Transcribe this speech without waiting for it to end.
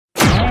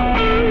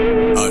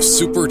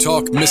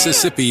SuperTalk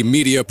Mississippi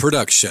Media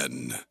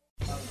production.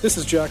 This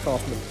is Jack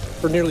Hoffman.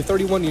 For nearly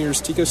 31 years,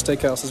 Tico's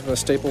Steakhouse has been a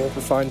staple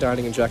for fine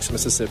dining in Jackson,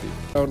 Mississippi.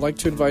 I would like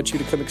to invite you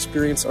to come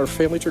experience our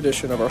family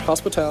tradition of our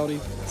hospitality,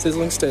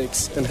 sizzling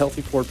steaks, and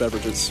healthy poured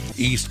beverages.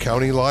 East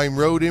County Line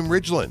Road in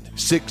Ridgeland,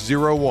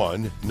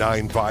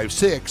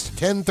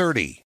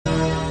 601-956-1030.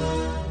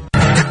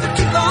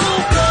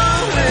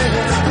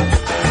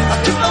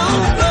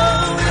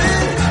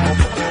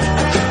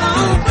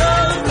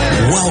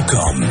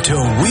 Welcome to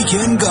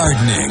Weekend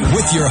Gardening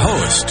with your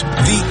host,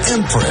 the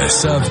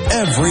Empress of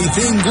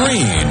Everything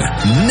Green,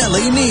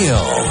 Nellie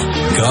Neal.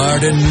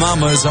 Garden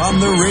Mama's on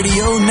the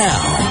radio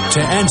now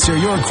to answer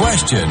your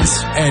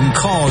questions and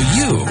call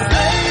you.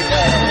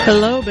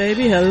 Hello,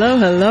 baby. Hello,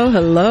 hello,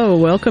 hello.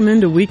 Welcome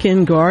into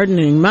Weekend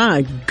Gardening.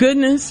 My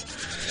goodness.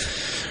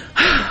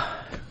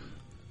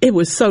 It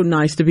was so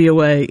nice to be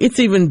away. It's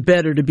even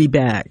better to be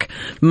back.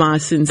 My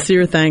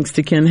sincere thanks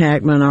to Ken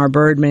Hackman, our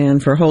Birdman,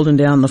 for holding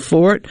down the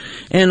fort.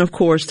 And, of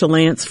course, to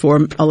Lance for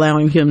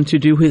allowing him to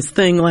do his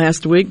thing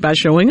last week by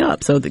showing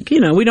up. So, that,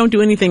 we don't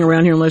do anything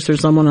around here unless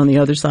there's someone on the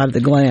other side of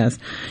the glass.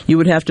 You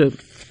would have to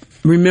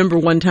remember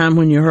one time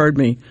when you heard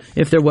me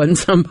if there wasn't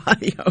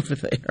somebody over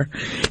there.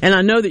 And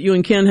I know that you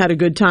and Ken had a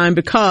good time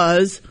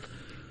because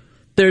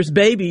there's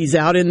babies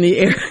out in the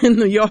air in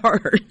the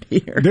yard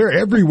here. They're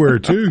everywhere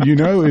too.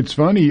 It's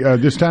funny.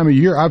 This time of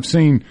year, I've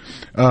seen.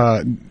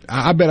 I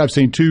bet I've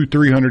seen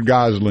 200-300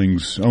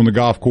 goslings on the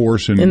golf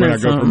course, and when I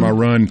go for my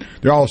run,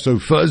 they're all so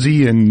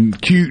fuzzy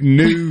and cute and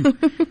new.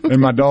 And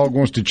my dog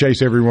wants to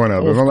chase every one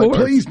of them. I'm like,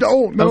 please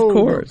don't. No. Of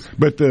course.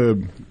 But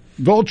the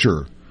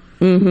vulture.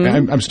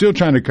 Mm-hmm. I'm still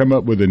trying to come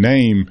up with a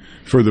name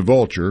for the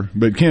vulture,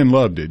 but Ken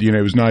loved it.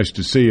 It was nice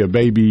to see a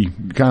baby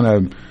kind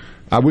of.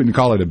 I wouldn't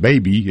call it a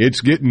baby.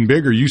 It's getting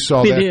bigger. You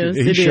saw that.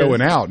 He's showing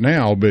out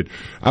now, but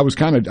I was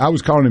calling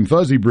him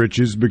Fuzzy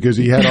Britches because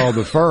he had all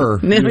the fur.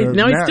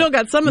 Now he's still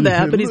got some of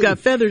that, but he's got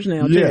feathers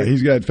now, too. Yeah,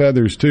 he's got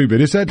feathers, too.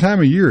 But it's that time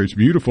of year. It's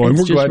beautiful, and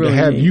we're glad to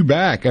have you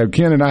back.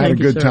 Ken and I had a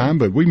good time,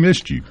 but we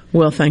missed you.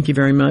 Well, thank you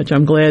very much.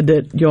 I'm glad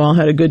that you all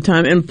had a good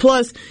time. And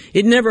plus,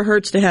 it never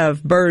hurts to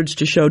have birds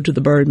to show to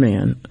the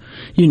Birdman.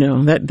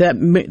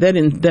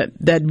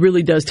 That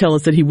really does tell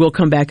us that he will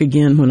come back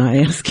again when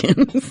I ask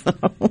him. So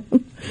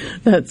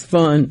that's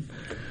fun.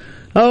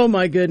 Oh,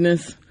 my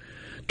goodness.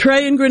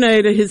 Trey in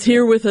Grenada is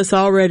here with us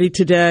already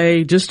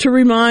today just to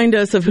remind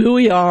us of who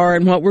we are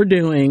and what we're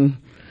doing.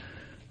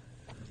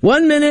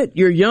 1 minute,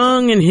 you're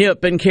young and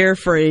hip and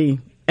carefree,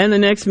 and the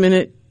next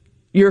minute,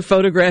 you're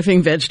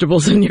photographing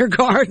vegetables in your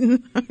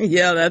garden.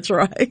 Yeah, that's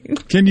right.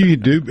 Can you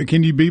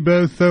be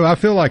both, though? I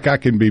feel like I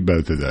can be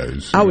both of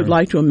those. I would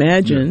like to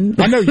imagine.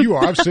 Yeah. I know you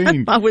are. I've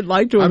seen. I would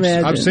like to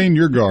imagine. I've seen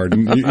your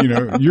garden.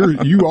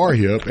 You are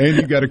hip, and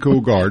you got a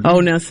cool garden. Oh,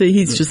 now see,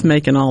 he's just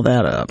making all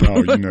that up.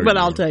 But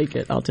I'll take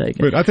it.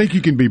 But I think you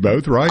can be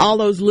both, right? All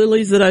those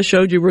lilies that I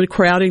showed you were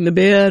crowding the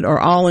bed are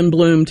all in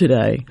bloom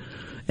today.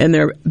 And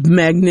they're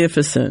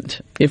magnificent.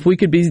 If we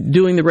could be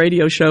doing the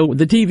radio show,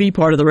 the TV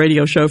part of the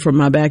radio show from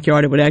my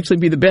backyard, it would actually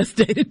be the best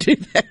day to do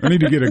that. I need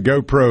to get a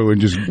GoPro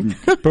and just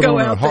put on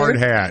a hard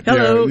hat.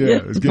 Hello,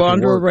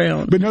 wander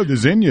around. But no, the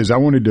zinnias, I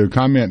wanted to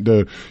comment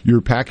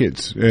your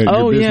packets,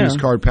 your business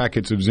card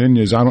packets of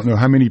zinnias. I don't know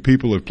how many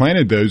people have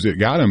planted those that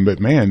got them, but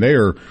man,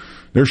 they're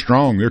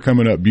strong. They're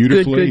coming up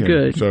beautifully.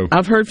 Good. So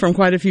I've heard from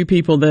quite a few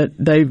people that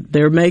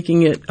they're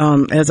making it,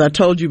 as I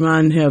told you,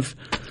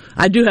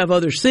 I do have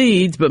other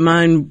seeds, but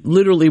mine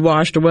literally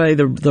washed away.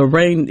 The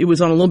rain, it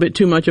was on a little bit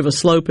too much of a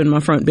slope in my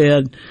front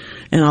bed,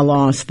 and I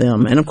lost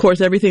them. And, of course,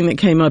 everything that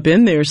came up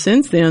in there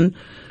since then,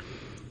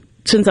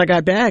 since I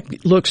got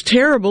back, looks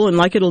terrible and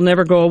like it'll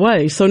never go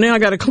away. So now I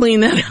got to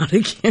clean that out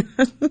again.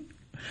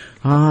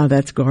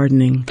 That's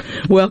gardening.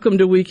 Welcome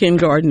to Weekend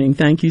Gardening.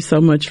 Thank you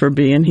so much for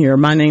being here.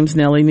 My name's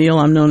Nellie Neal.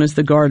 I'm known as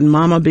the Garden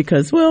Mama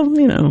because,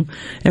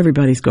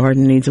 everybody's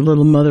garden needs a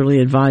little motherly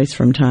advice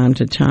from time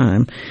to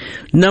time.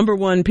 Number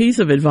one piece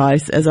of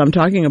advice, as I'm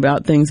talking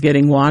about things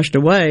getting washed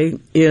away,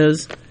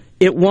 is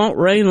it won't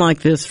rain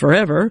like this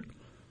forever.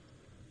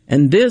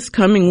 And this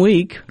coming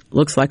week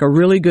looks like a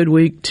really good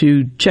week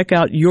to check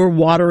out your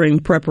watering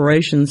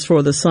preparations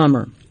for the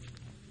summer.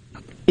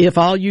 If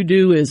all you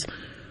do is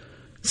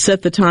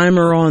set the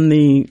timer on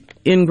the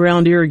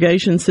in-ground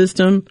irrigation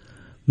system,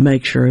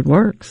 make sure it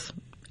works.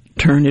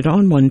 Turn it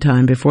on one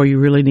time before you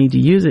really need to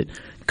use it.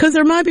 Because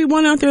there might be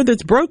one out there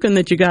that's broken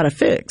that you got to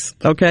fix.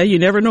 Okay? You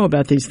never know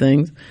about these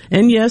things.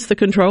 And yes, the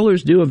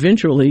controllers do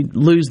eventually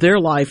lose their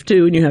life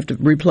too, and you have to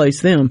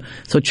replace them.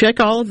 So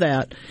check all of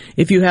that.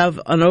 If you have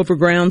an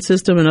overground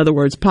system, in other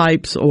words,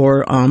 pipes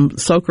or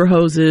soaker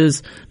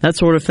hoses, that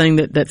sort of thing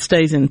that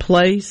stays in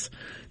place,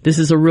 this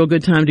is a real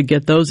good time to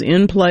get those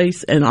in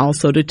place and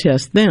also to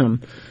test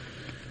them.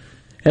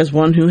 As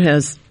one who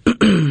has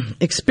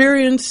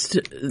experienced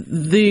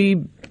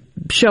the,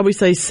 shall we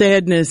say,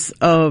 sadness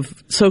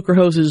of soaker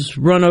hoses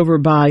run over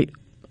by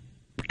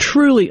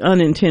truly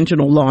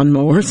unintentional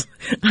lawnmowers,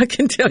 I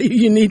can tell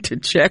you need to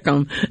check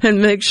them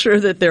and make sure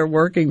that they're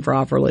working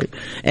properly.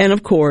 And,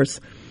 of course,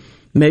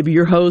 Maybe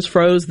your hose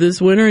froze this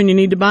winter and you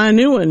need to buy a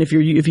new one. If you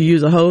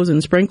use a hose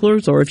and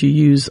sprinklers, or if you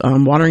use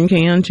watering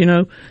cans,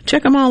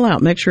 check them all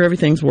out. Make sure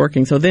everything's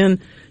working. So then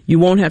you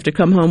won't have to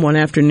come home one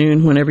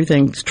afternoon when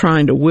everything's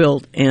trying to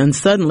wilt and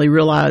suddenly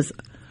realize,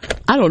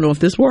 I don't know if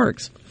this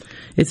works.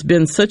 It's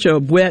been such a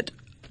wet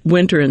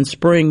winter and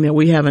spring that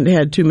we haven't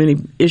had too many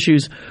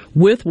issues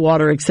with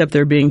water, except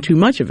there being too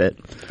much of it.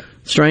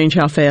 Strange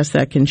how fast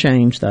that can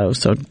change, though.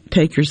 So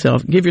give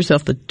yourself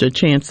the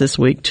chance this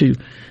week to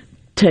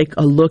take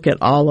a look at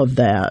all of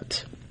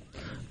that.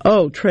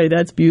 Oh, Trey,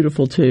 that's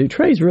beautiful, too.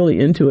 Trey's really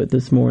into it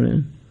this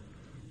morning.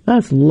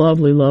 That's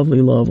lovely,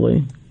 lovely,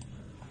 lovely.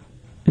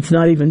 It's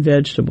not even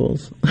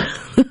vegetables.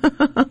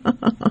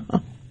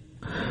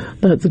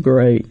 That's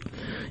great.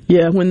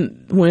 Yeah,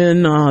 when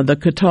the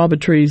catawba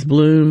trees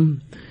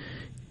bloom,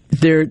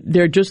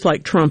 they're just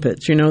like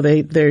trumpets.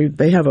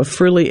 They have a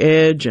frilly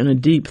edge and a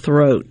deep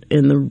throat.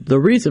 And the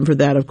reason for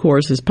that, of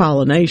course, is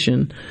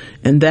pollination.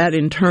 And that,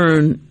 in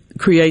turn,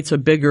 creates a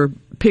bigger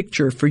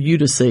picture for you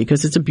to see,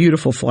 because it's a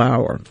beautiful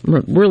flower.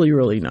 Really,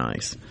 really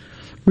nice.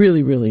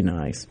 Really, really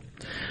nice.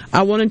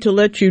 I wanted to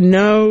let you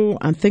know,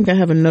 I think I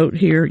have a note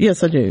here.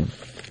 Yes, I do.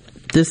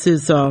 This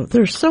is,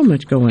 there's so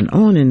much going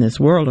on in this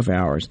world of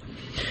ours.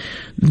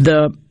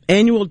 The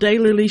annual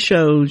daylily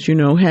shows,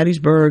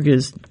 Hattiesburg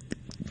is,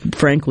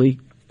 frankly,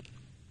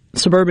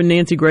 suburban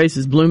Nancy Grace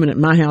is blooming at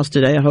my house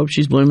today. I hope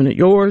she's blooming at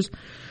yours.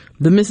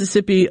 The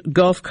Mississippi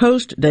Gulf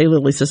Coast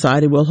Daylily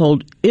Society will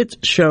hold its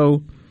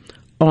show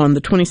on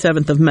the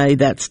 27th of May.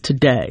 That's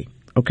today,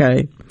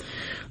 okay?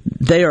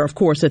 They are, of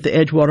course, at the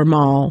Edgewater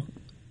Mall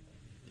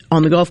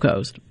on the Gulf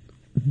Coast.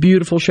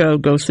 Beautiful show.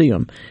 Go see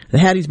them. The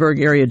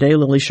Hattiesburg Area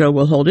Daylily Show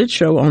will hold its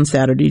show on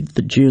Saturday,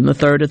 June the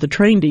 3rd, at the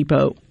Train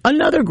Depot,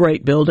 another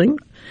great building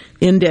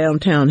in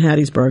downtown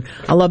Hattiesburg.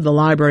 I love the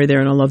library there,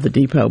 and I love the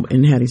depot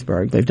in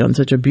Hattiesburg. They've done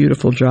such a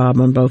beautiful job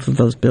on both of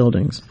those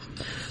buildings.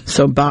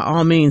 So by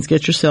all means,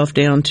 get yourself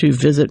down to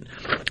visit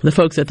the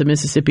folks at the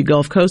Mississippi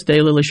Gulf Coast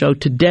Daylily Show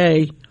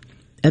today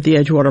at the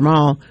Edgewater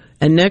Mall,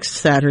 and next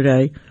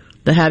Saturday,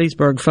 the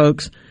Hattiesburg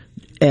folks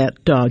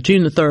at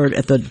June the 3rd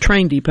at the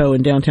Train Depot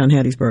in downtown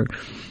Hattiesburg.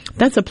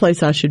 That's a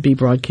place I should be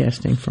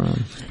broadcasting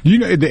from.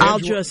 I'll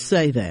just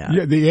say that.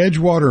 Yeah, the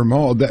Edgewater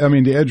Mall. The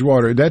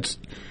Edgewater. That's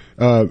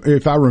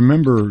if I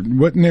remember,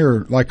 wasn't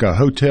there like a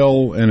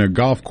hotel and a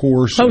golf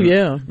course? Oh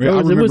yeah,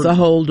 it was a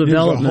whole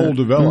development. It was a whole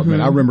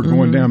development. Mm-hmm. I remember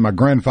going down. My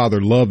grandfather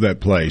loved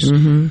that place,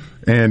 and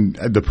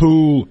the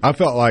pool. I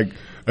felt like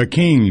a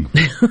king.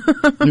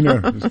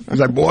 It's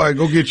like, boy,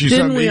 go get you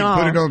something to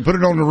eat. Put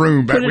it on the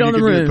room. Put it on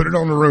the room. Put it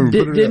on the room.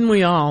 Didn't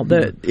we all?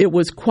 It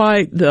was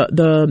quite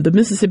the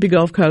Mississippi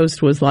Gulf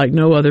Coast was like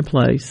no other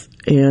place,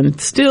 and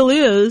still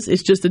is.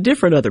 It's just a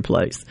different other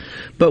place.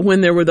 But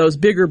when there were those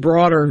bigger,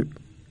 broader,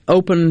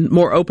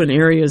 more open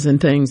areas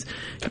and things,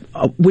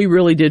 we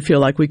really did feel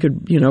like we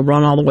could,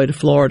 run all the way to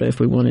Florida if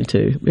we wanted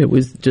to. It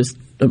was just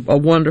a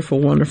wonderful,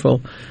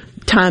 wonderful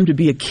time to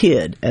be a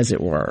kid, as it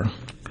were.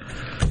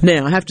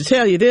 Now, I have to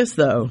tell you this,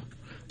 though.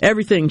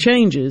 Everything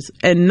changes,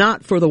 and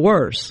not for the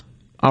worse,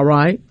 all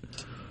right?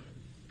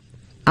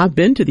 I've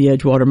been to the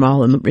Edgewater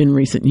Mall in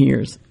recent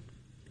years.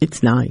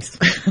 It's nice.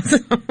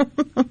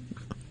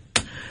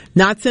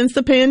 Not since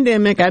the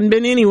pandemic. I haven't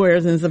been anywhere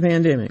since the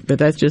pandemic, but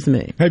that's just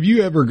me. Have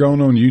you ever gone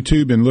on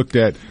YouTube and looked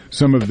at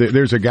some of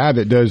there's a guy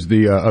that does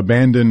the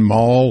abandoned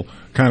mall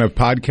kind of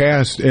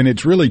podcast, and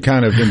it's really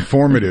kind of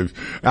informative.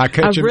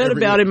 I've read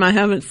about him. I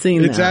haven't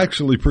seen it. It's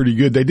actually pretty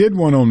good. They did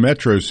one on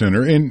Metro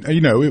Center, and,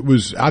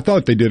 I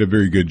thought they did a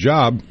very good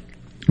job.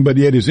 But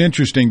it is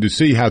interesting to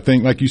see how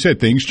like you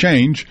said, things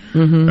change.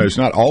 Mm-hmm. It's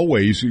not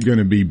always going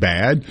to be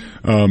bad.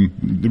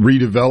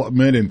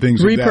 Redevelopment and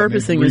things like that.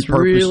 Repurposing is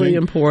really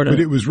important.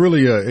 But it was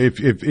really,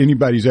 if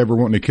anybody's ever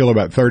wanting to kill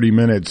about 30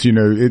 minutes,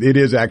 it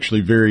is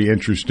actually very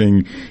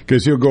interesting,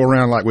 because he'll go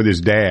around like with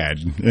his dad,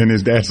 and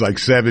his dad's like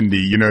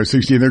 70,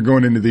 60, and they're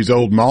going into these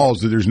old malls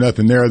that there's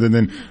nothing there other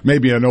than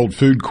maybe an old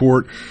food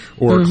court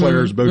or a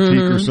Claire's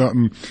boutique or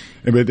something.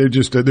 But they're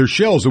just they're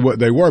shells of what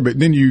they were. But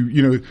then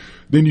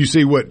you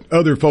see what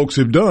other folks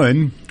have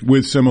done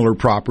with similar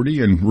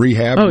property and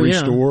rehab,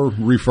 restore,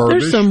 refurbish.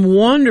 There's some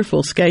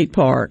wonderful skate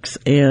parks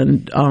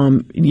and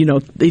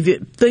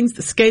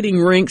things, skating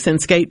rinks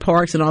and skate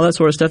parks and all that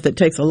sort of stuff that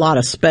takes a lot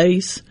of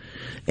space.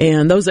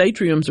 And those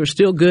atriums are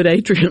still good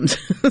atriums.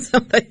 So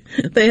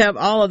they have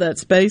all of that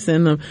space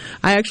in them.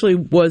 I actually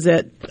was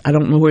I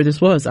don't know where this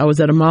was. I was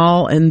at a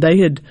mall, and they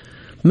had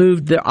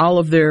moved all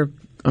of their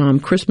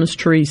Christmas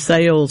tree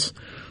sales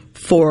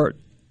for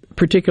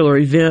particular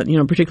event,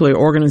 particular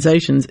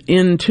organizations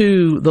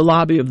into the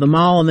lobby of the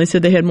mall, and they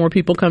said they had more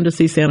people come to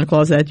see Santa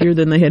Claus that year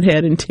than they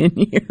had in 10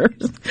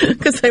 years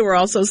because they were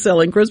also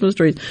selling Christmas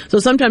trees. So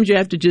sometimes you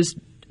have to just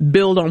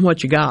build on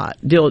what you got,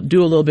 do a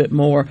little bit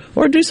more,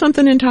 or do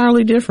something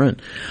entirely different.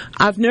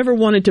 I've never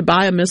wanted to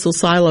buy a missile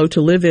silo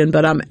to live in,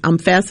 but I'm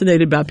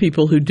fascinated by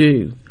people who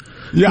do.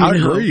 Yeah, I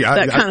agree.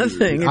 That kind of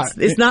thing.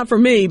 It's not for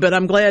me, but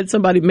I'm glad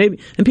somebody maybe.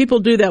 And people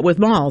do that with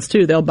malls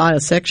too. They'll buy a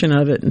section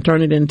of it and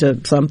turn it into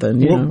something.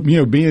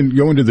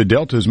 Going to the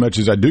Delta as much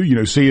as I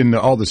do, seeing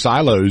all the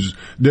silos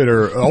that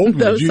are old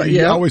ones,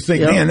 you always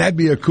think, man, that'd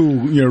be a cool,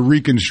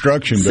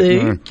 reconstruction. See,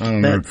 but I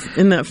don't know.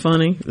 Isn't that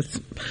funny?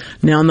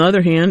 Now, on the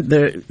other hand,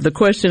 the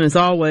question is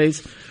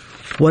always,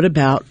 what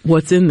about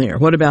what's in there?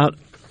 What about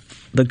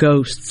the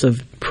ghosts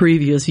of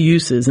previous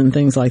uses and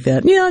things like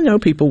that? Yeah, I know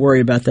people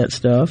worry about that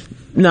stuff.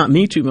 Not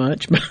me too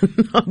much,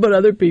 but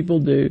other people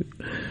do.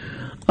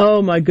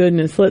 Oh, my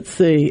goodness. Let's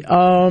see.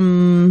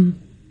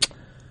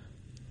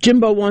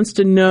 Jimbo wants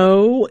to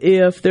know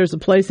if there's a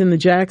place in the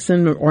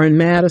Jackson or in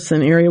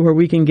Madison area where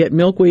we can get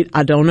milkweed.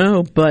 I don't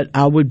know, but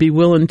I would be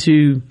willing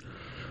to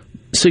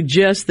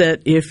suggest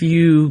that if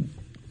you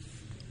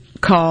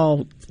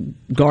call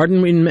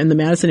Garden in the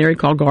Madison area,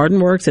 call Garden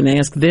Works and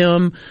ask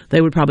them, they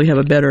would probably have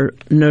a better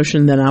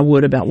notion than I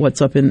would about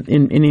what's up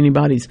in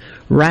anybody's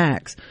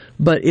racks.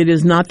 But it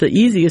is not the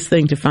easiest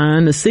thing to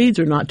find. The seeds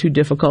are not too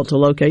difficult to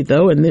locate,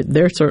 though, and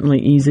they're certainly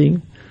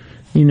easy.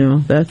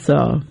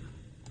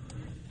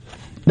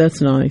 That's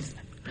nice.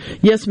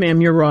 Yes,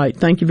 ma'am, you're right.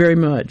 Thank you very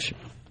much.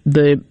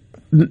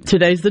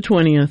 Today's the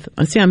 20th.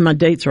 I see my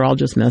dates are all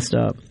just messed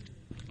up.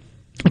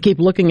 I keep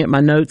looking at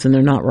my notes and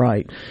they're not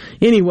right.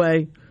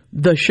 Anyway,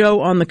 the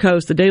show on the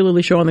coast, the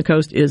Daylily show on the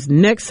coast, is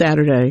next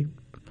Saturday.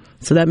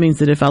 So that means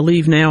that if I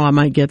leave now, I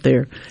might get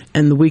there.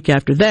 And the week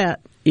after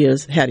that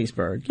is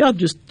Hattiesburg. Y'all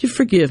just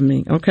forgive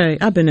me, okay?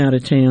 I've been out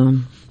of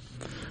town.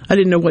 I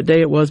didn't know what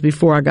day it was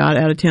before I got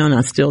out of town.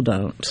 I still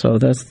don't. So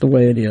that's the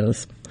way it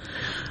is.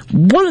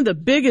 One of the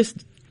biggest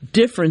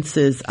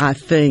differences, I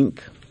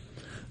think,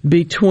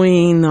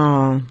 between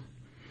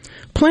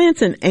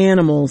plants and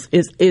animals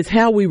is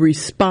how we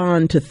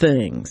respond to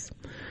things.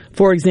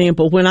 For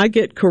example, when I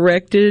get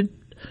corrected,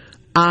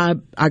 I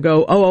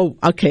go, oh,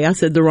 okay, I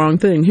said the wrong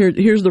thing.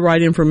 Here's the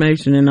right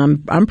information,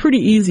 and I'm pretty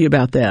easy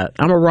about that.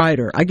 I'm a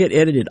writer. I get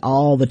edited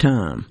all the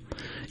time.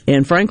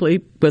 And frankly,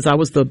 because I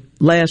was the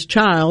last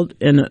child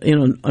in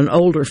an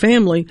older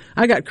family,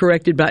 I got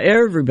corrected by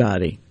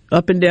everybody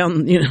up and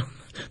down,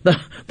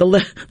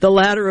 the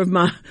ladder of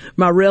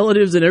my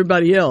relatives and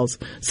everybody else.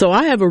 So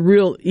I have a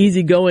real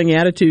easygoing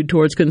attitude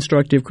towards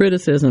constructive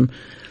criticism.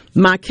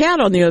 My cat,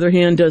 on the other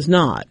hand, does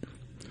not.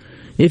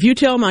 If you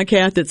tell my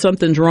cat that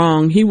something's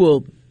wrong, he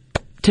will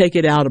take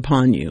it out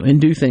upon you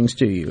and do things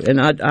to you. And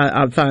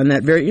I find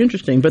that very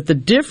interesting. But the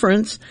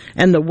difference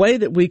and the way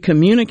that we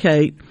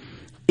communicate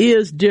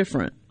is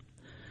different.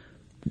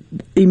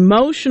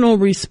 Emotional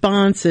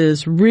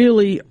responses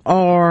really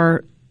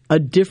are a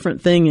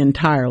different thing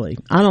entirely.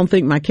 I don't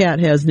think my cat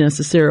has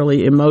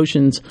necessarily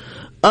emotions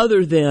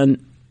other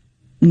than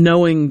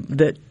knowing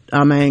that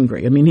I'm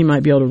angry. I mean, he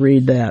might be able to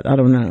read that. I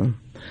don't know.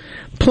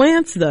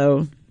 Plants,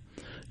 though,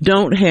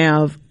 don't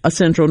have a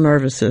central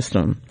nervous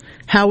system.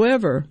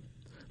 However,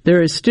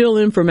 there is still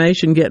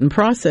information getting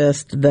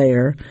processed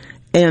there,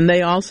 and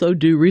they also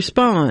do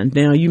respond.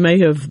 Now, you may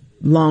have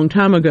long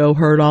time ago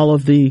heard all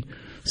of the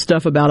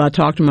stuff about I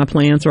talk to my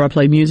plants or I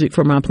play music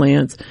for my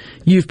plants.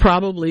 You've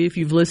probably, if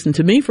you've listened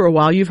to me for a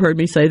while, you've heard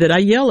me say that I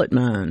yell at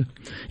mine.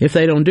 If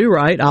they don't do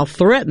right, I'll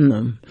threaten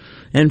them.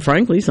 And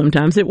frankly,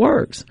 sometimes it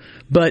works.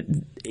 But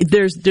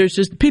there's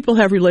just, people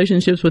have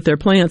relationships with their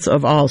plants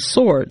of all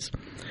sorts.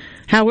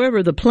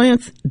 However, the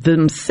plants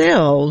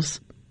themselves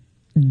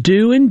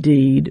do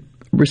indeed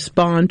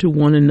respond to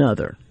one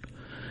another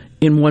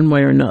in one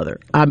way or another.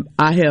 I've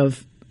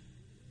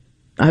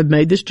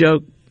made this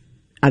joke.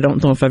 I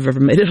don't know if I've ever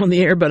made it on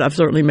the air, but I've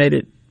certainly made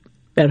it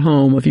at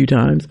home a few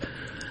times.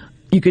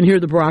 You can hear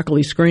the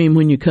broccoli scream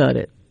when you cut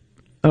it.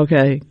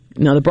 Okay?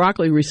 Now, the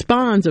broccoli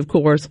responds, of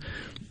course,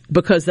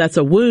 because that's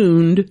a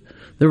wound.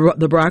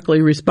 The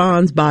broccoli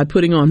responds by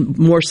putting on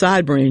more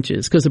side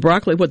branches, because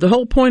the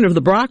whole point of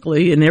the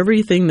broccoli and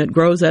everything that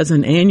grows as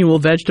an annual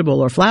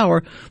vegetable or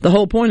flower, the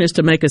whole point is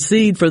to make a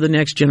seed for the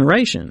next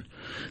generation.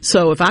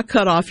 So if I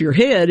cut off your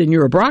head and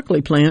you're a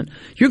broccoli plant,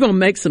 you're going to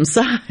make some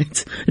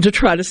sides to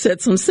try to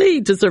set some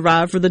seed to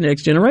survive for the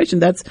next generation.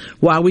 That's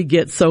why we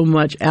get so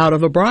much out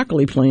of a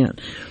broccoli plant.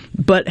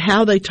 But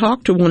how they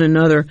talk to one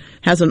another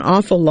has an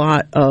awful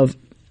lot of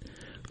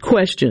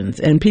questions,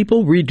 and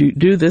people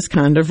do this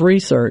kind of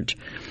research,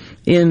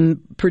 in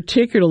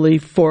particularly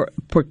for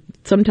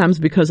sometimes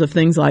because of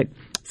things like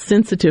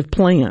sensitive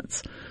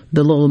plants,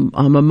 the little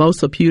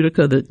mimosa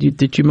pudica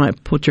that you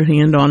might put your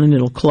hand on and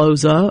it'll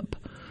close up,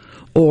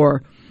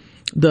 or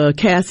the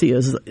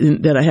cassias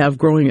that I have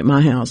growing at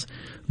my house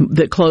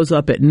that close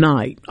up at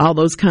night. All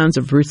those kinds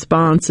of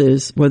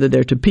responses, whether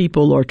they're to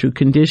people or to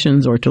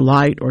conditions or to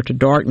light or to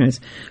darkness,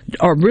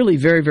 are really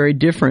very, very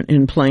different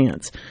in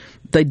plants.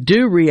 They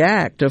do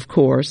react, of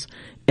course,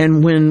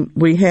 and when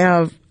we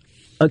have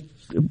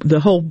the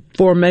whole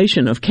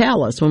formation of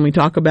callus, when we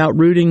talk about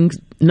rooting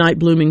night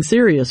blooming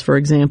cereus, for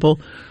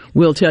example,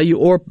 we'll tell you,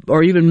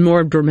 or even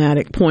more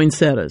dramatic,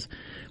 poinsettias.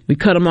 We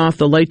cut them off,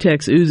 the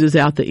latex oozes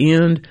out the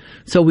end,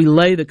 so we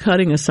lay the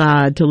cutting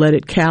aside to let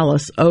it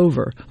callus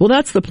over. Well,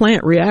 that's the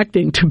plant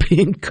reacting to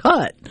being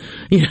cut,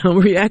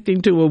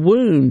 reacting to a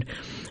wound.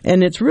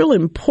 And it's really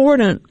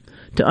important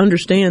to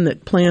understand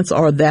that plants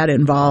are that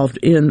involved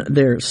in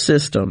their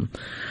system.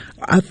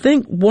 I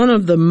think one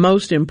of the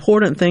most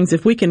important things,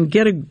 if we can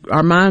get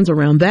our minds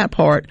around that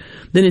part,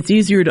 then it's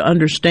easier to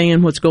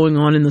understand what's going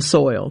on in the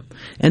soil.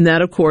 And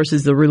that, of course,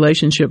 is the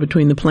relationship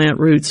between the plant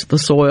roots, the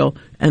soil,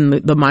 and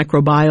the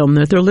microbiome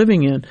that they're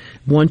living in.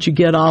 Once you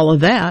get all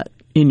of that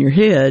in your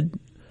head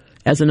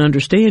as an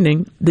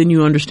understanding, then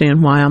you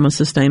understand why I'm a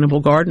sustainable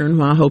gardener and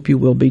why I hope you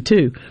will be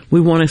too.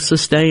 We want to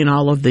sustain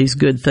all of these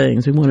good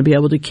things. We want to be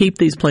able to keep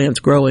these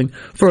plants growing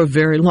for a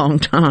very long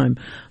time.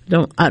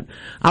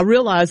 I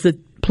realize that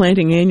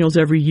planting annuals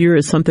every year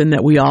is something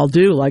that we all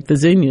do, like the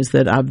zinnias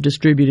that I've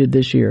distributed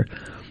this year.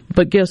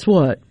 But guess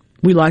what?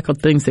 We like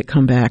things that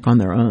come back on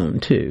their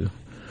own, too.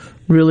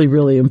 Really,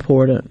 really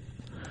important.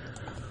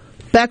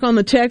 Back on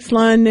the text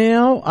line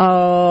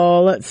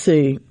now. Let's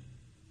see.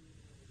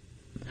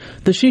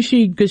 The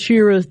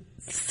Shishigashira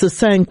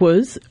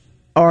sasanquas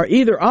are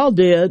either all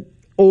dead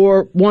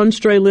or one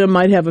stray limb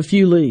might have a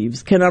few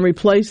leaves. Can I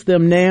replace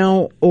them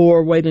now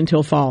or wait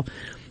until fall?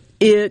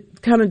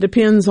 It kind of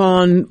depends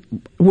on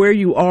where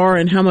you are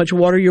and how much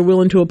water you're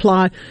willing to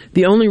apply.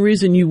 The only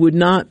reason you would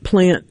not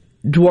plant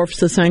dwarf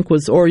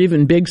sasanquas or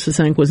even big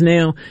sasanquas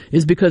now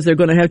is because they're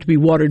going to have to be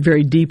watered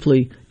very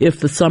deeply if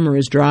the summer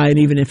is dry, and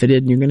even if it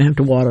isn't, you're going to have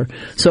to water.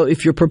 So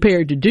if you're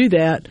prepared to do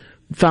that,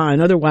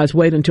 fine. Otherwise,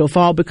 wait until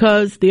fall,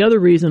 because the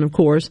other reason, of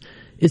course,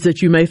 is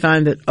that you may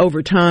find that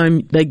over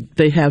time they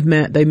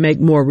make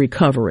more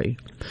recovery.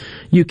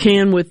 You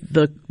can with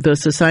the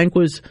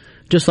sasanquas,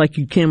 just like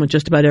you can with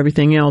just about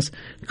everything else,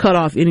 cut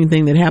off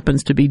anything that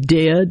happens to be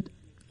dead,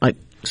 like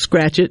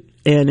scratch it,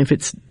 and if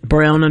it's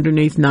brown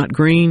underneath, not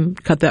green,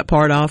 cut that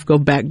part off, go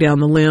back down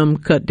the limb,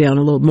 cut down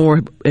a little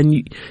more,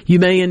 and you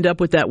may end up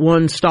with that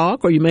one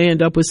stalk, or you may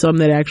end up with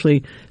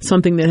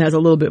something that has a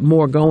little bit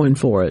more going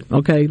for it,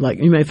 okay? Like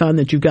you may find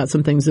that you've got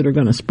some things that are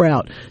going to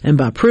sprout, and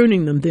by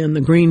pruning them, then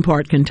the green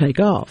part can take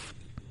off.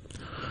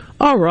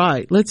 All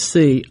right, let's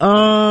see.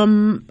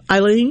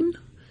 Eileen?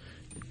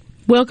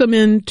 Welcome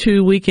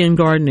into Weekend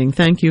Gardening.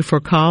 Thank you for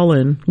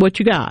calling. What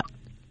you got?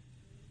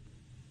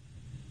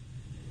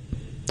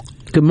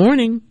 Good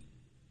morning.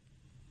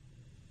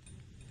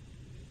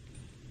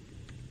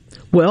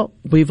 Well,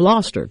 we've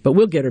lost her, but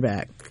we'll get her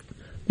back.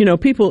 You know,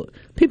 people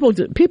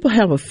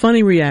have a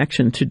funny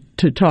reaction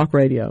to talk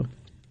radio.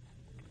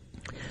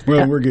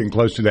 Well, we're getting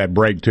close to that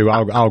break, too.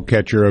 I'll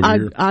catch her over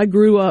here. I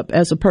grew up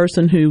as a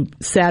person who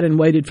sat and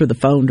waited for the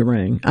phone to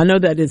ring. I know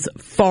that is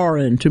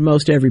foreign to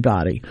most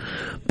everybody.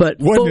 But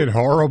wasn't it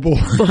horrible?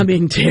 I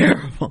mean,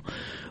 terrible.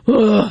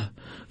 Ugh.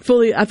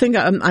 I think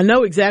I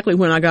know exactly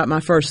when I got my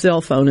first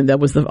cell phone, and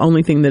that was the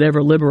only thing that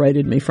ever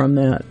liberated me from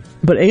that.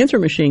 But answer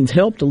machines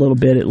helped a little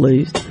bit, at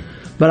least.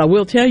 But I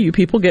will tell you,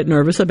 people get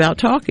nervous about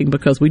talking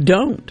because we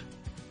don't.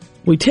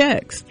 We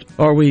text,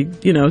 or we,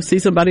 see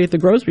somebody at the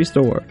grocery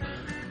store.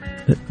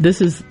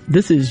 This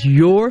is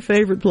your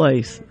favorite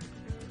place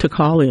to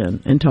call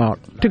in and talk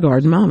to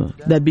Garden Mama.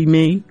 That'd be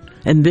me,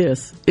 and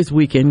this is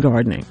Weekend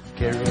Gardening.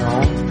 Carry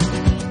on,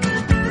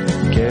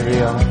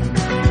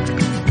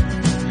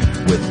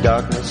 with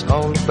darkness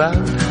all about,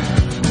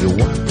 you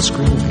want to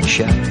scream and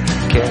shout.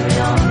 Carry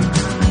on,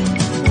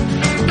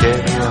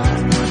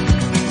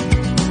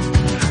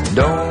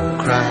 don't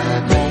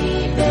cry,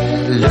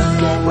 baby, look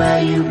at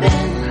where you've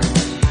been.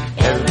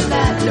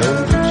 Everybody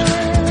knows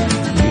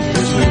you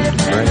just need a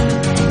friend.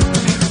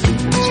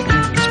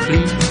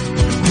 Please,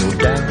 go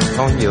down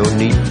on your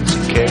knees.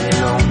 Carry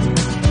on.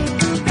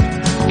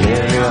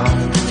 Your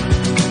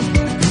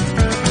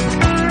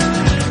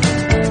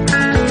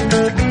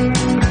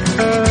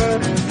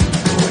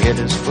head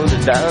is full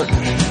of doubt,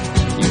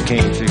 you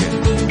can't figure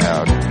it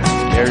out.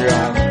 Carry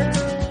on.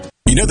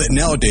 You know that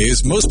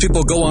nowadays, most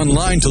people go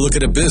online to look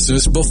at a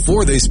business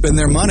before they spend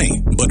their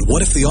money. But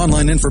what if the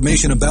online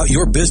information about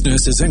your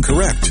business is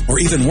incorrect? Or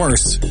even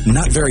worse,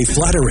 not very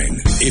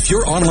flattering? If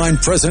your online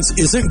presence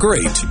isn't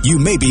great, you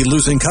may be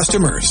losing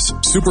customers.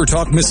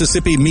 SuperTalk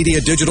Mississippi Media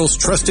Digital's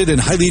trusted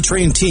and highly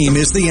trained team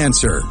is the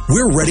answer.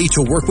 We're ready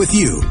to work with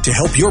you to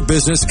help your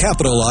business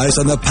capitalize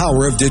on the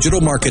power of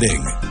digital marketing.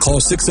 Call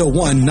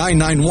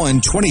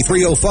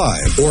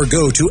 601-991-2305 or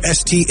go to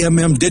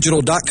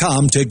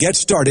stmmdigital.com to get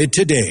started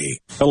today.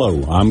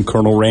 Hello, I'm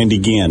Colonel Randy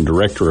Ginn,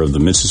 Director of the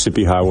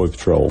Mississippi Highway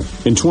Patrol.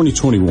 In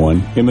 2021,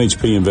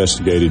 MHP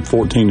investigated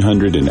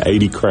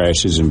 1,480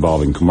 crashes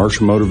involving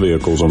commercial motor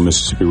vehicles on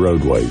Mississippi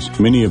roadways.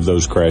 Many of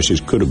those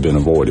crashes could have been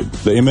avoided.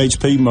 The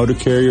MHP Motor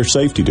Carrier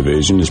Safety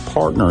Division is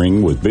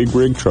partnering with big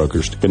rig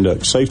truckers to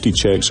conduct safety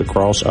checks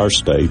across our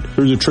state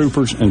through the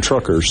Troopers and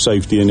Truckers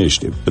Safety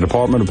Initiative. The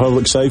Department of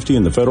Public Safety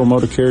and the Federal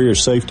Motor Carrier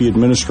Safety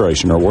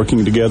Administration are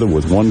working together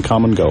with one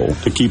common goal: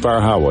 to keep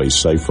our highways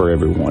safe for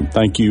everyone.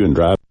 Thank you, and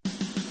drive.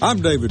 I'm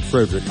David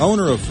Frederick,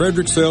 owner of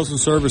Frederick Sales and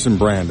Service in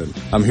Brandon.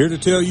 I'm here to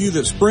tell you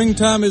that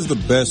springtime is the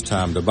best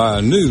time to buy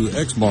a new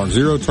Exmark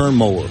zero-turn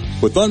mower.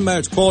 With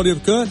unmatched quality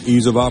of cut,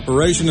 ease of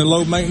operation, and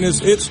low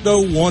maintenance, it's no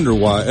wonder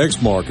why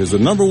Exmark is the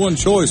number one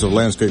choice of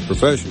landscape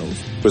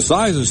professionals. With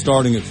sizes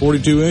starting at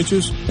 42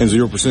 inches and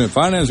 0%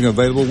 financing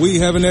available, we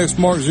have an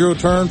Exmark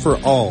zero-turn for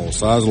all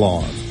size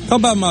lawns.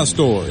 Come by my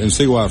store and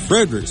see why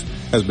Fredericks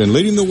has been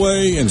leading the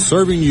way and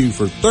serving you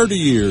for 30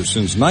 years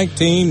since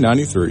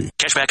 1993.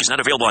 Cashback is not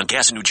available on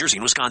gas in New Jersey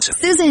and Wisconsin.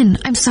 Susan,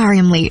 I'm sorry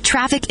I'm late.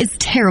 Traffic is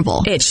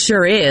terrible. It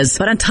sure is.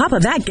 But on top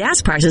of that,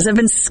 gas prices have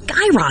been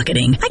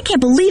skyrocketing. I can't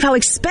believe how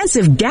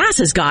expensive gas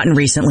has gotten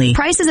recently.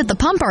 Prices at the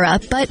pump are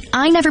up, but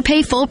I never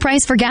pay full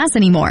price for gas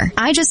anymore.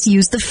 I just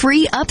use the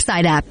free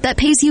Upside app that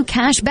pays you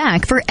cash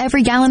back for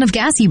every gallon of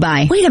gas you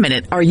buy. Wait a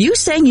minute. Are you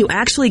saying you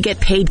actually get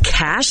paid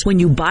cash when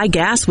you buy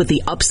gas with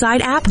the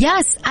Upside app?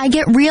 Yes, I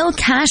get real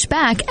cash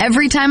back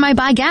every time I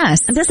buy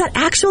gas. Does that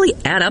actually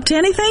add up to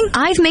anything?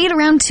 I've made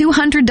around $200.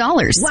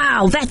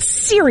 Wow, that's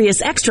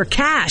serious extra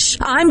cash.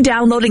 I'm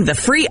downloading the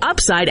free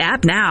Upside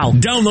app now.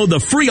 Download the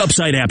free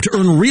Upside app to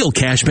earn real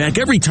cash back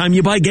every time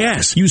you buy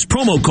gas. Use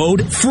promo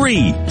code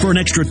FREE for an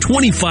extra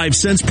 25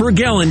 cents per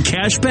gallon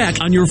cash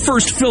back on your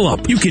first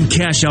fill-up. You can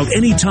cash out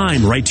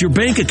anytime right to your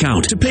bank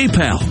account, to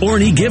PayPal, or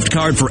any gift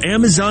card for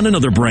Amazon and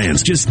other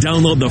brands. Just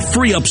download the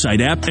free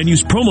Upside app and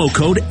use promo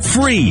code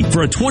FREE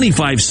for a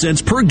 25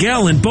 cents per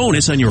gallon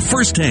bonus on your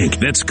first tank.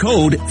 That's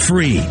code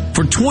FREE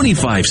for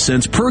 25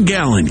 cents per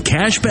gallon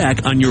cash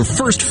back on your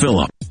first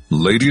fill-up.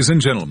 Ladies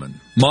and gentlemen,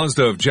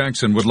 Mazda of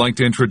Jackson would like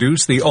to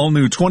introduce the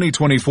all-new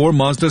 2024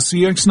 Mazda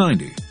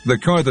CX-90, the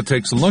car that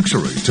takes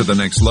luxury to the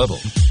next level.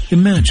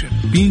 Imagine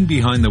being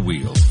behind the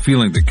wheel,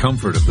 feeling the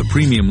comfort of the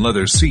premium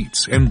leather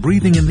seats, and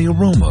breathing in the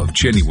aroma of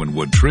genuine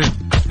wood trim.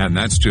 And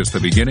that's just the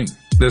beginning.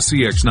 The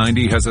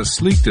CX-90 has a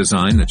sleek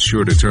design that's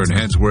sure to turn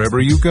heads wherever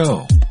you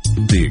go.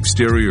 The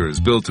exterior is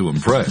built to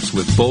impress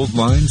with bold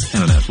lines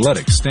and an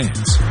athletic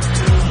stance.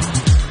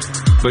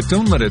 But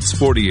don't let its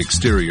sporty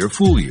exterior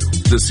fool you.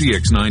 The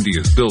CX-90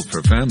 is built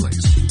for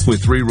families.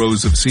 With 3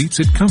 rows of seats,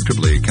 it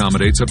comfortably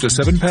accommodates up to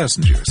 7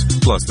 passengers.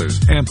 Plus, there's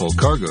ample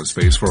cargo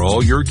space for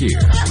all your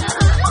gear.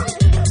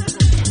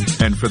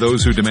 And for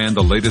those who demand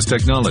the latest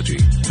technology,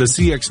 the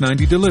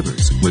CX-90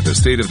 delivers. With a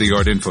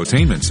state-of-the-art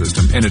infotainment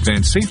system and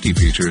advanced safety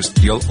features,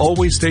 you'll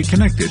always stay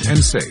connected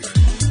and safe.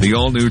 The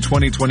all-new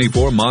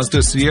 2024 Mazda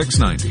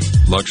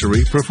CX-90.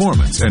 Luxury,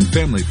 performance, and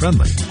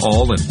family-friendly,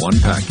 all in one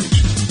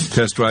package.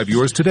 Test drive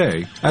yours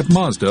today at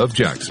Mazda of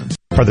Jackson.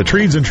 Are the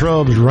trees and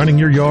shrubs running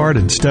your yard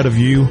instead of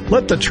you?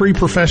 Let the tree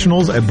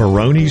professionals at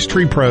Baroni's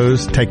Tree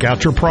Pros take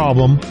out your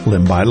problem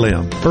limb by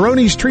limb.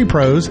 Baroni's Tree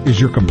Pros is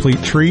your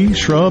complete tree,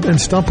 shrub,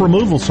 and stump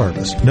removal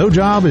service. No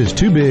job is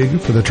too big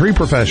for the tree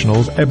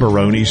professionals at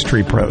Baroni's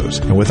Tree Pros.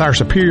 And with our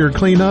superior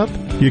cleanup,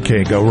 you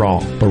can't go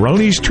wrong.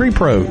 Baroni's Tree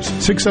Pros,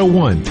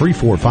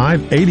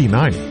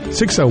 601-345-8090.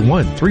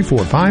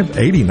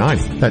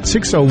 601-345-8090. That's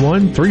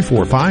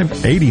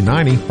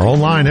 601-345-8090. Or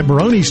online at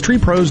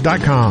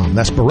baronistreepros.com.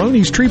 That's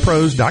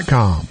baronistreepros.com.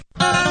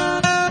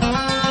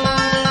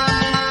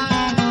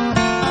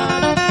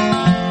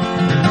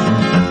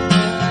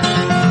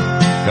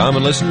 Come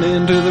and listen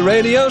in to the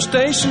radio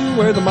station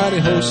where the mighty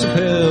hosts of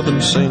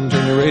heaven sing.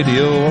 Turn your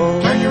radio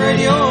on. Turn your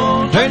radio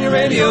on. Turn your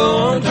radio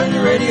on. Turn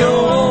your radio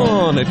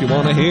on. If you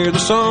want to hear the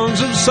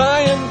songs of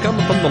Zion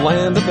coming from the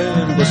land of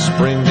endless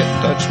spring, get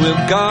in touch with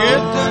God. Get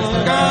in touch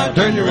with God.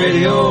 Turn your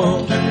radio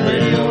on. Turn your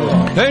radio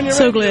on. Turn your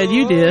so glad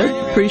you did.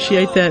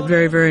 Appreciate that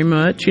very, very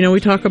much. You know,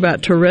 we talk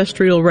about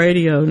terrestrial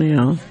radio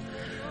now.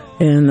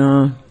 And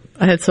I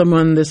had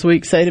someone this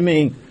week say to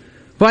me,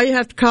 why do you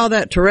have to call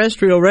that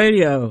terrestrial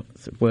radio? I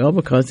said, well,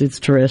 because it's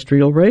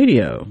terrestrial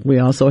radio. We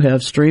also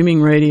have streaming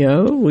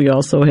radio. We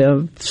also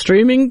have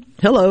streaming,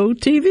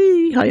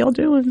 TV. How y'all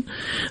doing?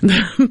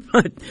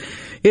 But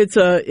it's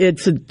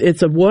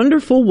a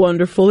wonderful,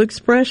 wonderful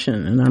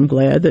expression, and I'm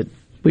glad that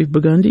we've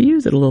begun to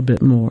use it a little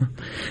bit more.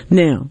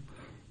 Now,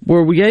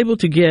 were we able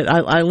to get,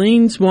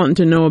 Eileen's wanting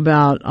to know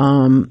about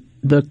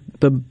the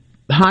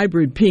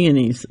hybrid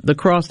peonies, the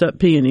crossed up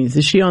peonies.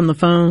 Is she on the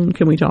phone?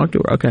 Can we talk to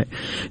her? Okay.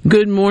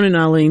 Good morning,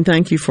 Eileen.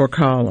 Thank you for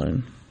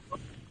calling.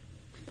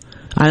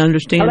 I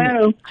understand.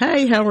 Hello.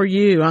 Hey, how are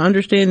you? I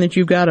understand that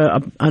you've got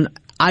an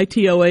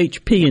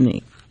ITOH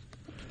peony.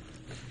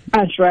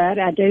 That's right.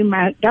 I do.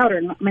 My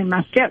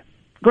step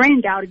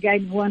granddaughter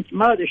gave me one for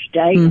Mother's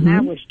Day, and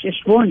I was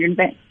just wondering.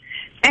 But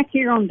back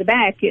here on the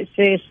back, it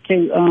says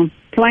to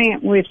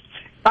plant with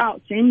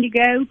false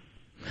indigo.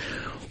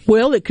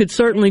 Well, it could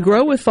certainly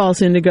grow with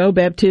false indigo.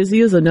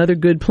 Baptisia is another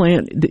good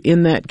plant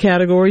in that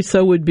category.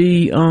 So would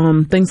be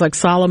things like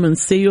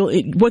Solomon's seal.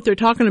 What they're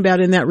talking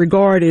about in that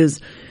regard is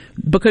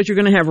because you're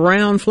going to have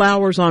round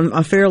flowers on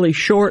a fairly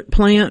short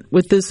plant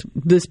with this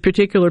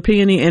particular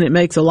peony, and it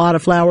makes a lot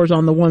of flowers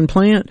on the one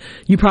plant,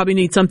 you probably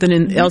need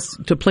something else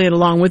to plant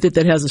along with it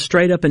that has a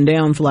straight up and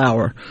down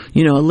flower, a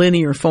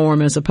linear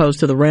form as opposed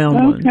to the round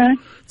one.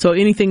 So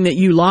anything that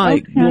you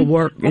like will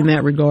work in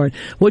that regard.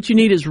 What you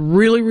need is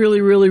really, really,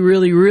 really,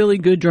 really, really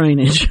good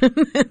drainage.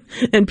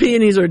 And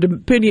peonies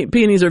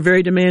are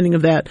very demanding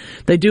of that.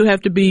 They do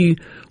have to be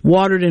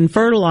watered and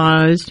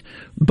fertilized,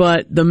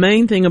 but the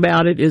main thing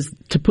about it is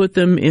to put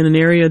them in an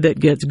area that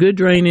gets good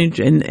drainage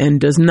and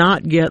does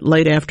not get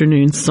late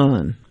afternoon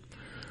sun.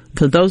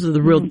 So those are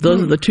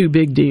the two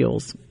big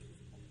deals.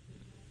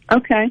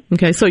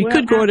 Okay. So you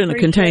could grow it in a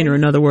container,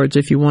 in other words,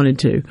 if you wanted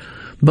to,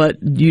 but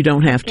you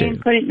don't have to.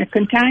 Put it in a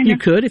container? You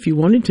could if you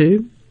wanted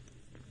to.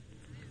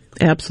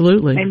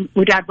 Absolutely. And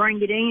would I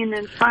bring it in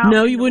and pile?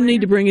 No, you wouldn't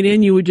need to bring it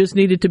in. You would just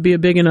need it to be a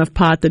big enough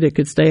pot that it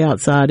could stay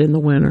outside in the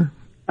winter.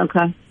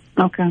 Okay,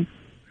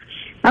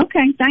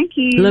 thank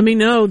you. Let me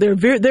know.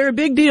 They're a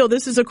big deal.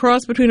 This is a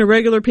cross between a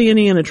regular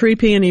peony and a tree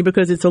peony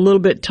because it's a little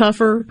bit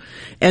tougher,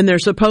 and they're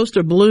supposed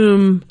to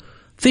bloom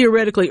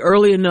theoretically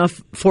early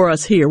enough for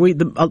us here.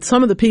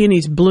 Some of the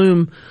peonies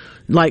bloom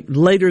like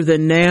later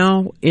than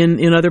now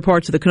in other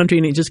parts of the country,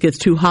 and it just gets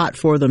too hot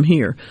for them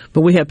here.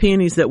 But we have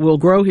peonies that will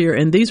grow here,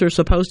 and these are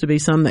supposed to be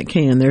some that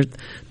can.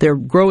 Their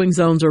growing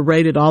zones are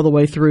rated all the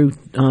way through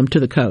to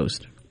the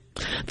coast.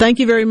 Thank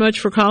you very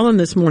much for calling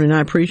this morning. I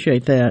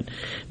appreciate that.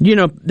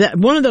 That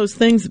one of those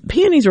things,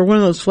 peonies are one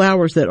of those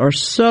flowers that are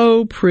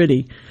so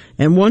pretty,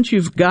 and once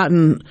you've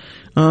gotten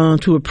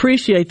to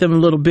appreciate them a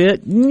little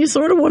bit, you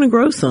sort of want to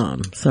grow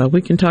some. So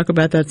we can talk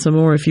about that some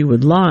more if you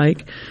would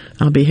like.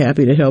 I'll be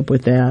happy to help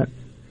with that.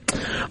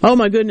 Oh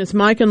my goodness,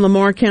 Mike in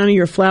Lamar County,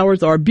 your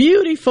flowers are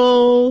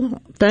beautiful.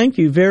 Thank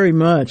you very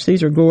much.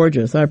 These are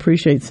gorgeous. I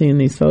appreciate seeing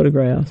these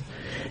photographs.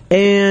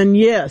 And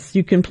yes,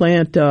 you can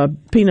plant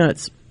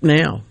peanuts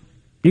now.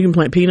 You can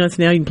plant peanuts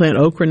now. You can plant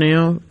okra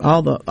now.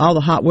 All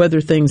the hot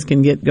weather things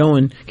can get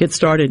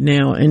started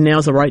now, and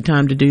now's the right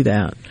time to do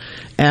that.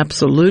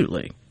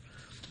 Absolutely.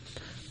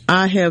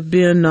 I have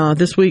been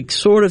this week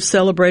sort of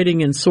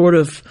celebrating and sort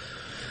of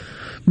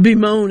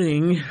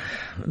bemoaning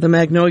the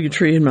magnolia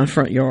tree in my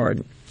front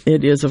yard.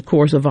 It is, of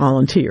course, a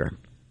volunteer.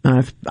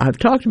 I've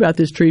talked about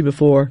this tree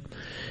before.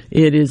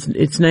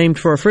 It's named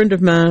for a friend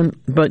of mine,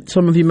 but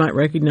some of you might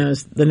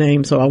recognize the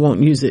name, so I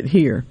won't use it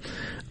here.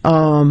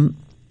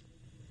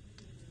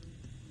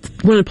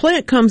 When a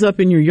plant comes up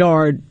in your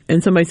yard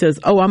and somebody says,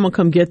 "Oh, I'm gonna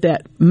come get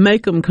that,"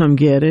 make them come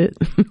get it.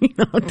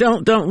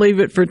 Don't leave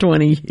it for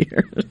 20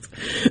 years.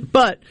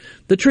 But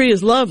the tree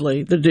is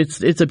lovely.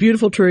 It's a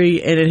beautiful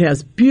tree, and it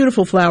has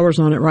beautiful flowers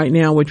on it right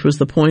now, which was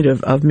the point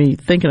of me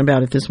thinking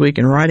about it this week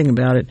and writing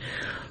about it.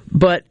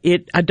 But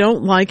I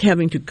don't like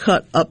having to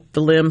cut up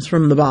the limbs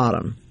from the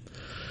bottom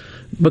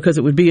because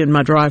it would be in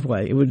my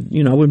driveway. I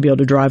wouldn't be able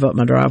to drive up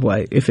my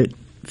driveway if it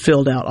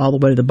filled out all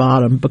the way to the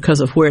bottom because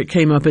of where it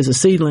came up as a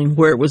seedling,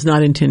 where it was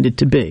not intended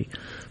to be.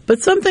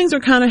 But some things are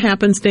kind of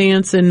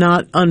happenstance and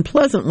not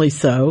unpleasantly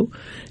so,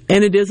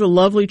 and it is a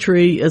lovely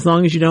tree as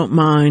long as you don't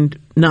mind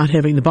not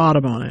having the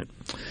bottom on it.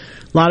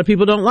 A lot of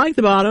people don't like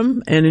the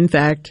bottom, and in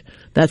fact,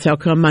 that's how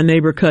come my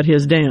neighbor cut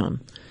his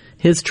down.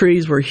 His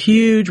trees were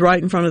huge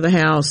right in front of the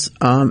house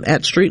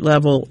at street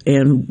level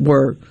and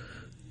were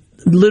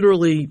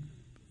literally,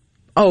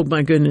 oh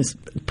my goodness,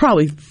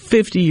 probably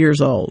 50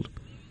 years old.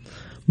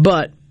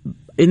 But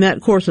in that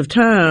course of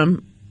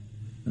time,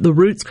 the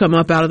roots come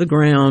up out of the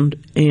ground,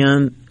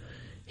 and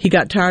he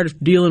got tired of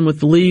dealing with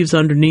the leaves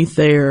underneath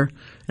there,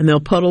 and they'll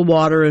puddle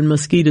water and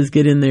mosquitoes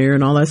get in there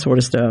and all that sort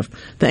of stuff.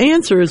 The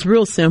answer is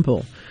real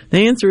simple.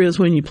 The answer is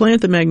when you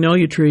plant the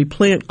magnolia tree,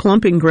 plant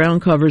clumping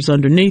ground covers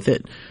underneath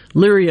it,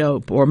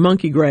 liriope or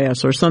monkey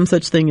grass or some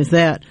such thing as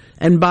that,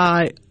 and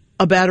buy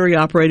a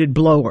battery-operated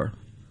blower.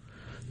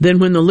 Then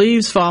when the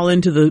leaves fall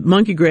into the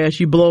monkey grass,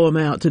 you blow them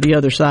out to the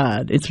other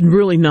side. It's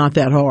really not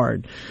that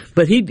hard.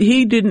 But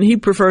he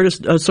preferred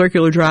a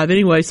circular drive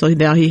anyway, so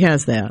now he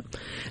has that.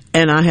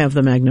 And I have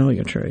the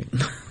magnolia tree.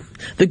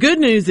 The good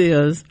news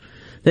is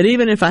that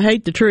even if I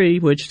hate the tree,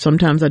 which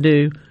sometimes I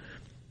do,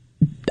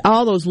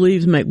 all those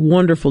leaves make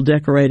wonderful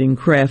decorating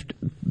craft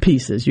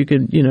pieces. You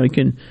can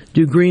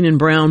do green and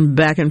brown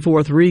back and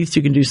forth wreaths.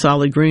 You can do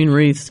solid green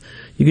wreaths.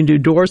 You can do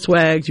door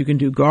swags. You can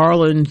do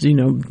garlands.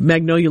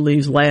 Magnolia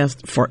leaves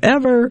last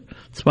forever.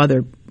 That's why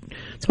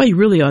you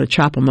really ought to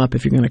chop them up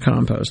if you're going to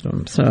compost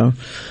them. So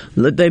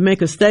they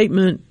make a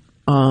statement.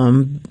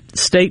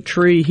 State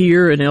tree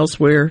here and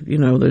elsewhere.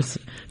 There's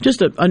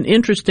just an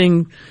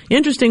interesting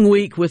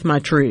week with my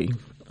tree.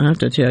 I have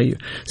to tell you.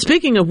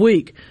 Speaking of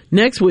week,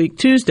 next week,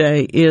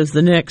 Tuesday, is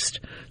the next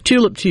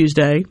Tulip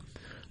Tuesday,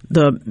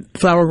 the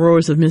Flower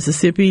Growers of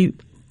Mississippi,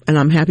 and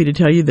I'm happy to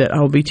tell you that I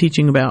will be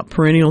teaching about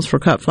perennials for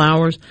cut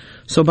flowers.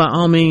 So by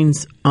all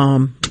means,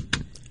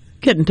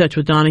 get in touch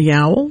with Donna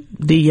Yowell,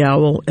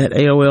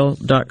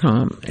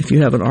 theYowell@AOL.com, if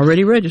you haven't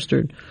already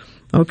registered.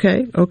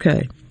 Okay.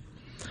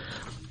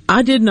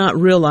 I did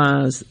not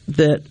realize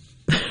that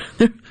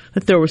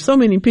there were so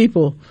many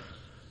people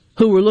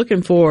who were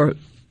looking for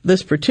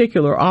this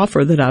particular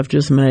offer that I've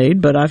just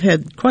made, but I've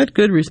had quite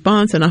good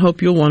response, and I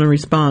hope you'll want to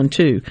respond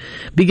too.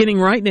 Beginning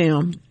right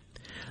now,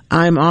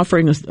 I'm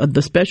offering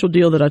the special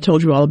deal that I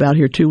told you all about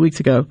here 2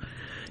 weeks ago.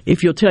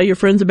 If you'll tell your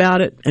friends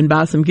about it and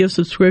buy some gift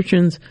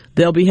subscriptions,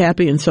 they'll be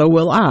happy, and so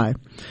will I.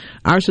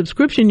 Our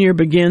subscription year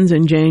begins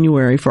in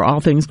January for All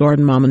Things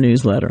Garden Mama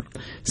newsletter.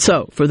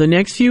 So, for the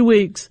next few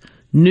weeks,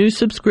 new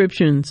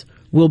subscriptions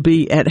will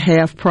be at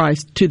half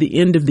price to the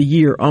end of the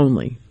year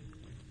only.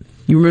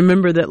 You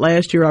remember that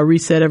last year I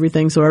reset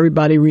everything so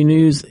everybody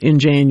renews in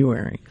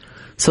January.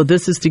 So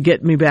this is to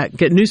get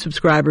new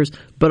subscribers,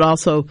 but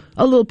also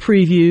a little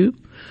preview.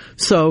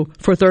 So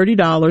for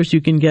 $30,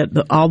 you can get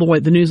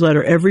the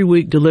newsletter every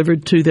week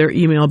delivered to their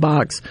email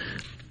box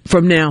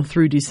from now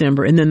through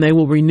December, and then they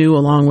will renew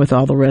along with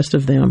all the rest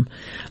of them.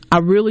 I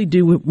really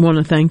do want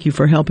to thank you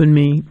for helping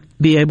me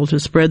be able to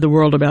spread the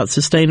word about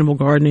sustainable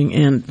gardening,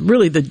 and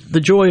really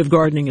the joy of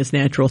gardening is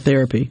natural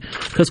therapy,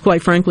 because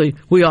quite frankly,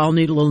 we all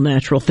need a little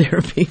natural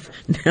therapy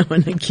now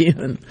and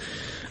again.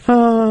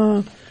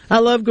 I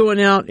love going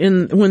out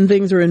when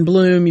things are in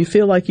bloom. You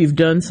feel like you've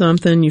done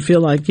something. You feel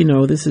like,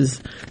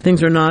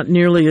 things are not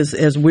nearly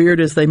as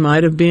weird as they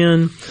might have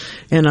been.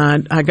 And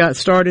I got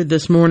started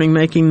this morning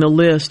making the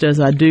list, as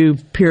I do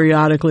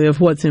periodically,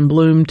 of what's in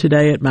bloom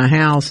today at my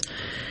house.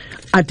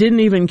 I didn't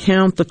even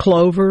count the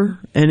clover,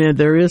 and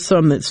there is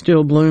some that's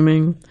still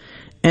blooming.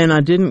 And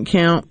I didn't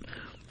count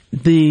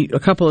a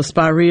couple of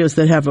spireas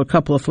that have a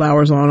couple of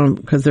flowers on them,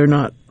 because they're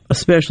not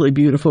especially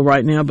beautiful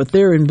right now, but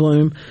they're in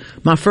bloom.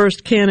 My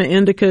first canna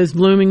indica is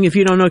blooming. If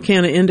you don't know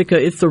canna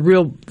indica, it's the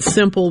real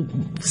simple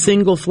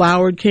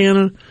single-flowered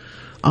canna.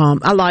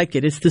 I like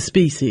it. It's the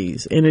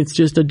species, and it's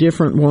just a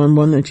different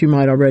one that you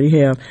might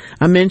already have.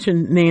 I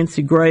mentioned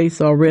Nancy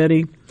Grace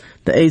already,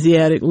 the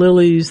Asiatic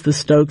lilies, the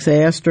Stokes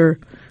aster,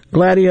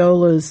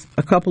 gladiolas,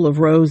 a couple of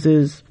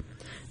roses,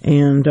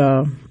 and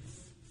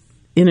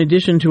in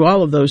addition to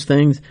all of those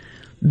things,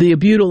 the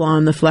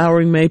abutilon, the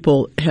flowering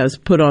maple, has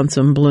put on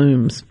some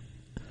blooms.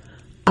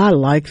 I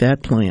like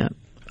that plant.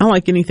 I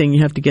like anything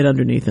you have to get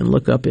underneath and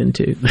look up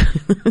into.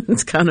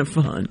 It's kind of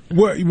fun.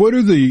 What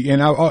are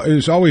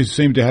it's always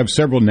seemed to have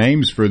several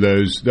names for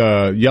those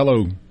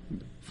yellow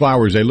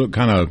flowers. They look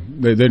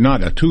they're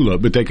not a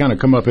tulip, but they kind of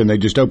come up and they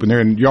just open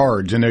there in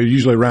yards, and they're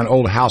usually around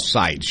old house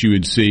sites. You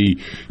would see,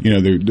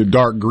 the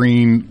dark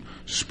green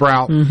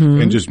sprout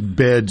and just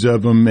beds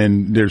of them,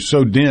 and they're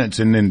so dense,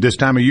 and then this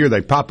time of year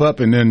they pop up,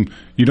 and then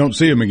you don't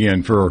see them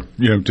again for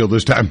till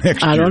this time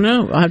next year. I don't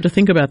know. I have to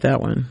think about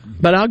that one,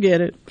 but I'll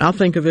get it. I'll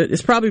think of it.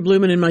 It's probably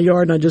blooming in my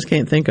yard, and I just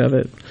can't think of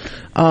it.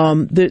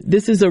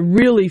 This is a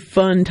really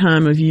fun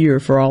time of year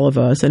for all of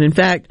us, and in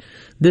fact,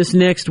 this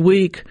next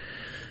week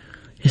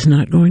is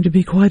not going to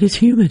be quite as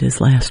humid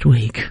as last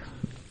week.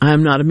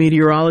 I'm not a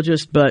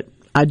meteorologist, but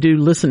I do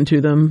listen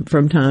to them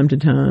from time to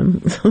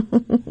time.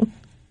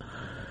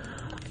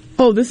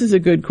 Oh, this is a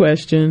good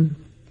question.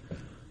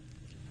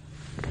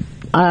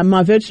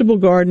 My vegetable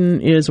garden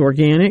is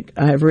organic.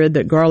 I have read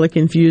that garlic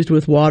infused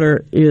with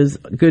water is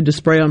good to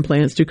spray on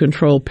plants to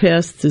control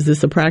pests. Is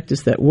this a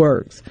practice that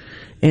works?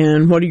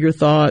 And what are your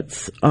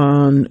thoughts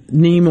on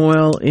neem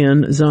oil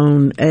in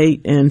Zone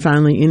 8? And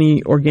finally,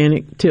 any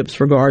organic tips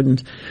for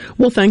gardens?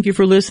 Well, thank you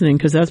for listening,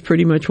 because that's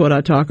pretty much what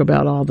I talk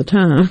about all the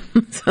time.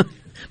 So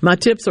my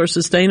tips are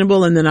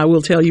sustainable, and then I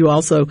will tell you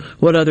also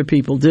what other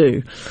people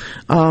do.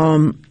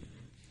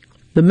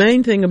 The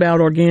main thing about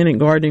organic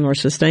gardening, or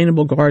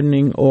sustainable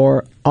gardening,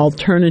 or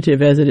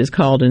alternative as it is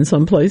called in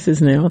some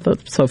places now, I thought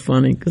it was so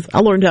funny, because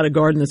I learned how to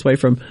garden this way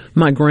from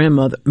my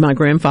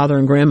grandfather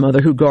and grandmother,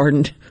 who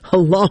gardened a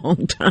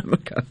long time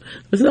ago.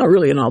 It's not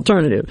really an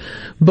alternative,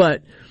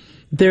 but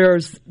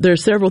there's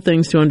several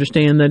things to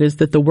understand. That is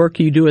that the work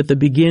you do at the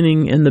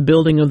beginning and the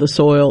building of the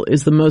soil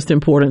is the most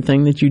important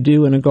thing that you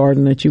do in a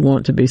garden that you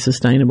want to be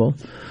sustainable.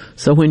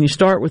 So when you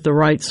start with the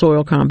right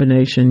soil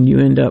combination, you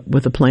end up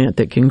with a plant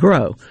that can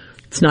grow.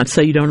 It's not to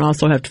say you don't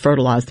also have to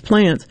fertilize the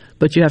plants,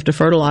 but you have to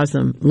fertilize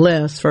them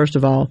less, first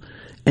of all,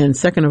 and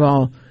second of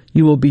all,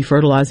 you will be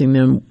fertilizing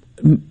them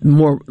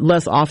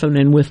less often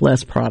and with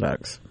less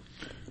products.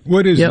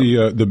 What is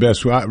the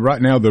best?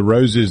 Right now, the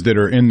roses that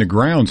are in the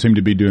ground seem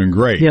to be doing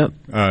great. Yep.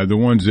 The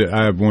ones that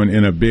I have one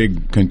in a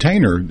big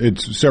container,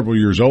 it's several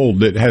years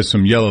old, that has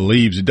some yellow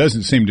leaves. It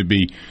doesn't seem to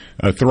be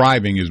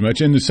thriving as much.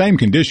 In the same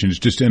conditions,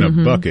 just in a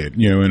bucket,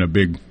 in a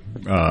big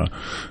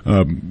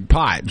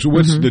pot. So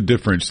what's the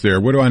difference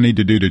there? What do I need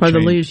to do to change? Are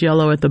the leaves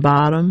yellow at the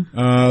bottom?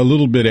 A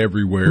little bit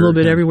everywhere. A little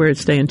bit everywhere.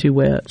 It's staying too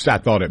wet. I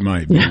thought it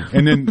might be.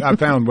 And then I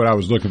found what I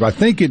was looking for. I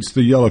think it's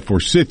the yellow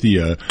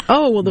forsythia.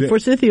 Oh, well, the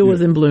forsythia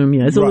was in bloom,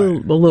 It's a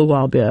little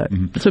while back.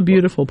 It's a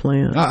beautiful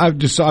plant.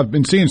 I've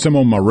been seeing some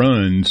on my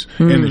runs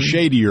in the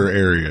shadier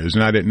areas,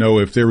 and I didn't know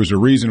if there was a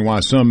reason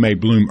why some may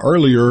bloom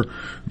earlier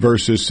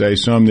versus, say,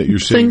 some that you're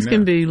seeing Things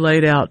can be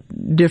laid out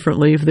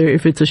differently.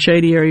 If it's a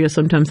shady area,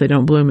 sometimes they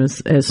don't bloom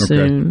as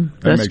soon.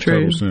 That That's makes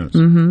true. total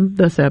sense.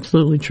 That's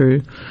absolutely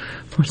true.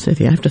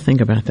 Forsythia, I have to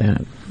think about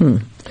that.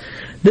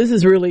 This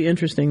is really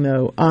interesting,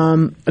 though.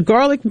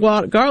 Garlic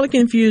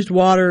infused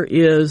water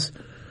is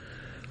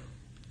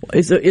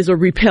a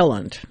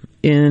repellent,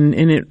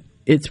 and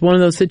it's one of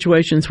those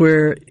situations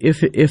where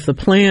if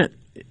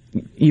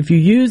you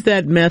use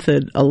that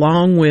method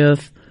along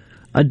with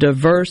a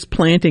diverse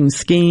planting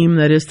scheme,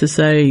 that is to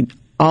say,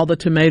 all the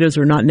tomatoes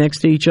are not next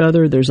to each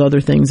other. There's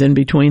other things in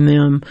between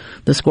them.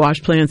 The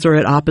squash plants are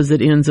at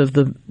opposite ends of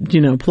the,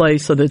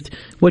 place, so that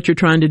what you're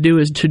trying to do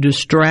is to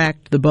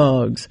distract the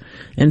bugs.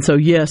 And so,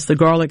 yes, the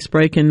garlic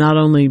spray can not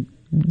only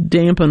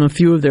dampen a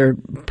few of their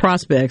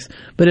prospects,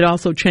 but it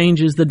also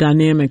changes the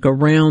dynamic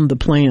around the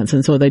plants,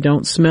 and so they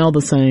don't smell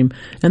the same,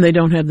 and they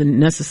don't have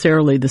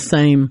necessarily the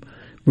same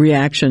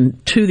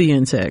reaction to the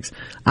insects.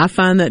 I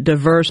find that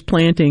diverse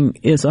planting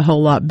is a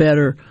whole lot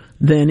better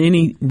than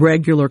any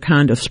regular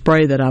kind of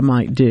spray that I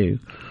might do.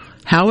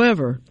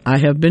 However, I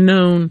have been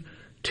known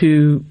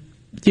to,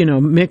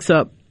 mix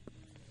up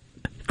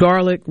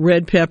garlic,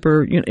 red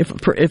pepper.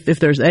 If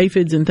there's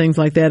aphids and things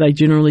like that, I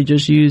generally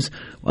just use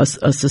a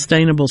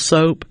sustainable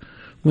soap,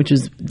 which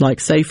is like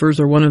Safer's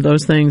or one of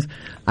those things.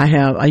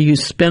 I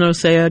use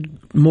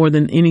spinosad more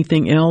than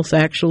anything else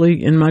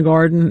actually in my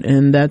garden,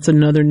 and that's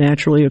another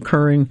naturally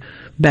occurring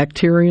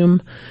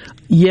bacterium.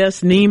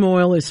 Yes, neem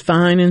oil is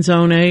fine in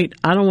zone 8.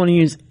 I don't want to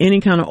use any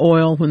kind of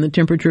oil when the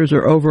temperatures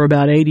are over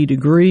about 80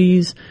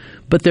 degrees,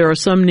 but there are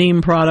some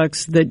neem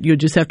products that you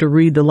just have to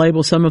read the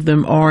label. Some of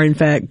them are, in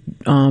fact,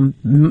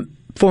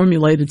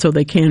 formulated so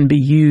they can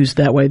be used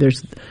that way.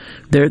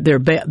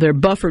 They're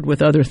buffered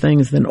with other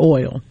things than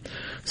oil.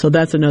 So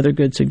that's another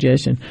good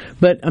suggestion.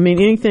 But, I mean,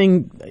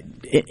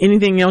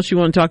 anything else you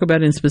want to talk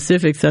about in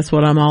specifics, that's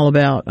what I'm all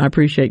about. I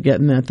appreciate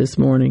getting that this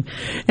morning.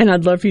 And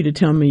I'd love for you to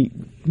tell me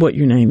what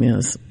your name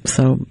is.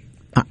 So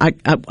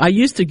I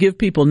used to give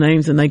people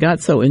names, and they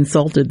got so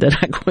insulted that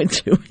I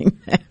quit doing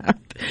that.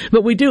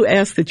 But we do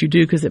ask that you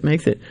do, because it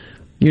makes it,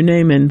 your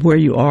name and where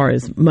you are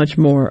is much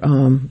more,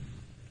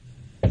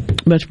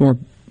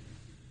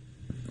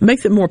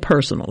 makes it more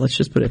personal. Let's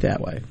just put it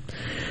that way.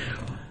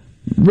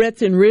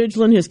 Rhett's in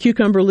Ridgeland. His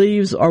cucumber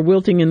leaves are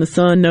wilting in the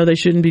sun. No, they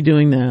shouldn't be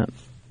doing that.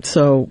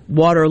 So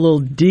water more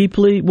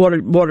deeply,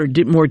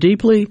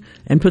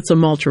 and put some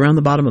mulch around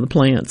the bottom of the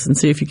plants, and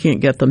see if you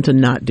can't get them to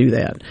not do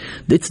that.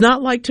 It's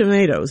not like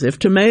tomatoes. If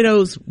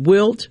tomatoes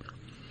wilt,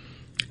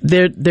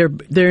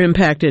 they're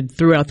impacted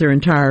throughout their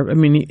entire. I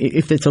mean,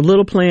 if it's a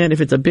little plant, if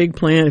it's a big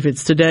plant, if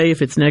it's today,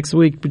 if it's next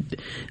week,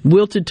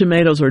 wilted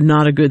tomatoes are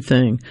not a good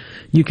thing.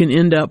 You can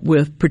end up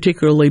with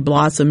particularly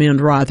blossom end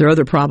rot. There are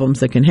other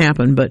problems that can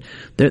happen, but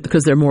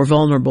because they're more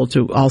vulnerable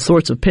to all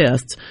sorts of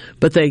pests,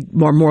 but they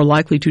are more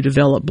likely to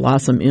develop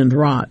blossom end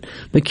rot.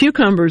 The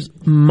cucumbers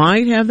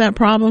might have that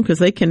problem because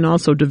they can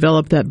also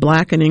develop that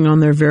blackening on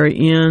their very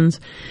ends,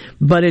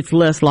 but it's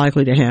less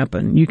likely to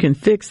happen. You can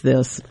fix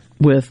this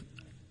with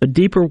a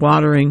deeper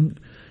watering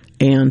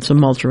and some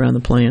mulch around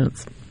the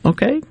plants.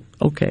 Okay.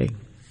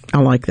 I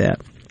like that.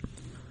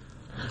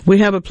 We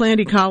have a plant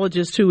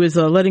ecologist who is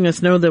letting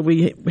us know that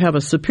we have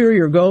a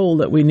superior goal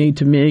that we need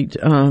to meet.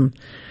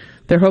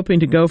 They're hoping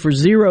to go for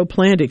zero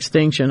plant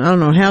extinction. I don't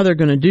know how they're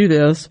going to do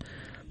this,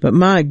 but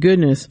my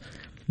goodness,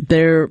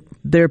 they're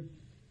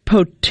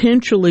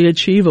potentially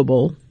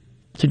achievable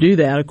to do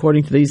that,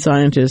 according to these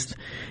scientists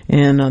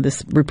and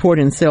this report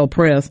in Cell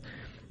Press.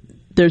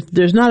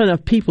 There's not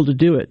enough people to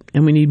do it,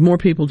 and we need more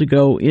people to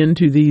go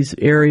into these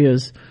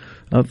areas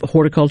of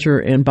horticulture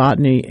and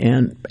botany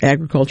and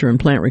agriculture and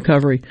plant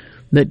recovery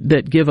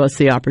that give us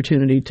the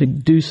opportunity to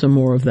do some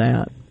more of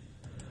that.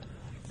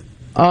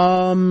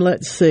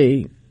 Let's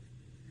see.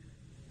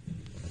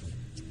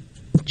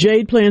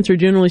 Jade plants are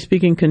generally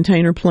speaking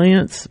container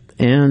plants,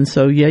 and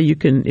so you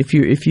can, if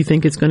you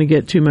think it's going to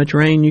get too much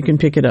rain, you can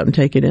pick it up and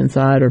take it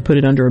inside or put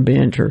it under a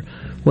bench or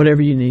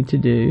whatever you need to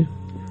do.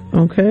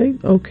 Okay.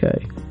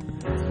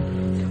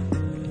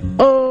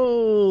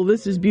 Oh,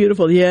 this is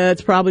beautiful. Yeah,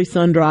 it's probably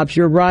sun drops.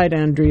 You're right,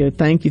 Andrea.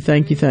 Thank you.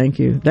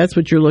 That's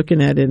what you're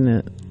looking at, isn't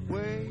it?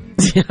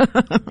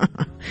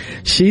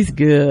 She's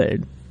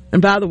good.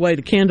 And by the way,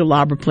 the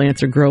candelabra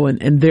plants are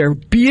growing, and they're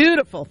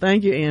beautiful.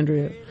 Thank you,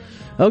 Andrea.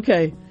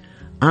 Okay,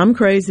 I'm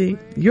crazy.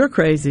 You're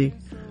crazy.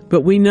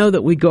 But we know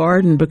that we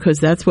garden because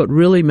that's what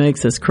really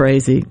makes us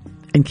crazy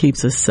and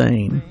keeps us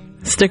sane.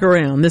 Stick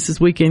around. This is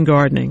Weekend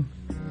Gardening.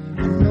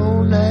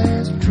 No,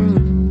 that's true.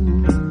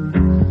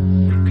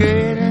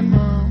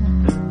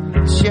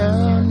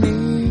 Shall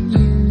need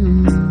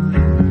you,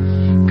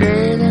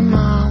 great and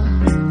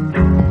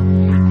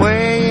mom,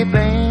 where you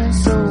been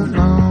so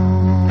long?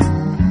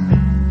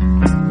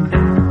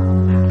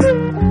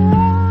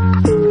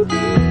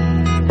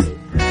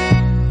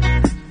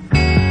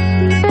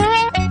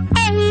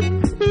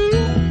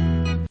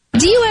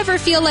 Do you ever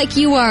feel like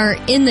you are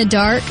in the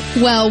dark?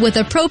 Well, with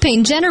a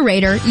propane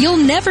generator, you'll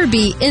never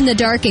be in the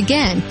dark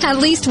again, at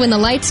least when the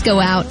lights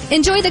go out.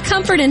 Enjoy the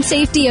comfort and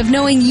safety of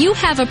knowing you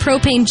have a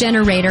propane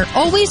generator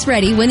always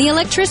ready when the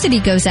electricity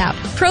goes out.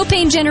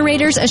 Propane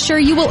generators assure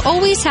you will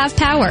always have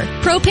power.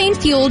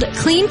 Propane-fueled,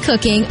 clean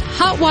cooking,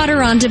 hot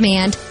water on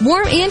demand,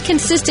 warm and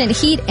consistent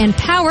heat and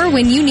power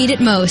when you need it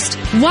most.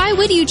 Why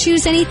would you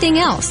choose anything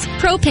else?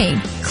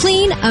 Propane.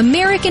 Clean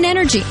American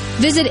energy.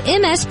 Visit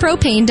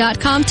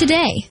mspropane.com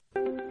today.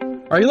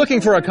 Are you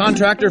looking for a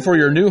contractor for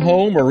your new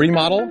home or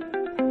remodel?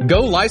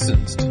 Go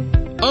licensed.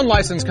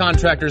 Unlicensed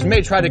contractors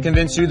may try to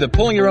convince you that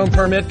pulling your own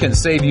permit can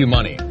save you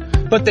money,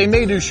 but they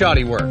may do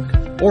shoddy work,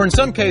 or in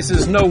some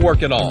cases, no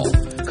work at all.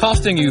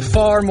 costing you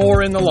far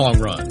more in the long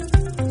run.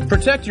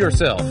 Protect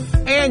yourself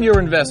and your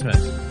investment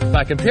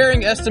by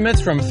comparing estimates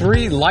from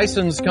 3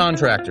 licensed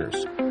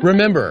contractors.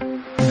 Remember,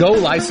 go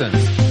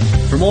licensed.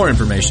 For more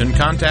information,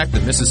 contact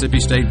the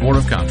Mississippi State Board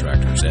of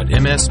Contractors at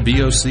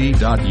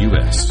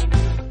msboc.us.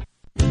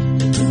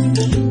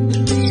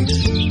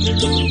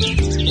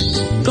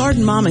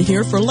 Garden Mama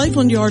here for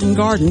Lakeland Yard and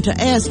Garden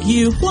to ask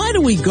you, why do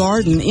we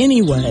garden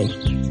anyway?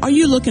 Are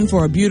you looking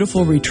for a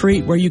beautiful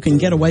retreat where you can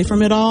get away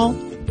from it all?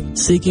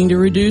 Seeking to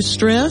reduce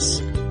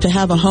stress? To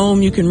have a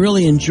home you can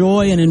really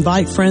enjoy and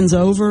invite friends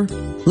over?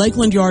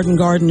 Lakeland Yard and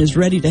Garden is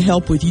ready to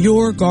help with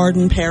your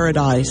garden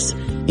paradise.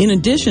 In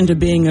addition to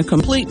being a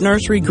complete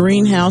nursery,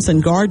 greenhouse,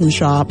 and garden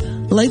shop,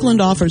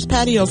 Lakeland offers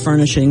patio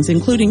furnishings,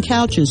 including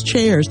couches,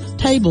 chairs,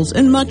 tables,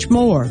 and much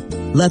more.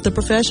 Let the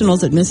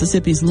professionals at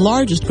Mississippi's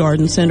largest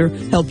garden center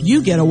help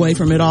you get away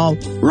from it all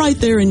right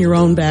there in your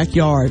own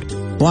backyard.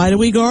 Why do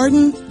we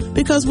garden?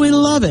 Because we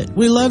love it.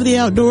 We love the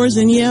outdoors,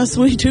 and yes,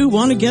 we do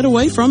want to get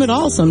away from it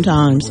all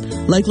sometimes.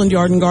 Lakeland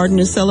Yard and Garden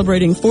is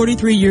celebrating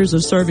 43 years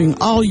of serving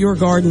all your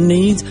garden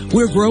needs.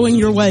 We're growing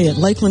your way at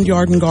Lakeland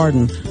Yard and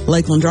Garden,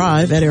 Lakeland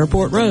Drive at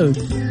Airport Road.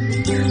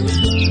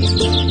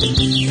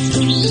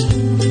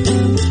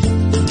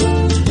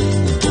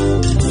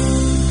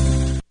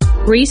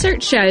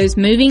 Research shows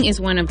moving is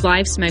one of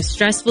life's most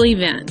stressful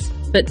events,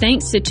 but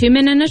thanks to 2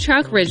 Men in a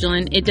Truck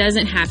Ridgeland, it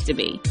doesn't have to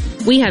be.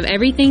 We have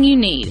everything you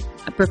need.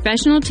 A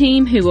professional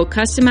team who will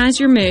customize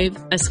your move,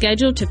 a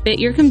schedule to fit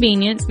your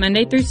convenience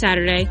Monday through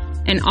Saturday,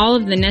 and all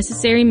of the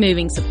necessary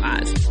moving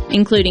supplies,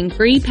 including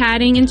free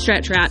padding and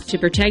stretch wrap to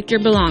protect your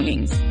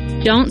belongings.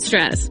 Don't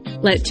stress.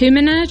 Let 2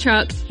 Men in a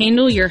Truck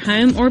handle your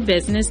home or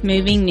business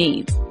moving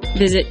needs.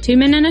 Visit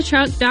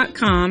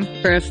 2meninatruck.com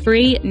for a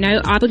free,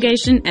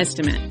 no-obligation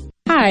estimate.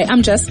 Hi,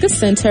 I'm Jessica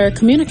Center,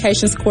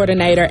 Communications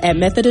Coordinator at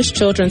Methodist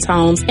Children's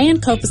Homes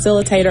and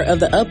co-facilitator of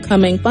the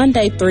upcoming Fun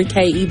Day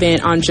 3K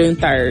event on June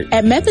 3rd.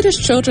 At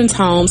Methodist Children's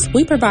Homes,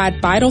 we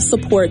provide vital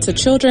support to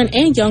children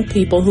and young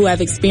people who have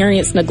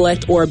experienced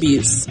neglect or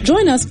abuse.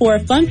 Join us for a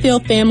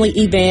fun-filled family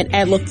event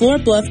at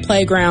LaFleur Bluff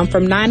Playground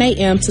from 9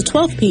 a.m. to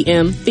 12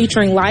 p.m.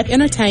 featuring live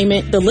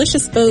entertainment,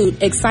 delicious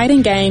food,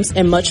 exciting games,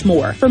 and much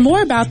more. For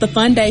more about the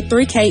Fun Day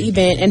 3K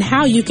event and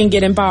how you can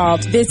get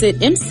involved, visit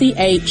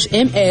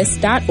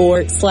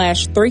mchms.org/3K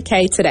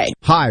today.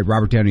 Hi,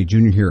 Robert Downey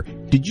Jr. here.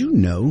 Did you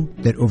know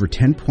that over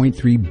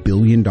 $10.3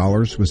 billion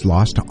was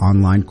lost to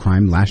online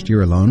crime last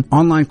year alone?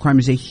 Online crime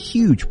is a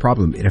huge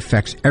problem. It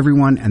affects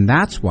everyone, and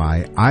that's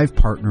why I've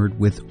partnered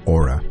with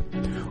Aura.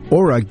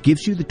 Aura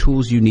gives you the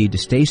tools you need to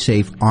stay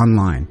safe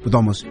online with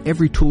almost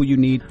every tool you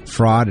need: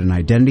 fraud and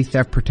identity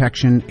theft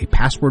protection, a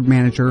password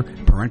manager,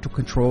 parental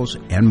controls,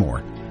 and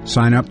more.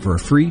 Sign up for a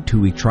free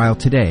 2-week trial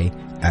today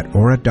at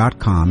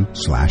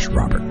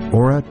aura.com/Robert.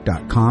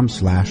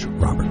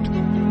 aura.com/Robert.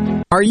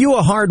 Are you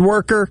a hard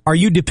worker? Are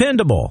you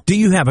dependable? Do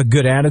you have a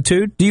good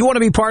attitude? Do you want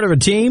to be part of a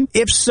team?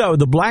 If so,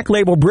 the Black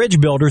Label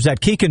Bridge Builders at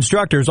Key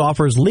Constructors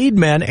offers lead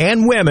men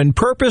and women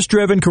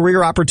purpose-driven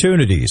career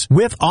opportunities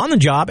with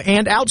on-the-job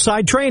and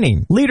outside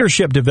training,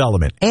 leadership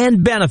development,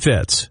 and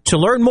benefits. To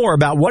learn more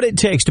about what it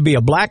takes to be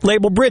a Black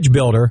Label Bridge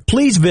Builder,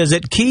 please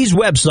visit Key's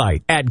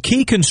website at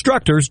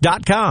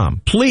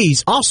keyconstructors.com.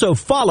 Please also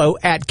follow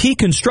at Key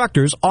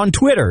Constructors on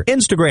Twitter,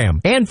 Instagram,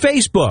 and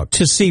Facebook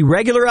to see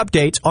regular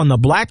updates on the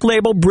Black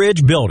Label Bridge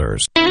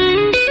Builders. I'd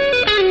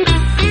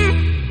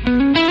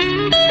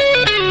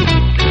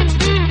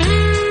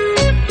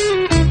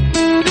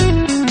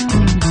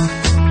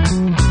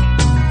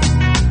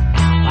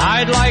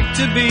like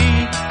to be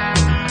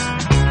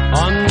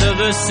under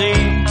the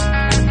sea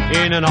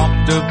in an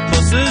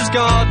octopus's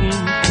garden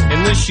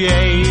in the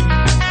shade.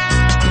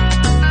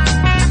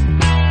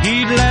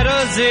 He'd let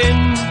us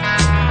in,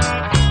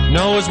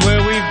 knows where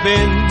we've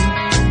been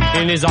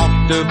in his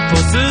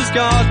octopus's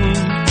garden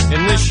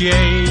in the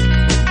shade.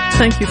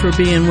 Thank you for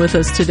being with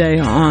us today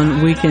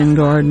on Weekend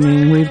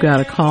Gardening. We've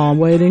got a call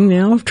waiting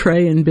now of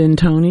Trey in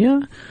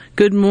Bentonia.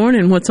 Good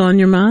morning. What's on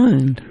your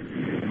mind?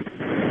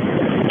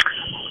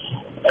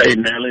 Hey,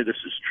 Nellie, this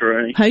is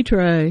Trey. Hey,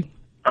 Trey.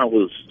 I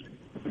was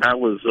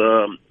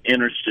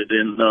interested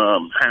in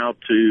how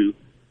to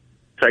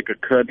take a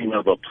cutting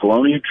of a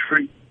paulownia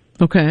tree.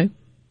 Okay.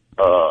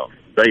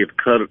 They have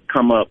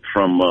come up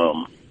from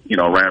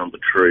around the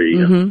tree,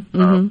 and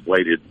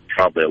waited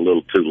probably a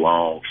little too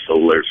long.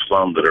 So there's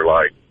some that are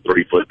like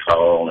 3 foot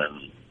tall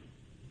and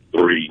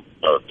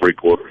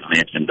 3/4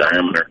 inch in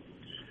diameter,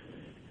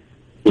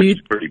 which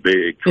is pretty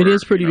big. It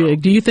is pretty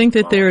big. Do you think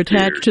that they're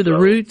attached to the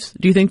roots?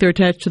 Do you think they're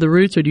attached to the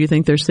roots, or do you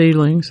think they're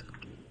seedlings?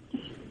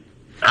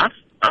 I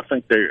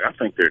think they're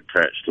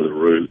attached to the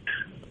root.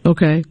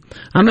 Okay,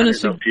 I'm going to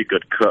see if you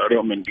could cut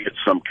them and get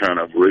some kind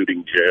of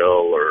rooting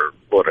gel or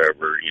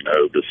whatever,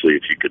 to see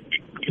if you could,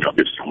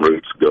 get some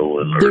roots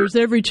going. There's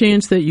every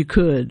chance that you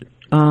could.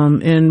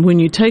 And when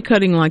you take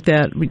cutting like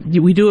that,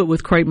 we do it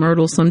with crepe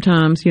myrtles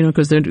sometimes,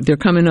 because they're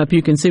coming up.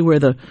 You can see where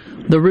the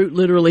root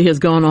literally has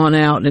gone on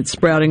out and it's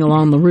sprouting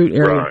along the root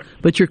area. Right.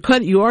 But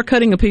you are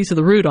cutting a piece of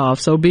the root off,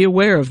 so be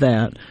aware of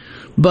that.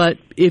 But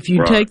if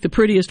you take the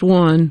prettiest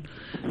one,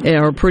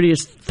 or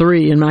prettiest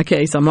three, in my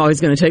case, I'm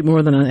always going to take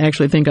more than I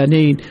actually think I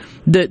need.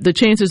 The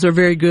chances are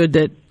very good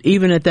that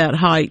even at that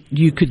height,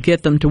 you could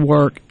get them to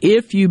work.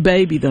 If you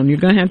baby them, you're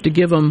going to have to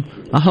give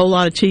them a whole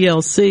lot of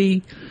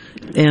TLC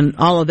and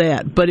all of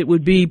that. But it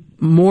would be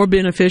more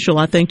beneficial,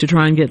 I think, to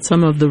try and get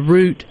some of the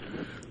root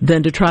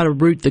than to try to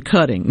root the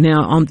cutting.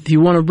 Now, if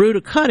you want to root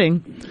a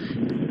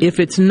cutting, if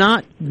it's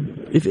not,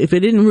 if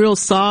it isn't real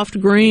soft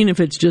green, if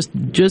it's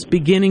just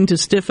beginning to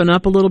stiffen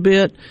up a little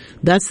bit,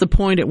 that's the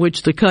point at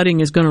which the cutting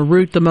is going to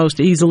root the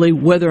most easily,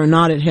 whether or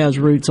not it has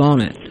roots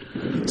on it.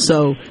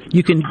 So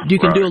you can do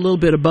a little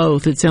bit of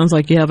both. It sounds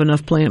like you have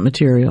enough plant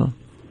material.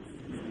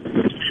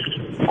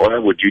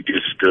 Well, would you just,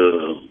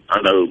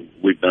 I know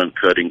we've done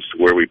cuttings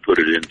to where we put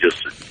it in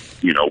just,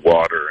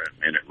 water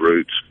and it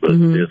roots, but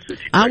this,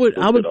 I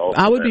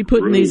would be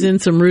putting these in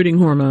some rooting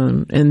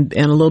hormone and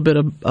a little bit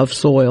of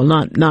soil,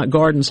 not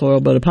garden soil,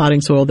 but a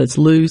potting soil that's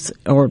loose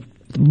or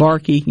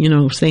barky,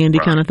 sandy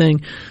kind of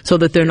thing, so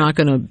that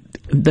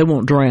they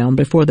won't drown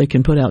before they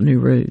can put out new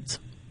roots.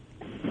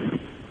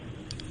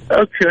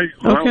 Okay.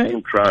 Well, I'm going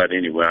to try it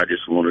anyway. I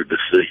just wanted to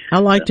see. I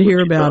like to hear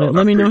about it.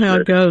 Let me know how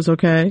it goes,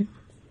 okay?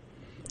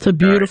 It's a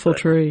beautiful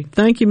tree.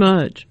 Thank you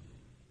much.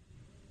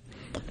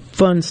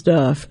 Fun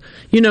stuff.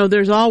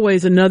 There's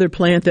always another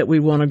plant that we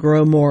want to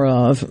grow more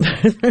of.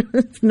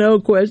 There's no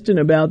question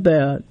about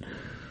that.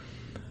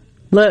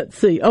 Let's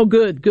see. Oh,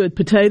 good.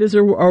 Potatoes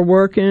are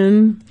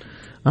working.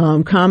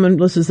 Common,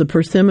 this is a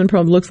persimmon.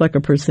 Probably looks like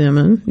a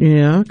persimmon.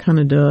 Yeah, kind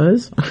of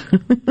does.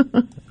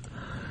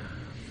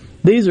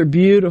 These are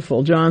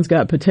beautiful. John's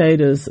got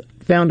potatoes.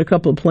 Found a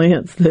couple of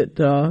plants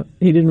that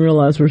he didn't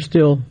realize were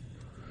still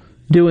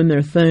doing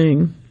their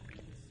thing.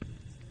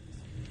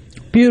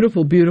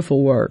 Beautiful,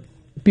 beautiful work.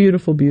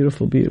 Beautiful,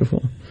 beautiful,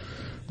 beautiful.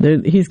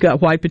 He's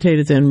got white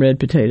potatoes and red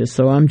potatoes,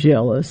 so I'm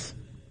jealous.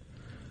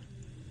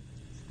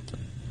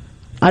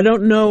 I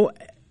don't know.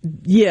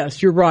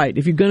 Yes, you're right.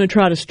 If you're going to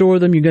try to store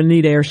them, you're going to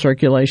need air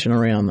circulation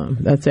around them.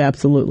 That's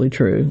absolutely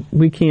true.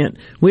 We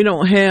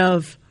don't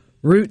have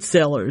root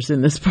cellars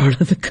in this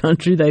part of the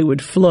country. They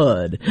would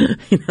flood.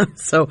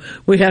 So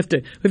we have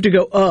to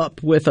go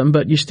up with them,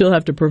 but you still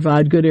have to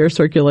provide good air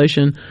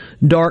circulation,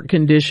 dark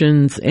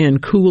conditions,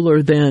 and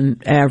cooler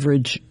than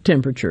average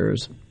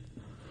temperatures.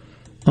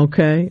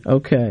 Okay.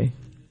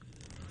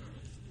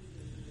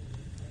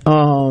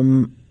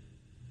 The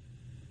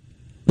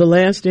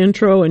last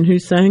intro, and who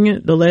sang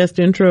it? The last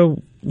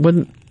intro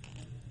wasn't.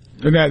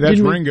 That's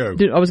Ringo.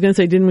 I was going to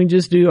say, didn't we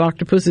just do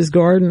Octopus's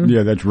Garden?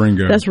 Yeah, that's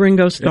Ringo. That's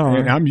Ringo Starr.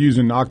 And I'm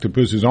using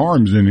Octopus's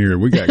arms in here.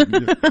 We got.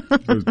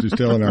 I was just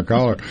telling our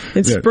caller.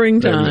 It's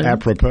springtime. That was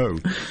apropos.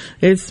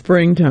 It's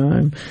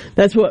springtime.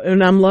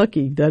 And I'm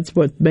lucky. That's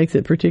what makes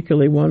it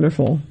particularly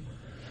wonderful.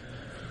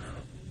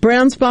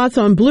 Brown spots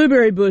on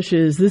blueberry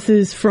bushes. This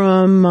is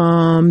from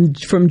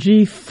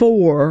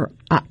G4.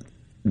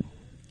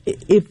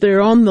 If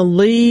they're on the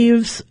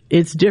leaves,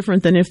 it's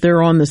different than if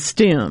they're on the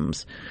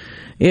stems.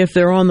 If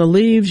they're on the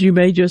leaves, you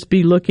may just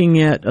be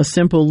looking at a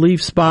simple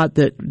leaf spot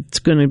that's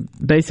going to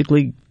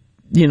basically,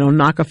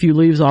 knock a few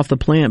leaves off the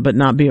plant, but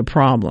not be a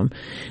problem.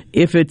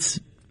 If it's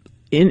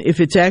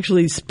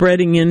actually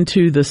spreading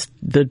into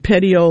the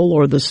petiole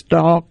or the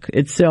stalk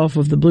itself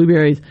of the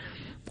blueberries,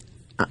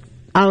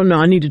 I don't know.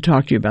 I need to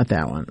talk to you about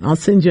that one. I'll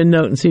send you a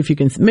note and see if you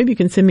can. Maybe you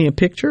can send me a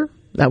picture.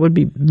 That would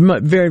be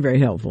very, very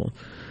helpful.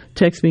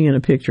 Text me in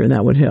a picture, and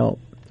that would help.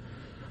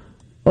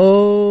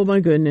 Oh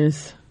my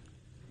goodness.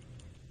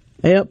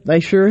 Yep, they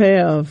sure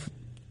have.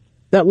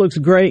 That looks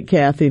great,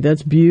 Kathy.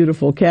 That's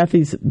beautiful.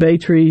 Kathy's bay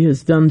tree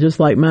has done just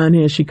like mine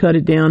has. She cut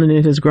it down and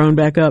it has grown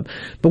back up.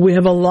 But we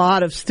have a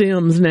lot of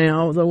stems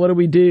now. So what do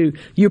we do?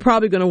 You're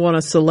probably going to want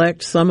to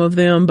select some of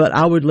them, but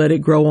I would let it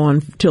grow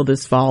on till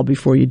this fall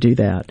before you do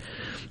that.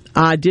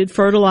 I did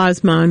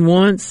fertilize mine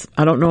once.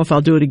 I don't know if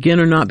I'll do it again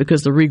or not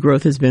because the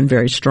regrowth has been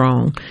very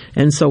strong,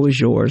 and so is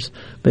yours.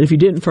 But if you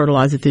didn't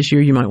fertilize it this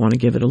year, you might want to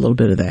give it a little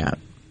bit of that.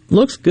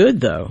 Looks good,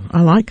 though.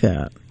 I like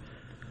that.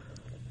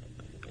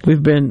 I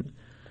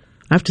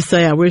have to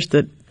say, I wish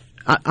that,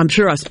 I'm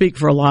sure I speak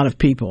for a lot of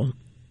people.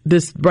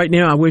 Right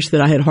now, I wish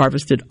that I had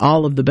harvested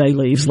all of the bay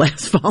leaves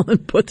last fall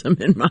and put them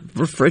in my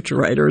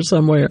refrigerator or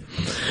somewhere.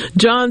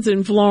 John's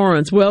in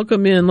Florence.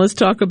 Welcome in. Let's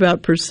talk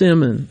about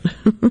persimmon.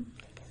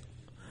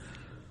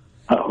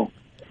 Uh-oh.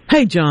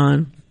 Hey,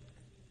 John.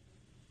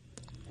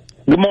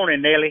 Good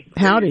morning, Nellie.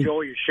 Howdy.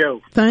 Enjoy your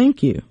show.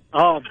 Thank you.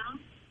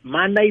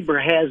 My neighbor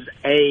has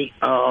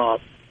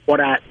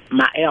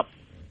my app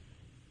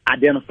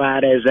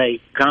identified as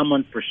a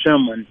common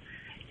persimmon.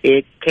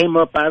 It came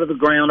up out of the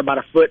ground about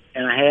 1.5 feet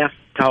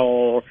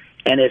tall,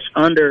 and it's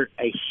under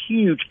a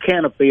huge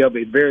canopy of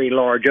a very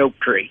large oak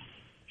tree.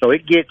 So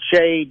it gets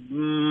shade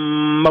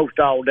most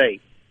all day.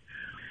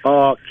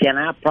 Can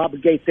I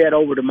propagate that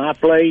over to my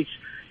place?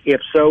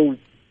 If so,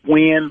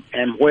 when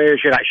and where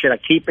should I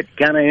keep it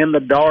kind of in the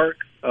dark?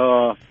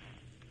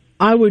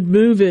 I would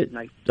move it.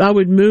 I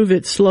would move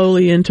it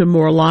slowly into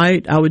more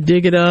light. I would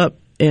dig it up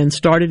and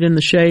start it in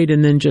the shade,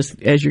 and then just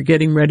as you're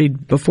getting ready,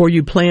 before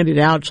you plant it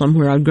out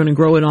somewhere, I'm going to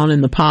grow it on in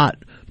the pot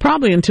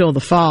Probably until the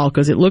fall,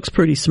 because it looks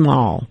pretty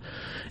small.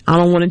 I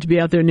don't want it to be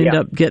out there and end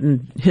up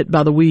getting hit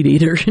by the weed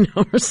eater,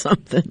 or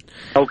something.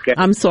 Okay.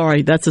 I'm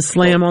sorry. That's a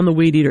slam on the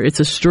weed eater. It's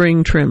a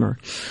string trimmer.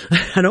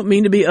 I don't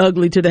mean to be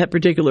ugly to that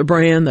particular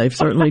brand. They've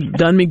certainly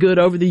done me good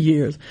over the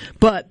years.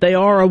 But they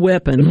are a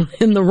weapon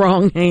in the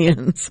wrong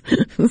hands.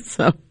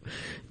 So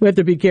we have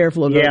to be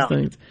careful of those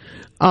things.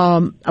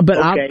 But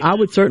I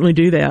would certainly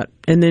do that.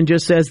 And then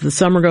just as the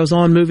summer goes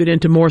on, move it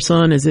into more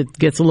sun as it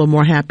gets a little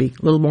more happy,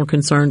 a little more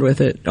concerned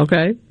with it.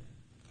 Okay?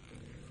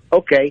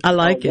 Okay. I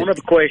like it. One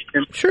other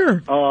question.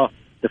 Sure.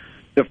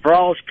 The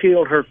frost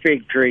killed her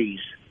fig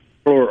trees,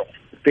 plural,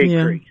 fig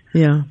trees.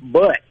 Yeah.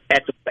 But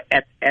at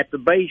the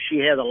base, she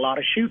has a lot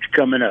of shoots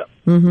coming up.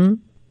 Mm-hmm.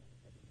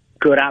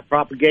 Could I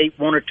propagate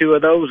one or two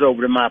of those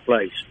over to my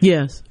place?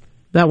 Yes.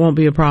 That won't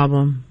be a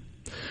problem.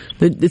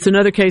 It's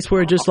another case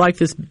where, just like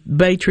this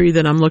bay tree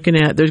that I'm looking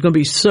at, there's going to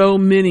be so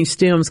many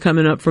stems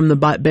coming up from the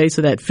base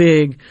of that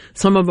fig.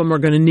 Some of them are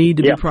going to need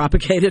to be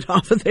propagated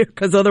off of there,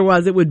 because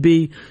otherwise there wouldn't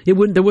be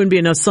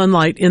enough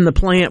sunlight in the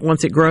plant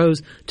once it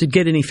grows to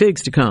get any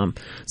figs to come.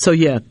 So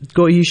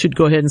you should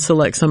go ahead and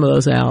select some of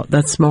those out.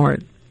 That's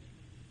smart.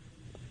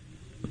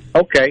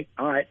 Okay.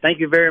 All right.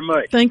 Thank you very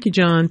much. Thank you,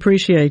 John.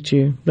 Appreciate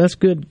you. That's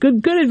good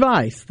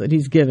advice that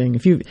he's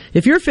giving.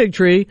 If your fig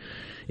tree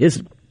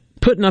is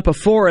putting up a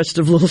forest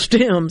of little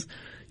stems,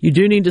 you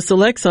do need to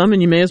select some,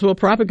 and you may as well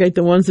propagate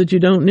the ones that you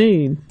don't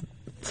need.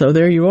 So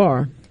there you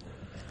are.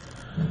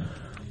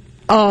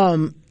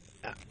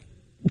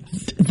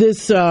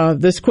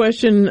 This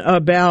question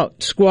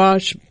about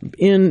squash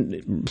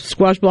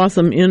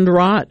blossom end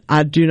rot,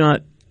 I do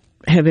not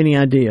have any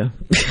idea.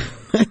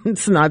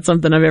 It's not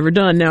something I've ever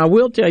done. Now, I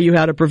will tell you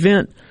how to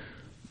prevent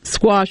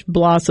squash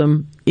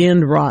blossom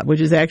end rot,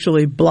 which is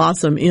actually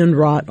blossom end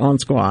rot on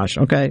squash.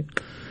 Okay.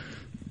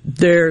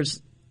 I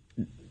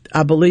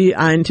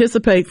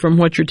anticipate from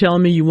what you're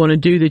telling me you want to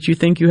do that you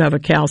think you have a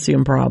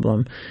calcium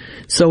problem.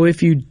 So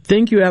if you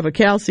think you have a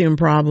calcium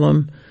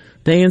problem,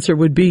 the answer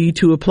would be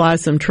to apply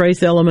some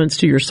trace elements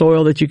to your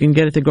soil that you can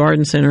get at the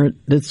garden center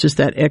that's just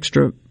that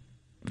extra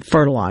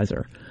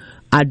fertilizer.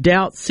 I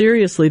doubt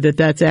seriously that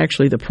that's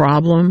actually the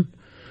problem,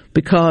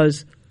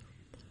 because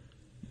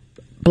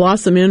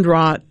blossom end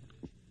rot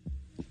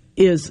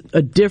is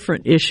a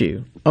different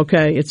issue.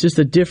 Okay? It's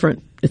a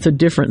different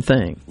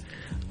thing.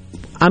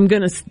 I'm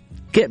going to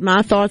get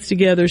my thoughts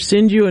together,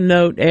 send you a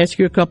note, ask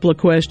you a couple of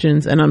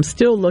questions, and I'm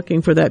still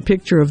looking for that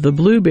picture of the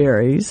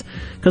blueberries,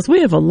 because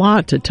we have a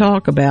lot to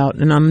talk about,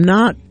 and I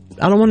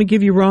don't want to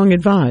give you wrong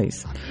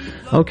advice.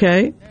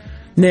 Okay?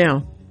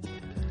 Now,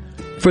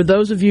 for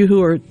those of you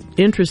who are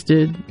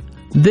interested,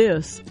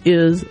 this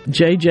is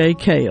J.J.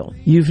 Cale.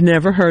 You've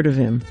never heard of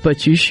him,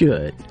 but you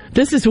should.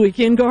 This is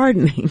Weekend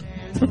Gardening.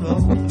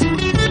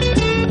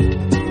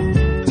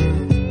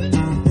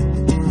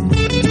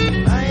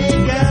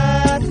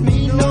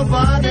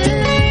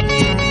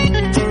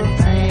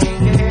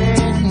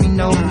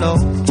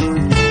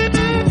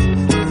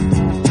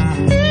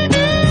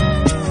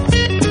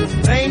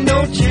 Ain't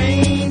no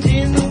change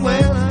in the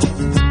weather,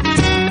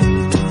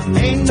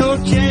 ain't no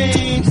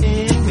change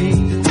in me,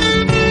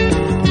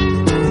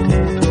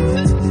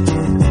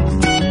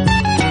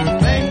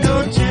 ain't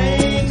no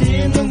change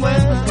in the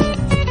weather.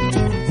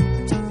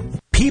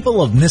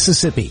 People of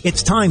Mississippi,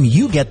 it's time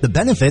you get the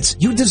benefits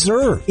you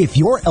deserve. If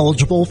you're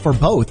eligible for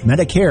both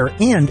Medicare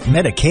and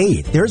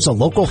Medicaid, there's a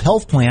local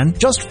health plan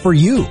just for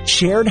you.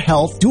 Shared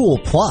Health Dual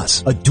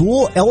Plus, a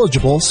dual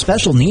eligible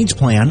special needs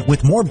plan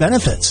with more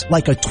benefits,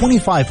 like a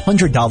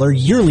 $2,500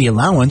 yearly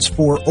allowance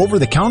for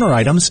over-the-counter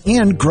items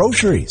and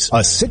groceries, a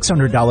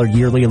 $600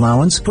 yearly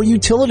allowance for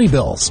utility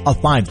bills, a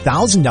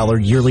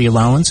 $5,000 yearly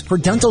allowance for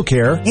dental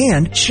care,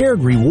 and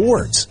shared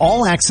rewards.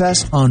 All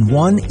access on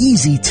one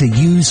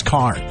easy-to-use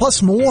card.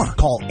 Plus more.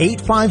 Call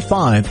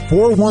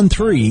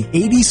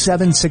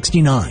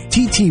 855-413-8769,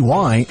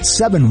 TTY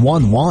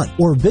 711,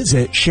 or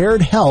visit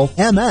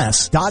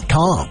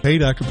sharedhealthms.com. Hey,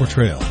 Dr.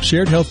 Portrell.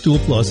 Shared Health Dual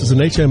Plus is an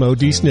HMO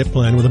D-SNP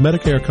plan with a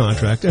Medicare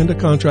contract and a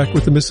contract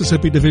with the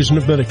Mississippi Division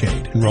of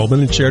Medicaid.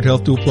 Enrollment in Shared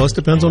Health Dual Plus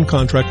depends on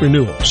contract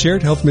renewal.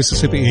 Shared Health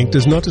Mississippi, Inc.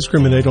 does not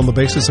discriminate on the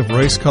basis of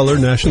race, color,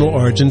 national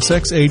origin,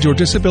 sex, age, or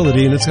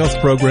disability in its health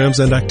programs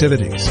and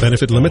activities.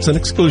 Benefit limits and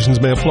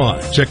exclusions may apply.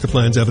 Check the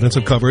plan's evidence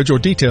of coverage or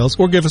details,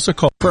 or give us a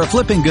call. For a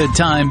flipping good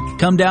time,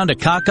 come down to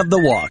Cock of the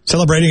Walk.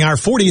 Celebrating our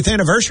 40th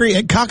anniversary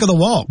at Cock of the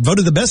Walk.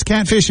 Voted the best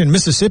catfish in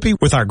Mississippi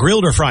with our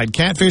grilled or fried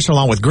catfish,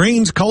 along with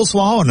greens,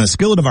 coleslaw, and a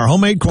skillet of our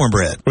homemade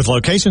cornbread. With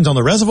locations on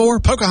the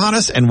Reservoir,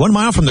 Pocahontas, and 1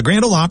 mile from the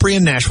Grand Ole Opry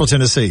in Nashville,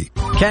 Tennessee.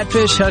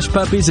 Catfish, hush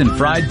puppies, and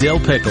fried dill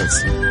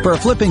pickles. For a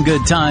flipping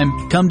good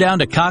time, come down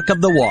to Cock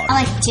of the Walk.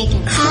 I like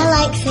chicken. I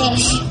like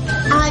fish.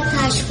 I like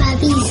hush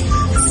puppies.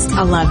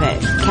 I love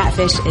it.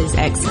 Catfish is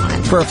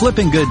excellent. For a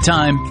flipping good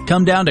time,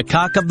 come down to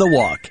Cock of the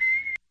Walk.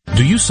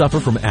 Do you suffer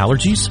from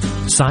allergies,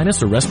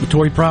 sinus, or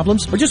respiratory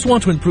problems, or just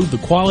want to improve the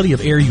quality of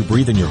air you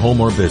breathe in your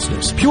home or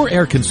business? Pure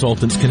Air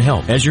Consultants can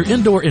help. As your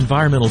indoor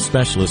environmental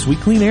specialist, we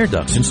clean air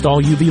ducts,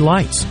 install UV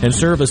lights, and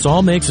service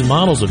all makes and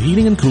models of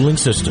heating and cooling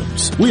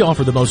systems. We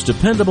offer the most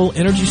dependable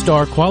Energy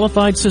Star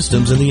qualified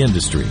systems in the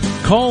industry.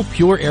 Call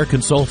Pure Air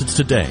Consultants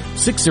today,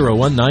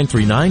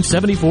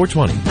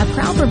 601-939-7420. A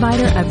proud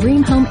provider of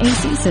Rheem Home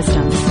AC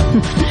systems.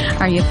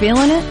 Are you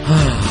feeling it?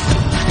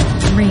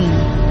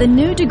 Rheem, the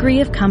new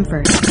degree of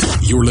comfort.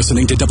 You're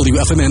listening to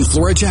WFMN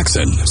Flora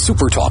Jackson,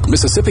 SuperTalk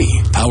Mississippi,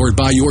 powered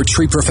by your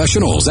tree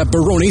professionals at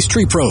Barone's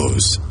Tree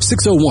Pros,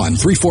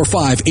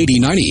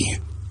 601-345-8090.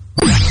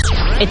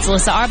 It's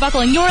Alyssa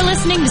Arbuckle, and you're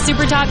listening to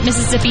SuperTalk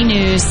Mississippi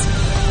News.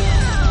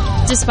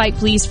 Despite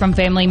pleas from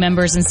family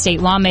members and state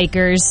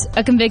lawmakers,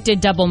 a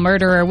convicted double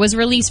murderer was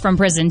released from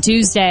prison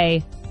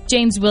Tuesday.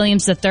 James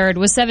Williams III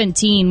was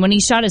 17 when he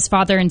shot his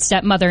father and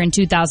stepmother in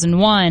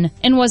 2001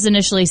 and was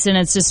initially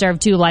sentenced to serve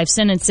 2 life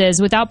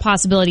sentences without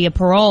possibility of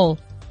parole.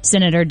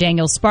 Senator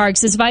Daniel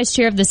Sparks is vice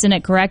chair of the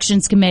Senate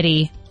Corrections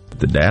Committee.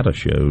 The data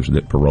shows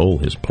that parole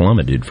has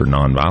plummeted for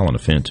nonviolent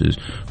offenses,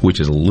 which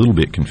is a little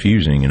bit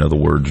confusing. In other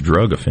words,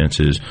 drug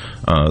offenses,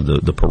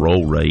 the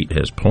parole rate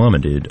has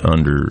plummeted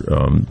under,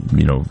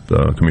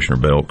 Commissioner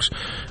Belk's,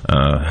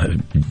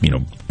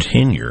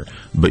 tenure.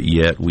 But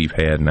yet we've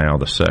had now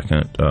the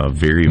second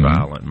very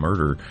violent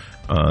murder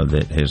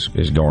that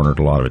has garnered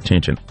a lot of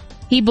attention.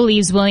 He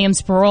believes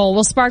Williams' parole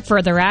will spark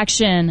further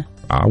action.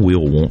 I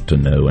will want to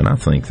know, and I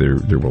think there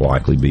will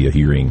likely be a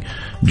hearing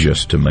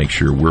just to make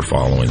sure we're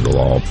following the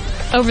law.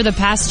 Over the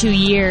past 2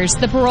 years,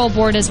 the parole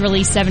board has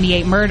released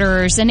 78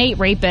 murderers and 8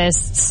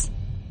 rapists.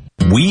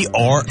 We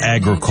are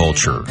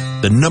agriculture,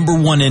 the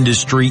 #1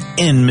 industry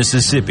in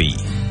Mississippi.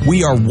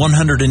 We are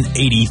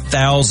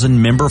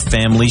 180,000 member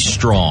families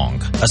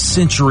strong, a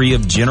century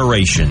of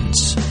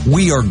generations.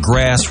 We are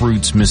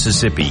grassroots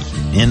Mississippi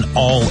in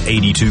all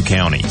 82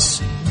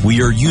 counties.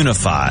 We are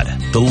unified,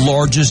 the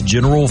largest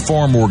general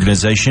farm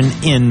organization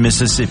in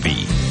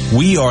Mississippi.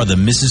 We are the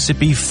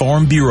Mississippi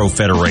Farm Bureau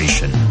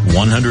Federation,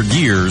 100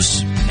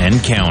 years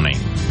and counting.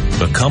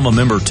 Become a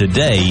member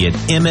today at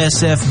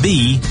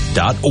msfb.org.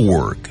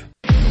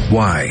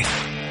 Why?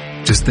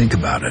 Just think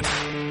about it.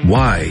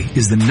 Why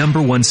is the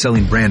 #1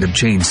 selling brand of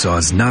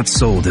chainsaws not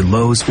sold at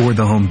Lowe's or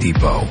the Home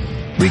Depot?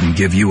 We can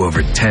give you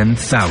over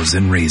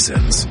 10,000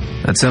 reasons.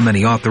 That's how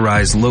many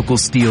authorized local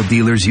steel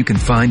dealers you can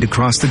find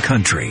across the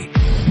country.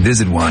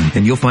 Visit one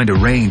and you'll find a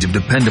range of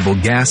dependable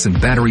gas and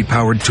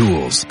battery-powered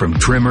tools, from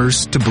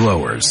trimmers to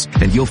blowers.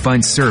 And you'll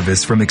find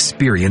service from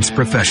experienced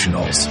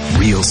professionals.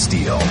 Real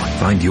steel.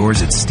 Find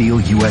yours at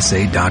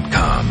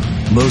steelusa.com.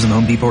 Lowe's and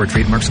Home Depot are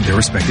trademarks of their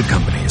respective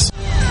companies.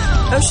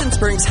 Ocean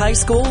Springs High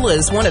School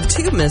is one of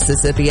 2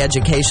 Mississippi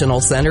educational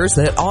centers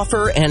that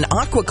offer an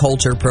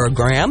aquaculture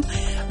program.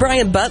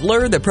 Brian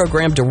Butler, the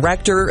program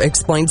director,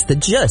 explains the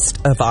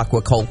gist of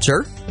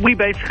aquaculture. We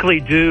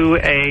basically do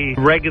a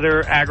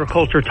regular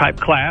agriculture type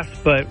class,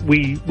 but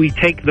we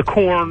take the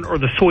corn or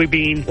the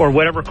soybean or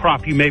whatever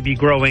crop you may be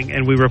growing,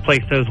 and we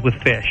replace those with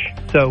fish.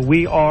 So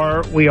we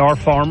are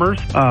farmers.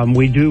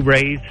 We do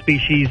raise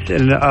species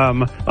and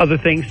other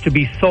things to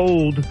be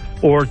sold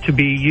or to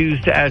be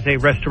used as a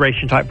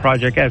restoration type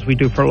project, as we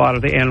do for a lot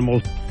of the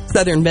animals.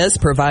 Southern Miss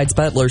provides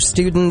Butler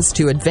students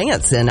to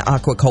advance in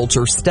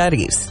aquaculture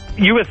studies.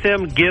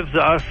 USM gives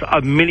us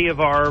many of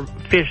our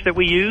fish that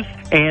we use,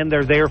 and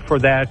they're there for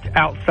that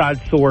outside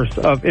source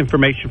of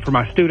information for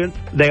my students.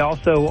 They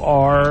also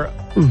are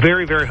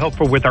very, very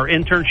helpful with our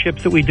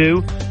internships that we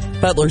do.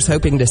 Butler's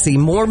hoping to see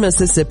more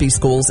Mississippi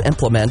schools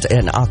implement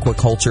an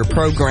aquaculture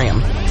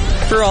program.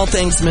 For all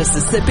things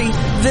Mississippi,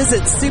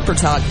 visit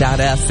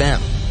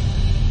supertalk.fm.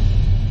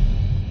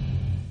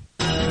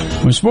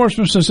 With Sports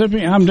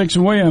Mississippi, I'm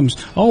Dixon Williams.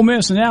 Ole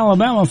Miss and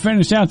Alabama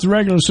finished out the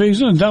regular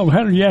season. A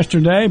doubleheader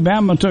yesterday.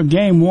 Bama took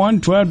Game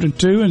 1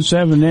 12-2 in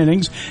 7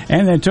 innings,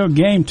 and they took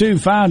Game 2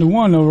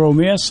 5-1 over Ole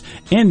Miss,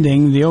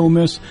 ending the Ole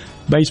Miss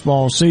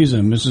baseball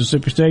season.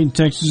 Mississippi State and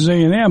Texas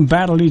A&M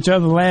battled each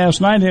other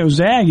last night. It was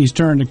the Aggies'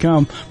 turn to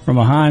come from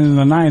behind in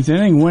the 9th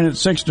inning, win it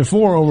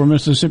 6-4 over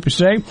Mississippi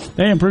State.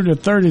 They improved to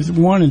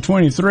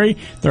 31-23,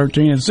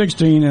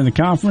 13-16 in the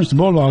conference. The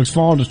Bulldogs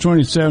fall to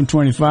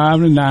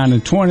 27-25 and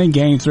 9-20.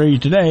 Game 3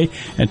 today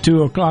at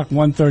 2 o'clock,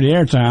 1:30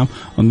 airtime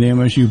on the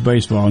MSU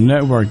Baseball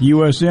Network.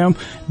 USM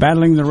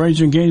battling the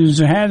Raging Cajuns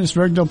in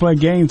Hattiesburg. They'll play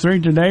Game 3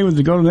 today with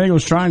the Golden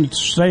Eagles trying to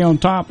stay on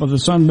top of the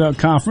Sun Belt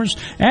Conference.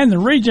 And the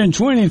Region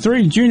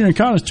 23 Junior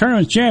College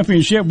Tournament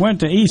Championship went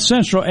to East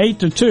Central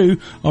 8-2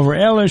 over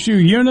LSU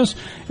Eunice.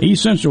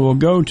 East Central will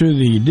go to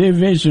the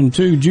Division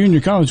II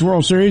Junior College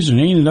World Series in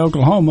Enid,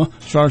 Oklahoma.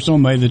 Starts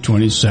on May the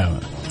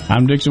 27th.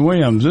 I'm Dixon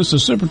Williams. This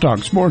is Super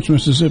Talk Sports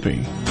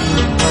Mississippi.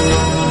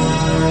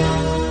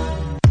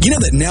 You know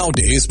that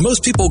nowadays,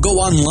 most people go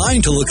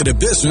online to look at a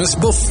business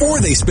before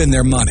they spend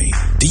their money.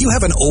 Do you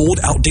have an old,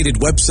 outdated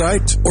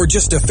website or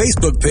just a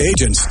Facebook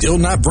page and still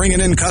not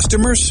bringing in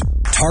customers?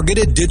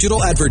 Targeted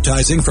digital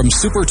advertising from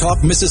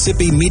SuperTalk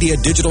Mississippi Media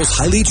Digital's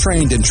highly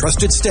trained and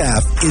trusted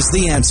staff is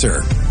the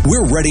answer.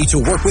 We're ready to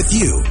work with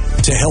you.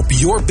 to help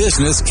your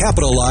business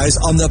capitalize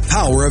on the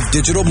power of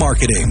digital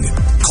marketing.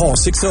 Call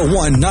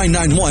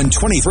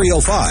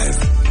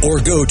 601-991-2305 or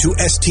go to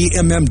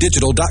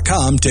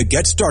stmmdigital.com to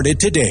get started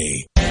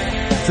today.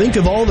 Think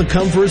of all the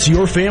comforts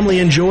your family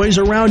enjoys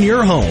around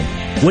your home.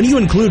 When you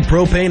include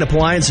propane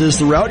appliances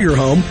throughout your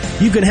home,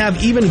 you can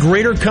have even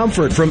greater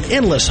comfort, from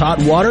endless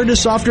hot water to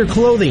softer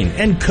clothing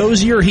and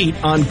cozier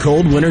heat on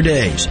cold winter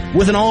days.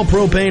 With an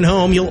all-propane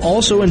home, you'll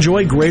also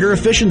enjoy greater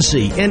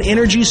efficiency and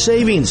energy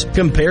savings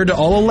compared to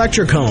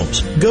all-electric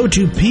homes. Go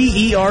to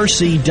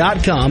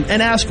PERC.com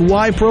and ask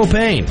why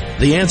propane.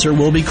 The answer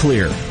will be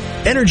clear.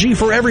 Energy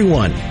for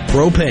everyone.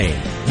 Propane.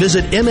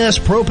 Visit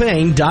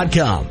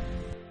MSPropane.com.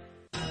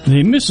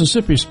 The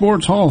Mississippi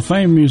Sports Hall of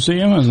Fame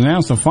Museum has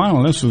announced the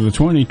finalists of the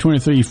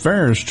 2023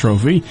 Ferris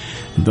Trophy.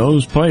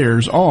 Those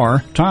players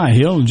are Ty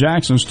Hill of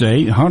Jackson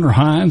State, Hunter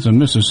Hines of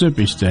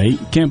Mississippi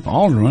State, Kemp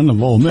Alderman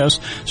of Ole Miss,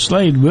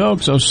 Slade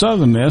Wilkes of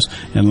Southern Miss,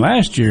 and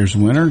last year's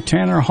winner,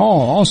 Tanner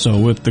Hall, also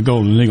with the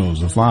Golden Eagles.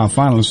 The 5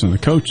 finalists and the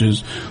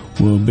coaches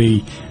will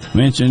be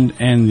mentioned,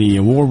 and the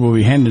award will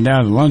be handed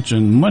out at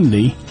luncheon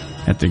Monday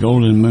at the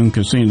Golden Moon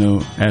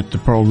Casino at the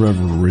Pearl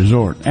River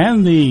Resort.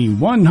 And the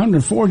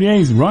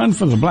 148th run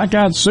for the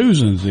Black-Eyed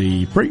Susans,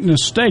 the Preakness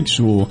Stakes,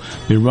 will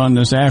be run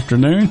this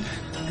afternoon.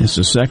 It's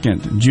the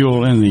second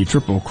jewel in the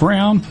Triple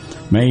Crown.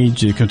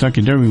 Mage, the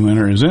Kentucky Derby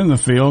winner, is in the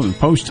field, and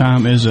post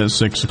time is at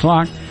 6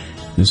 o'clock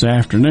this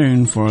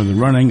afternoon for the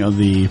running of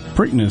the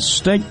Preakness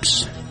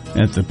Stakes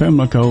at the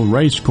Pimlico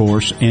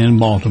Racecourse in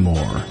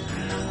Baltimore.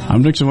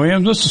 I'm Dixon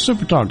Williams. This is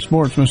Super Talk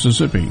Sports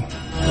Mississippi.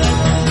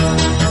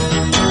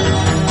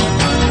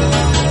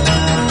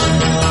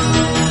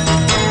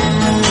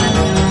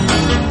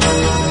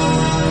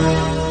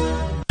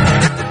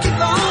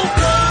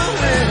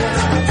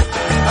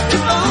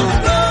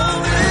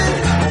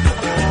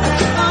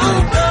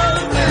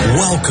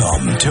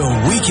 Welcome to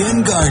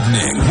Weekend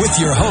Gardening with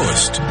your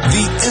host,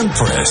 the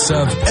Empress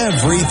of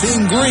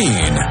Everything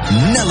Green,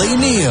 Nellie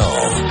Neal.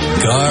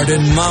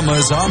 Garden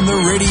Mama's on the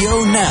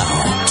radio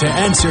now to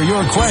answer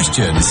your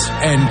questions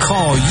and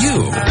call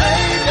you.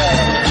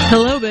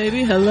 Hello,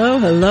 baby. Hello,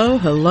 hello,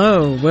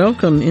 hello.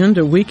 Welcome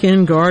into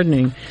Weekend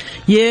Gardening.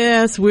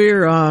 Yes,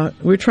 we're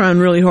trying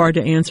really hard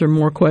to answer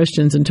more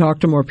questions and talk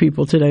to more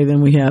people today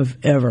than we have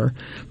ever.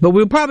 But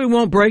we probably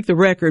won't break the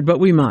record, but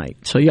we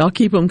might. So y'all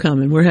keep them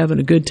coming. We're having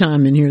a good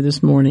time in here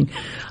this morning.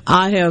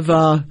 I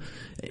have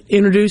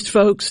introduced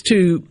folks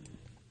to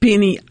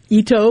Peony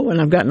Ito,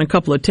 and I've gotten a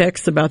couple of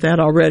texts about that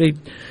already.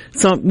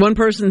 One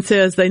person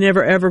says they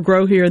never ever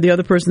grow here. The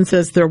other person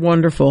says they're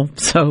wonderful.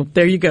 So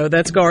there you go.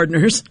 That's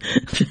gardeners.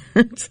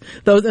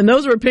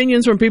 Those are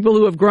opinions from people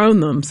who have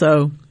grown them.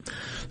 So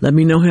let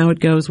me know how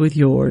it goes with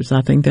yours. I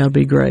think that'll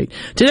be great.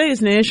 Today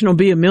is National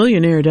Be a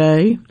Millionaire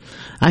Day.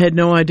 I had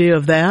no idea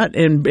of that,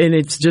 and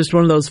it's just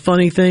one of those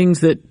funny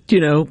things that,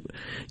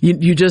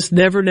 you just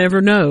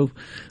never know.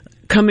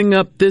 Coming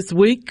up this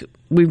week,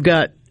 we've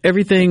got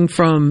everything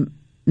from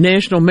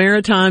National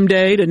Maritime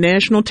Day to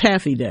National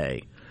Taffy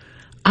Day.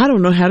 I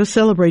don't know how to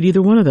celebrate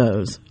either one of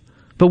those,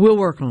 but we'll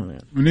work on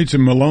it. We need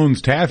some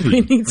Malone's taffy.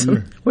 We need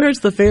some. Where's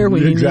the fair we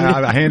need?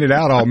 I handed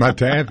out all my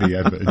taffy,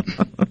 I think.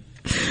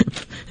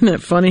 Isn't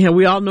that funny how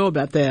we all know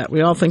about that?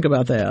 We all think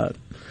about that.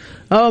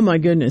 Oh, my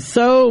goodness.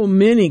 So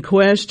many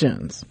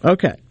questions.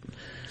 Okay.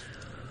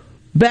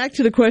 Back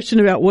to the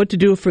question about what to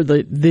do for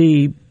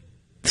the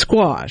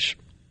squash.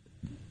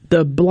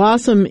 The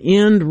blossom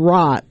end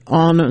rot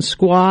on a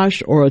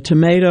squash or a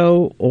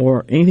tomato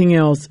or anything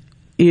else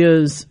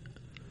is,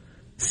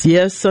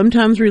 yes,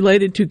 sometimes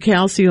related to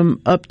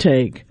calcium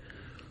uptake,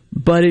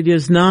 but it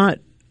is not.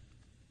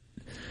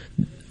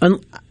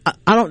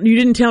 You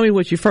didn't tell me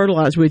what you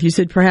fertilized with. You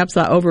said perhaps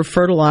I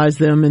over-fertilized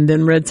them and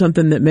then read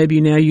something that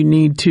maybe now you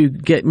need to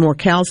get more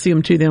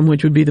calcium to them,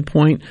 which would be the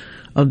point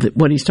of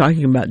what he's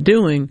talking about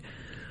doing.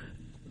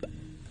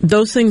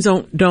 Those things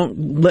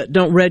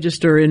don't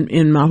register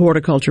in my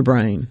horticulture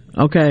brain.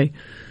 Okay,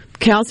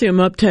 calcium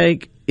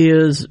uptake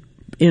is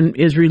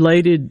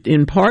related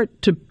in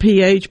part to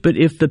pH, but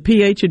if the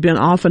pH had been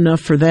off enough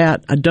for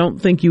that, I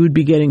don't think you would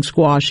be getting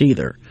squash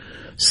either.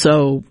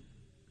 So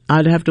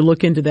I'd have to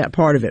look into that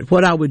part of it.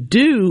 What I would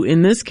do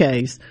in this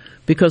case,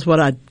 because what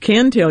I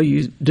can tell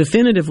you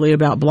definitively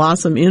about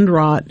blossom end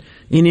rot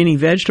in any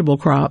vegetable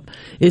crop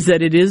is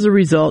that it is a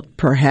result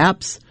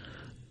perhaps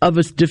of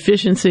a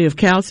deficiency of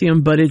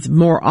calcium, but it's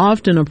more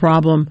often a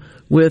problem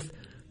with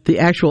the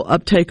actual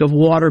uptake of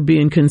water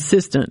being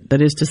consistent.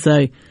 That is to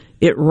say,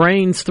 it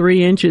rains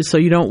 3 inches, so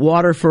you don't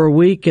water for a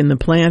week, and the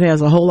plant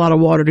has a whole lot of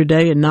water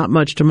today and not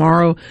much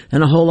tomorrow,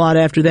 and a whole lot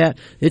after that.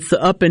 It's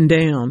the up and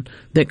down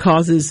that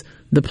causes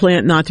the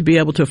plant not to be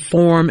able to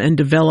form and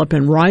develop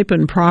and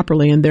ripen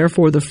properly, and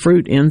therefore the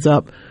fruit ends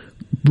up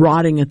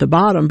rotting at the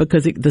bottom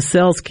because the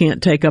cells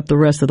can't take up the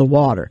rest of the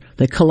water.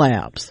 They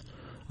collapse.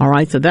 All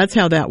right, so that's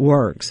how that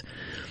works.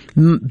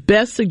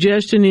 Best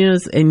suggestion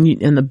is, and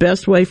the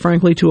best way,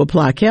 frankly, to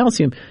apply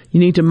calcium,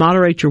 you need to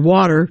moderate your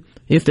water.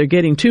 If they're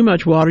getting too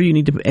much water, you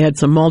need to add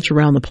some mulch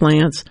around the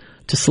plants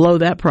to slow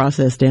that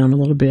process down a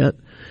little bit.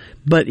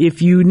 But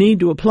if you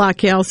need to apply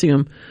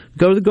calcium,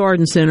 go to the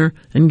garden center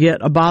and get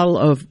a bottle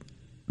of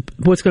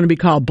what's going to be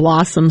called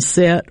Blossom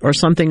Set or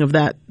something of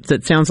that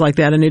sounds like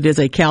that, and it is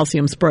a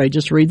calcium spray.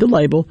 Just read the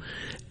label,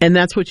 and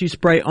that's what you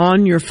spray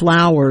on your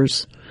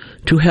flowers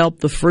to help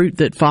the fruit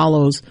that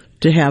follows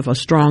to have a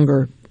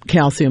stronger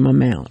calcium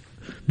amount.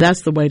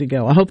 That's the way to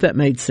go. I hope that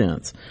made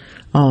sense.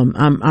 I'm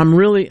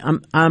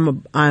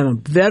a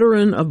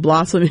veteran of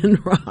Blossom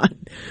and Rod,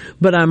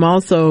 but I'm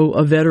also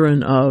a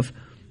veteran of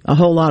a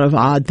whole lot of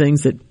odd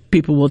things that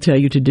people will tell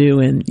you to do,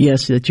 and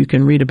yes, that you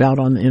can read about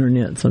on the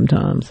internet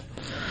sometimes.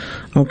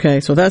 Okay,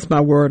 so that's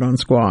my word on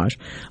squash.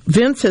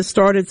 Vince has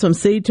started some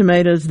seed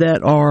tomatoes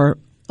that are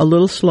a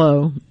little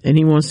slow, and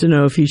he wants to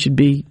know if he should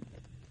be,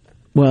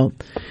 well,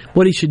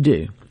 what he should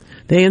do.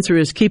 The answer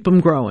is keep them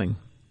growing.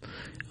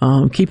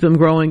 Keep them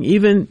growing.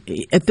 Even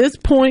at this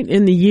point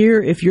in the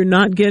year, if you're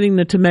not getting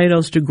the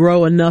tomatoes to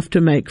grow enough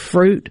to make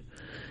fruit,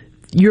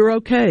 you're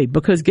okay,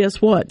 because guess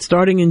what?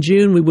 Starting in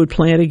June, we would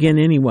plant again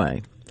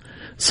anyway.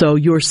 So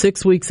you're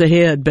 6 weeks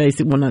ahead,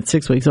 basically, well, not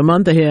 6 weeks, a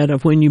month ahead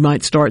of when you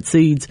might start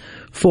seeds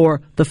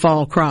for the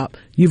fall crop.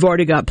 You've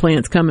already got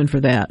plants coming for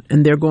that,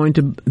 and they're going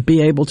to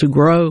be able to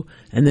grow,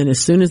 and then as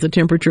soon as the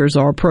temperatures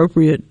are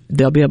appropriate,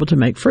 they'll be able to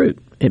make fruit.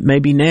 It may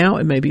be now,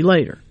 it may be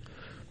later,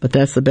 but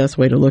that's the best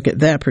way to look at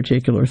that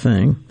particular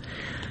thing.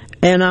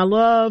 And I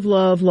love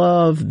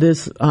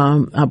this.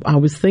 I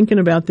was thinking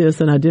about this,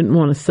 and I didn't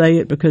want to say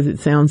it because it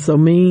sounds so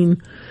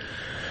mean.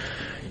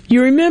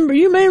 You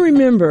may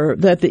remember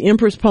that the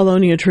Empress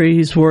Paulownia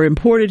trees were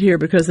imported here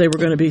because they were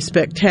going to be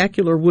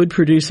spectacular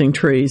wood-producing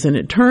trees, and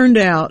it turned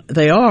out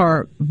they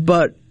are,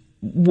 but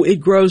it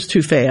grows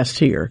too fast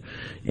here,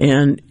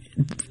 and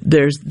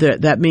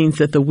that means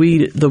that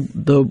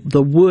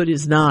the wood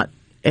is not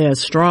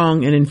as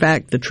strong, and in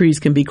fact, the trees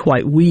can be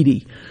quite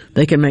weedy.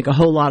 They can make a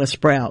whole lot of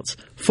sprouts.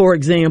 For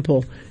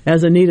example,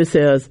 as Anita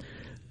says,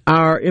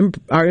 our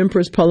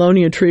Empress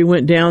Paulownia tree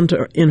went down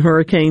in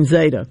Hurricane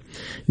Zeta.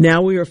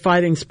 Now we are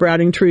fighting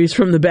sprouting trees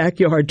from the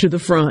backyard to the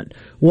front.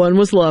 One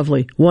was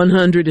lovely.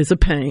 100 is a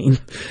pain.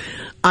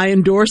 I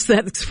endorse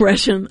that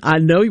expression. I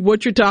know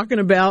what you're talking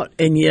about,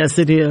 and yes,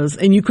 it is.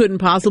 And you couldn't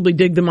possibly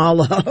dig them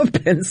all up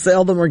and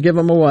sell them or give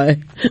them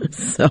away.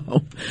 So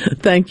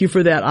thank you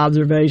for that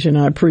observation.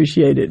 I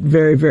appreciate it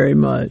very, very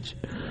much.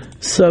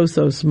 So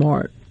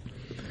smart.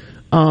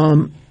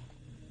 All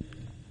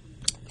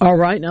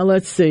right, now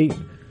let's see.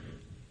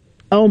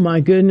 Oh, my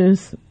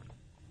goodness.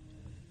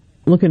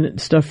 Looking at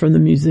stuff from the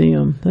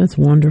museum. That's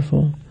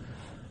wonderful.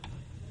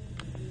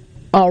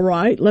 All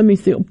right, let me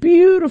see.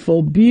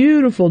 Beautiful,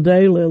 beautiful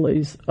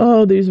daylilies.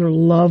 Oh, these are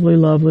lovely,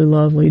 lovely,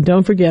 lovely.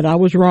 Don't forget, I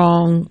was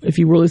wrong if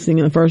you were listening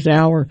in the first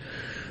hour.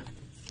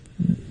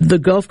 The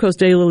Gulf Coast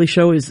Daylily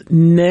Show is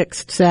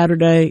next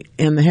Saturday,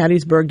 and the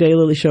Hattiesburg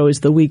Daylily Show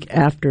is the week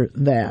after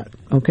that,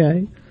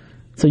 okay?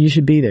 So you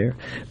should be there.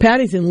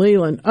 Patty's in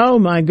Leland. Oh,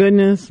 my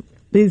goodness.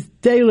 These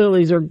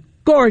daylilies are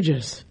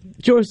gorgeous,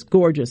 just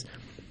gorgeous.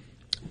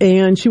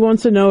 And she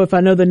wants to know if I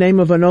know the name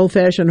of an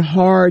old-fashioned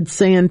hard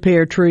sand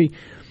pear tree.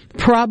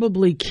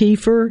 Probably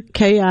Kiefer,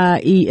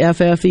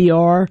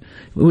 Kieffer,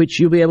 which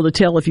you'll be able to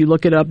tell if you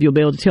look it up. You'll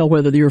be able to tell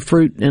whether your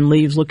fruit and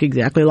leaves look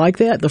exactly like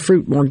that. The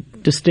fruit more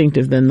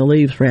distinctive than the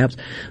leaves, perhaps.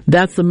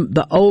 That's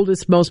the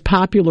oldest, most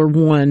popular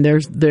one. There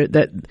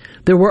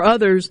were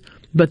others,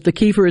 but the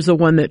Kiefer is the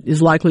one that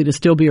is likely to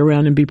still be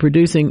around and be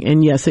producing.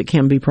 And yes, it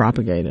can be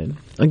propagated.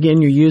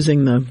 Again, you're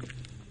using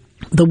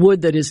the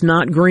wood that is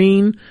not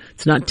green.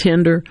 It's not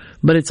tender,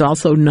 but it's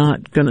also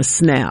not going to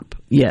snap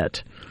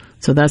yet.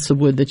 So that's the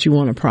wood that you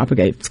want to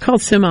propagate. It's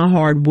called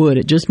semi-hard wood.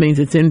 It just means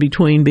it's in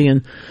between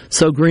being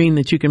so green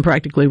that you can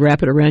practically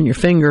wrap it around your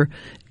finger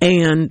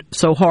and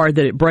so hard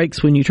that it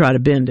breaks when you try to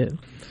bend it.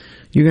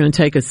 You're going to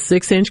take a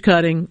 6-inch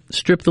cutting,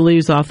 strip the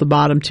leaves off the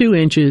bottom 2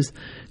 inches,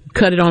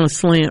 cut it on a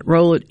slant,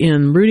 roll it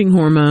in rooting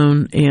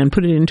hormone, and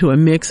put it into a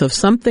mix of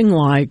something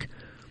like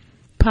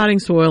potting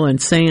soil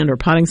and sand or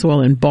potting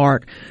soil and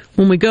bark.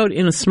 When we go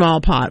in a small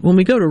pot, when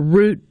we go to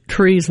root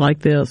trees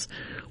like this,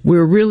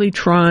 we're really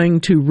trying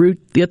to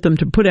get them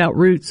to put out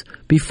roots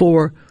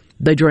before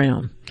they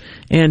drown.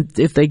 And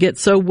if they get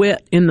so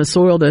wet in the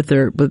soil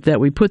that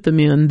we put them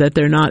in that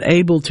they're not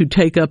able to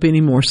take up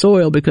any more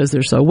soil because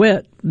they're so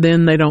wet,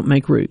 then they don't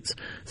make roots.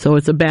 So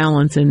it's a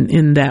balance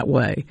in that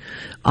way.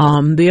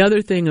 The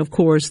other thing, of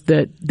course,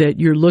 that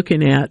you're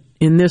looking at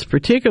in this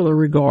particular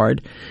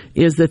regard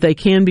is that they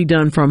can be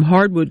done from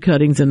hardwood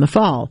cuttings in the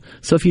fall.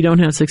 So if you don't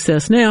have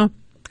success now,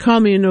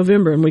 call me in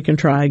November and we can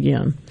try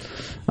again.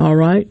 All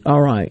right.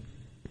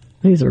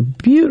 These are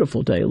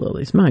beautiful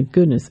daylilies. My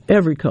goodness,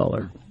 every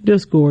color.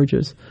 Just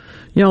gorgeous.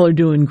 Y'all are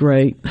doing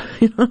great.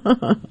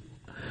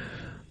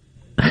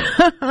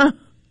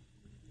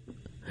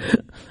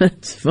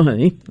 That's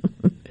funny.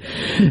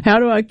 How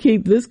do I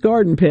keep this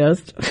garden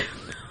pest?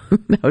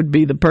 That would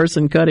be the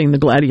person cutting the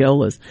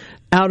gladiolas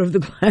out of the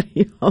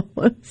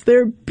gladiolas.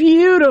 They're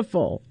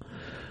beautiful.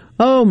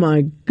 Oh,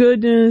 my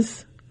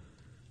goodness.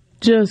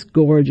 Just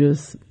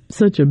gorgeous.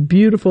 Such a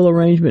beautiful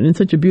arrangement and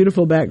such a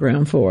beautiful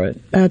background for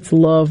it. That's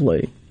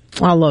lovely.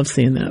 I love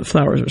seeing that.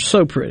 Flowers are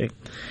so pretty.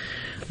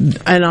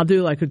 And I'll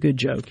do like a good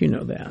joke, you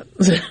know that.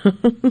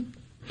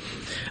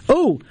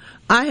 Oh,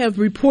 I have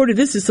reported,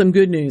 this is some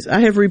good news.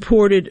 I have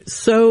reported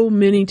so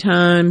many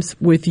times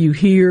with you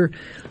here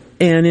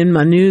and in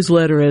my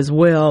newsletter as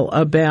well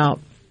about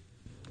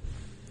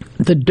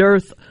the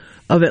dearth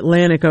of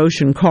Atlantic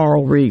Ocean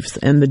coral reefs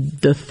and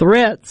the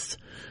threats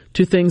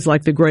to things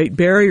like the Great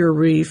Barrier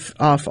Reef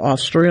off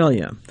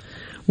Australia.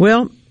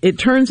 Well, it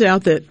turns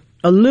out that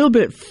a little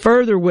bit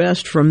further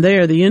west from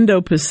there, the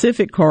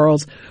Indo-Pacific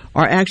corals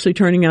are actually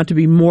turning out to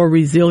be more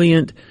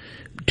resilient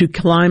to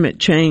climate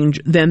change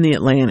than the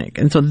Atlantic.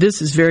 And so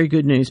this is very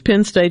good news.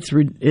 Penn State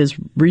is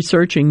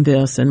researching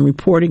this and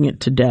reporting it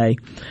today.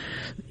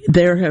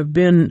 There have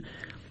been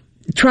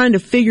trying to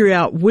figure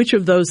out which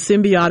of those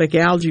symbiotic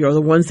algae are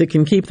the ones that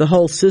can keep the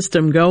whole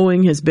system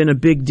going has been a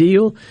big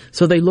deal.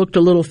 So they looked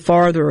a little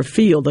farther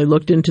afield. They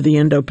looked into the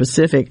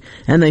Indo-Pacific,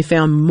 and they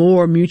found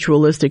more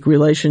mutualistic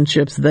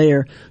relationships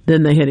there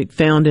than they had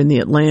found in the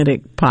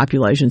Atlantic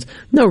populations.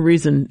 No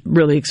reason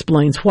really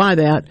explains why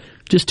that.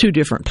 Just two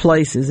different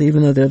places,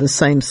 even though they're the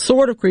same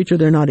sort of creature,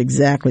 they're not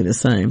exactly the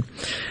same.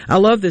 I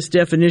love this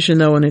definition,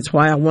 though, and it's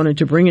why I wanted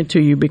to bring it to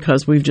you,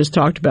 because we've just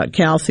talked about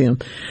calcium.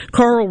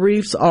 Coral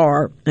reefs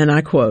are, and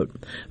I quote,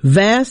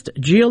 vast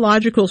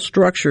geological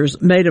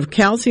structures made of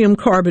calcium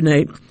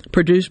carbonate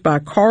produced by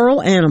coral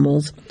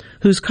animals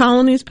whose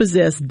colonies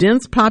possess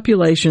dense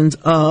populations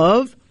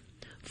of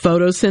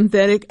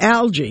photosynthetic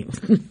algae.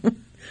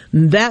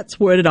 That's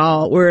where it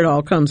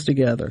all comes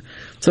together.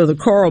 So the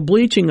coral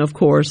bleaching, of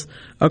course,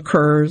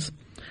 occurs.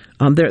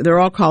 They're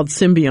all called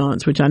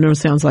symbionts, which I know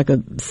sounds like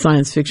a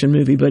science fiction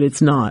movie, but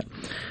it's not.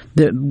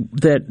 The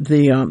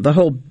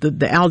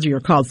algae are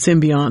called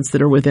symbionts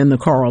that are within the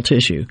coral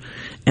tissue,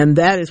 and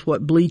that is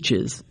what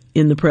bleaches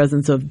in the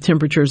presence of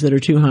temperatures that are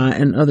too high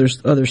and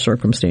other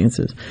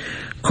circumstances.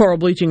 Coral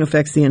bleaching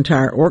affects the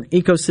entire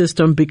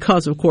ecosystem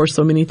because, of course,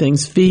 so many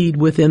things feed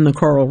within the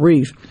coral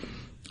reef.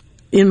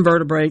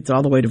 Invertebrates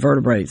all the way to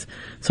vertebrates.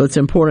 So it's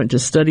important to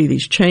study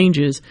these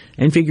changes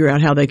and figure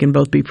out how they can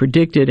both be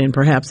predicted and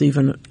perhaps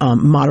even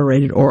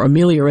moderated or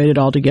ameliorated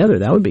altogether.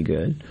 That would be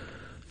good.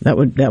 That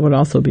would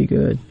also be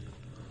good.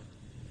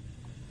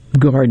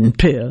 Garden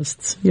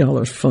pests. Y'all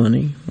are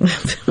funny.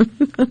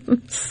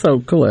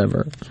 So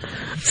clever.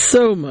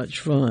 So much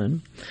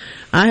fun.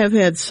 I have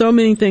had so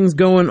many things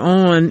going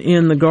on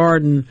in the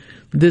garden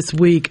this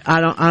week.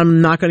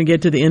 I'm not going to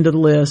get to the end of the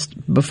list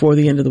before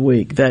the end of the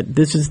week. That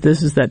this is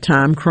that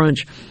time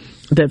crunch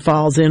that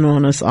falls in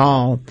on us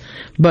all.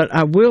 But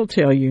I will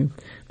tell you,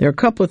 there are a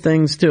couple of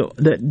things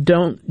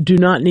that do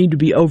not need to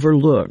be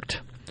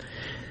overlooked.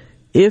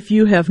 If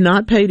you have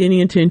not paid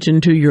any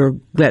attention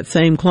to that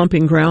same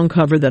clumping ground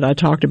cover that I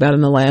talked about in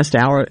the last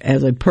hour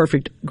as a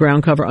perfect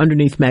ground cover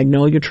underneath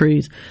magnolia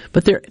trees,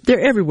 but they're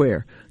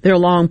everywhere. They're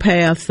along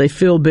paths. They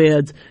fill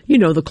beds. You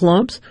know the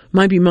clumps.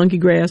 Might be monkey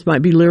grass,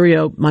 might be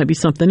lirio, might be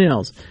something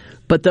else.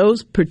 But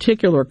those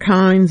particular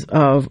kinds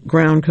of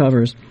ground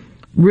covers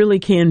really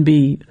can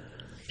be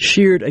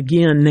sheared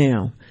again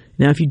now.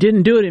 Now, if you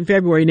didn't do it in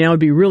February, now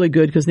would be really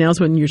good, because now's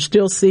when you're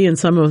still seeing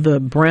some of the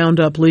browned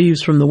up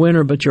leaves from the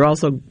winter, but you're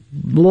also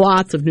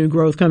lots of new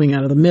growth coming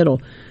out of the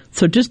middle.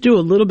 So just do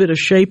a little bit of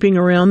shaping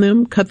around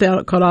them, cut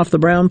off the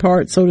brown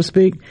part, so to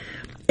speak,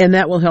 and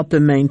that will help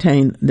them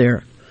maintain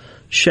their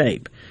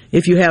shape.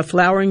 If you have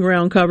flowering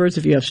ground covers,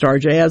 if you have star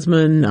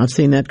jasmine, I've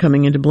seen that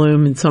coming into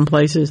bloom in some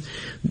places,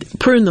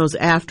 prune those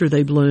after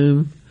they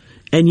bloom.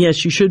 And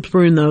yes, you should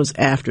prune those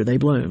after they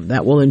bloom.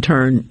 That will in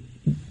turn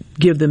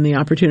give them the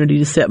opportunity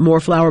to set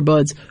more flower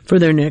buds for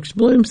their next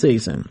bloom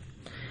season.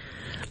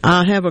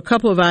 I have a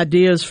couple of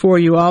ideas for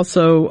you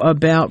also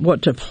about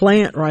what to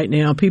plant right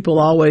now. People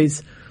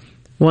always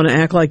want to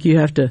act like you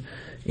have to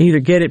either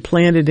get it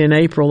planted in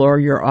April or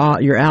you're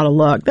out of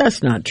luck.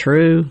 That's not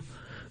true.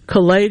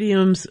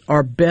 Caladiums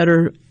are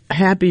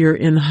happier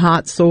in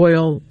hot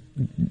soil,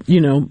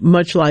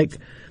 much like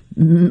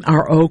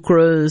our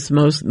okras,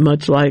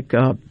 much like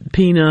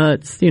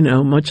peanuts,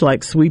 much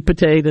like sweet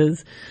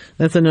potatoes.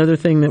 That's another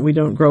thing that we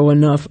don't grow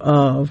enough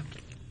of.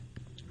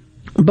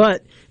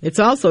 But it's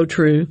also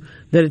true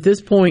that at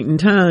this point in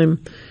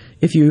time,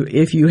 if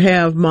you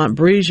have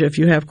Montbrisia, if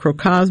you have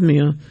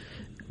crocosmia,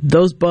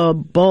 those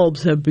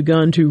bulbs have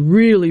begun to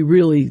really,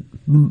 really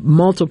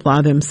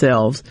multiply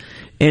themselves.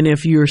 And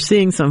if you're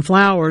seeing some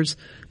flowers,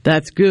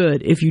 that's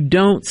good. If you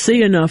don't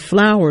see enough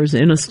flowers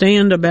in a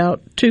stand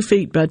about 2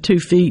 feet by 2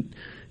 feet,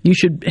 you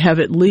should have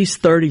at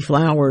least 30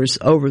 flowers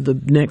over the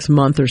next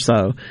month or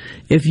so.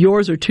 If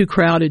yours are too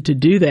crowded to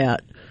do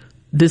that,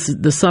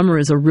 the summer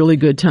is a really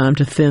good time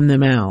to thin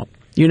them out.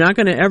 You're not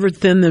going to ever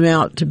thin them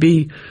out to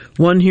be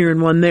one here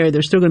and one there.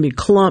 There's still going to be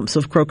clumps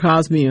of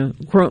crocosmia,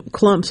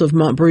 clumps of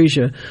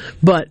Montbrisia,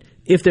 but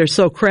if they're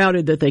so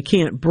crowded that they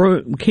can't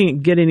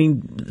get any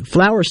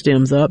flower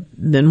stems up,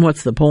 then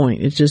what's the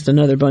point? It's just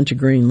another bunch of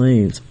green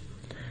leaves.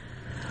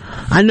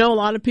 I know a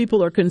lot of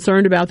people are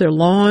concerned about their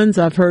lawns.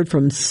 I've heard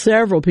from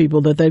several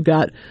people that they've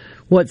got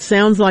what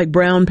sounds like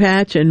brown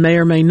patch and may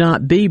or may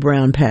not be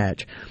brown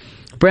patch.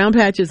 Brown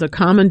patch is a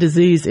common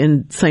disease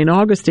in St.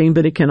 Augustine,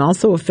 but it can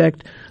also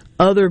affect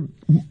other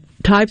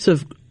types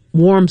of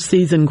warm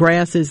season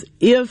grasses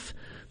if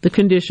the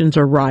conditions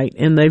are right,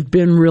 and they've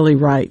been really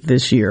right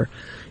this year.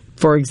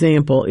 For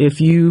example, if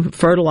you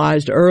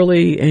fertilized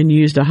early and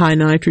used a high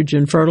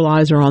nitrogen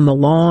fertilizer on the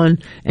lawn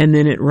and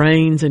then it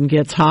rains and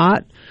gets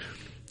hot,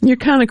 you're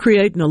kind of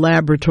creating a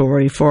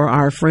laboratory for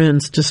our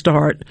friends to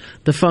start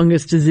the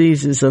fungus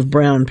diseases of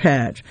brown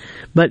patch.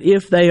 But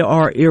if they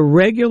are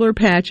irregular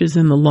patches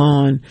in the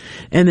lawn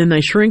and then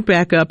they shrink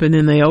back up and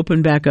then they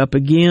open back up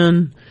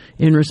again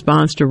in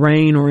response to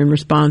rain or in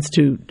response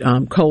to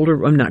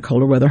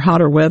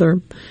hotter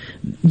weather,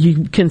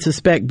 you can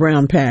suspect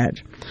brown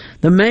patch.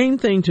 The main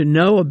thing to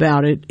know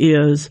about it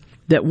is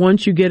that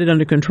once you get it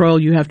under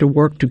control, you have to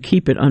work to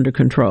keep it under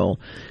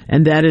control.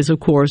 And that is, of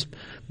course,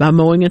 by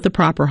mowing at the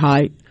proper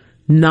height,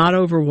 not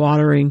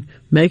overwatering,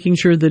 making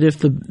sure that if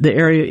the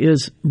area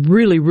is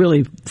really,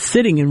 really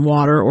sitting in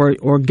water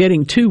or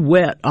getting too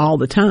wet all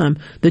the time,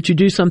 that you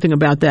do something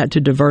about that to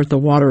divert the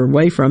water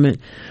away from it.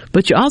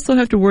 But you also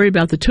have to worry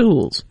about the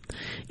tools.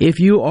 If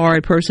you are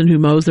a person who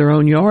mows their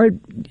own yard,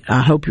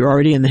 I hope you're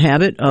already in the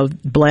habit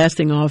of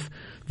blasting off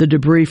the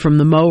debris from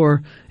the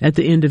mower at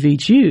the end of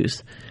each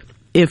use.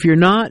 If you're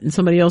not and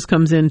somebody else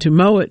comes in to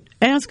mow it,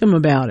 ask them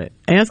about it.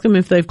 Ask them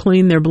if they've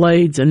cleaned their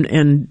blades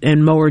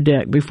and mower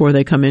deck before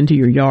they come into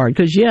your yard.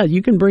 Because, yeah,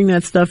 you can bring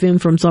that stuff in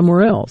from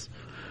somewhere else.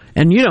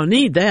 And you don't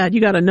need that.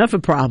 You got enough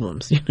of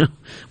problems.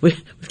 We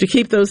have to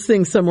keep those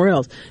things somewhere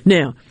else.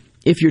 Now,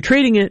 if you're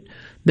treating it,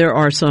 there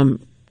are some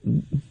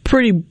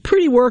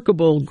pretty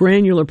workable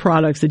granular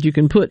products that you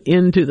can put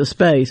into the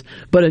space.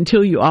 But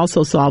until you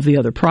also solve the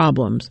other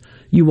problems,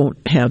 you won't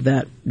have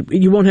that.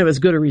 You won't have as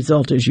good a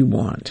result as you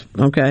want.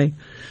 Okay.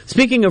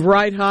 Speaking of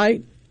right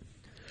height,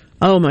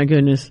 oh my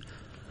goodness,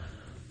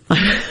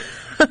 I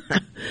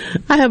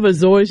have a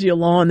zoysia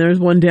lawn. There's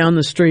one down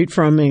the street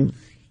from me,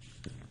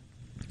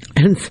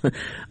 and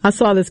I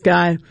saw this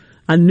guy.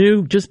 I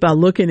knew just by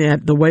looking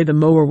at the way the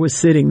mower was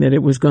sitting that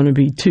it was going to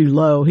be too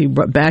low. He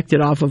backed it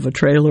off of a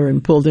trailer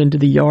and pulled into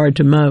the yard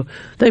to mow.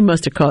 They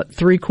must have cut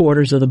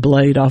 3/4 of the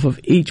blade off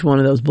of each one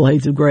of those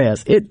blades of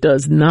grass. It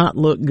does not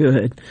look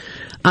good.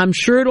 I'm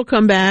sure it'll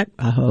come back,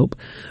 I hope,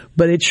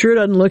 but it sure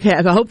doesn't look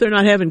I hope they're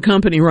not having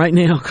company right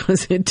now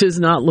because it does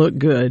not look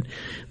good.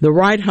 The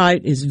right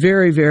height is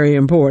very, very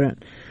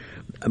important.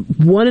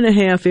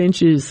 1.5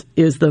 inches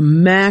is the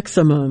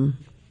maximum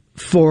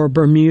for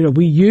Bermuda.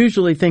 We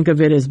usually think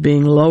of it as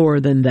being lower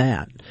than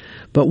that.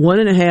 But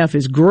 1.5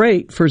 is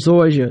great for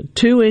zoysia.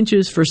 2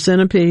 inches for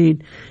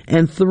centipede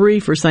and 3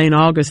 for St.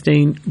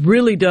 Augustine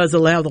really does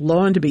allow the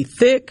lawn to be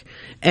thick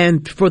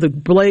and for the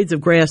blades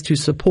of grass to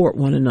support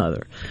one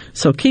another.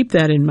 So keep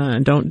that in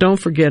mind. Don't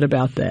forget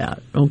about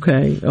that.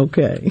 Okay.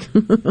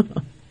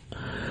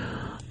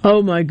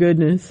 Oh my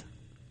goodness.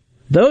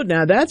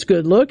 Now that's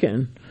good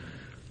looking.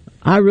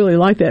 I really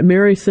like that.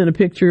 Mary sent a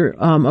picture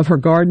of her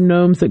garden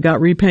gnomes that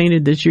got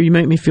repainted this year. You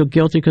make me feel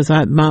guilty because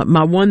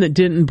my one that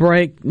didn't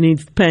break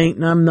needs paint,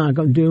 and I'm not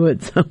going to do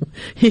it. So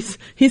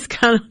he's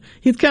kind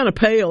of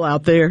pale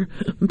out there,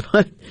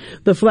 but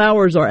the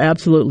flowers are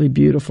absolutely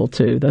beautiful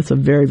too. That's a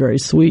very, very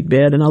sweet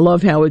bed, and I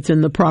love how it's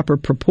in the proper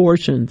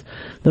proportions.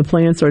 The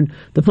plants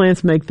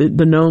make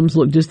the gnomes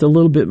look just a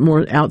little bit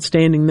more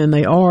outstanding than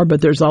they are, but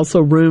there's also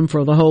room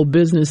for the whole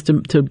business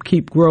to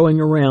keep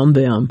growing around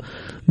them.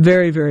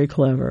 Very, very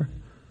clever.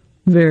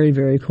 Very,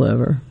 very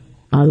clever.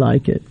 I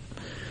like it.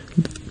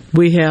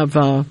 We have,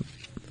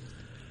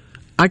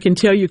 I can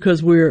tell you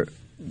because we're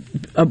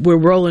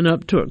rolling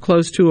up to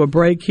close to a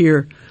break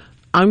here.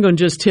 I'm going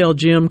to just tell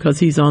Jim because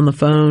he's on the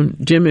phone.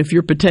 Jim, if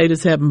your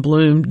potatoes haven't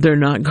bloomed, they're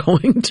not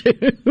going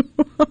to.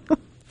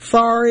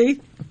 Sorry.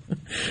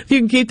 If you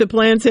can keep the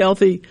plants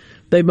healthy,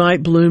 they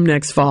might bloom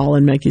next fall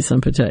and make you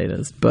some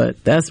potatoes,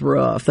 but that's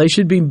rough. They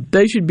should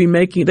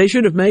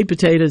have made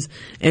potatoes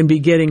and be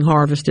getting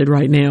harvested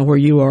right now where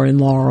you are in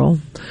Laurel.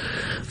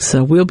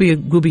 So we'll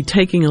be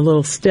taking a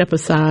little step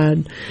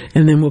aside,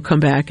 and then we'll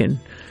come back and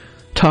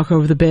talk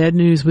over the bad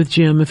news with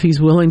Jim if he's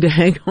willing to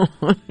hang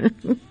on.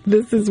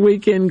 This is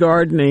Weekend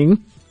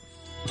Gardening.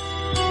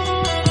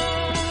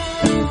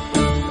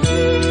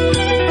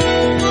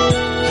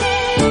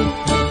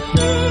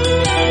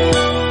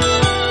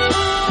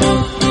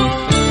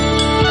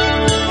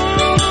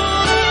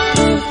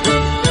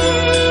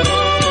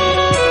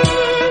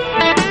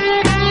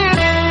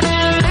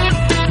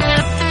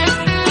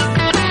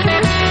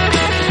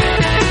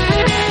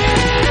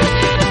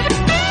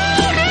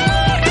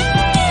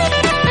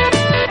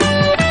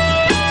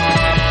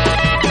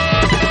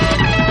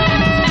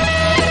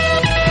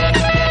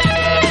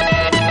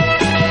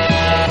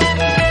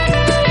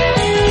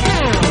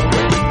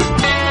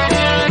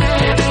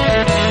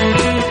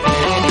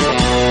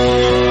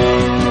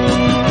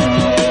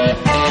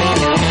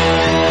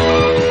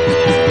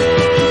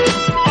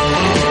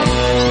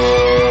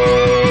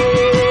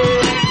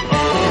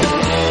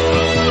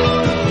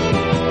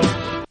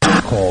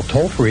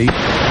 Toll-free.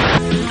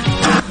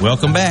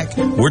 Welcome back.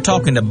 We're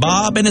talking to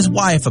Bob and his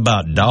wife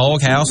about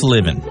doghouse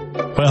living.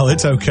 Well,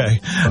 it's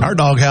okay. Our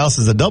doghouse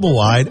is a double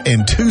wide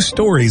and 2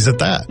 stories at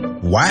that.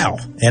 Wow.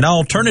 An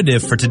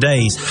alternative for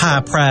today's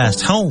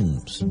high-priced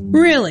homes.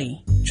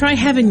 Really? Try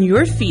having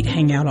your feet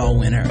hang out all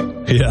winter.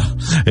 Yeah,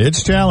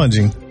 it's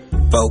challenging.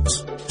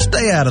 Folks,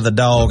 stay out of the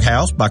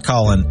doghouse by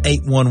calling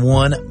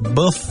 811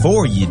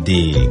 before you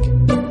dig.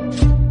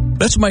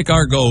 Let's make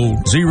our goal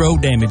 0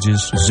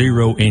 damages,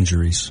 0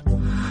 injuries.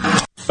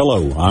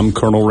 Hello, I'm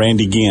Colonel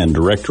Randy Ginn,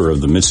 Director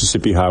of the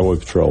Mississippi Highway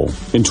Patrol.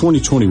 In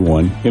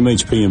 2021,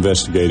 MHP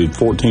investigated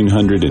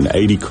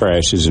 1,480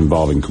 crashes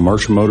involving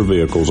commercial motor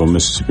vehicles on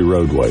Mississippi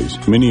roadways.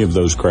 Many of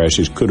those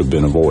crashes could have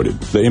been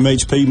avoided. The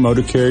MHP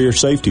Motor Carrier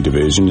Safety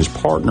Division is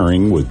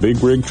partnering with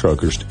big rig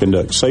truckers to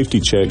conduct safety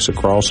checks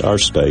across our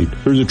state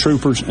through the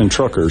Troopers and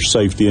Truckers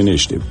Safety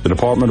Initiative. The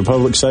Department of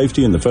Public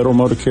Safety and the Federal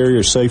Motor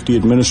Carrier Safety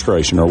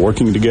Administration are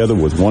working together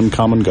with one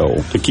common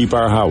goal: to keep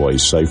our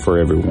highways safe for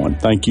everyone.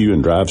 Thank you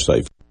and drive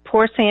safe.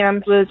 Poor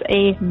Sam was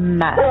a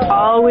mess.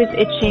 Always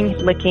itching,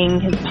 licking.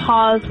 His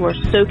paws were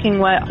soaking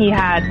wet. He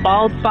had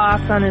bald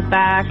spots on his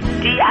back.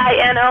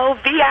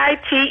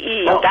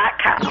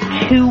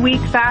 DINOVITE.com. 2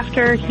 weeks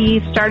after he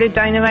started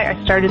Dynavite,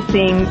 I started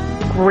seeing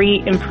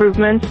great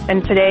improvements.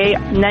 And today,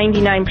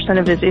 99%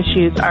 of his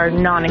issues are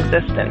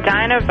non-existent.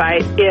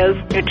 Dynavite is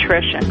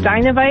nutrition.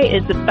 Dynavite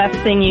is the best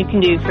thing you can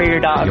do for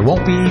your dog. You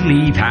won't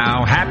believe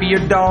how happy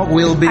your dog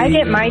will be. I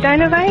get my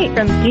Dynavite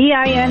from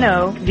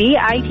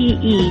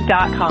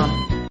DINOVITE.com.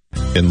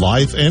 In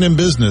life and in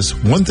business,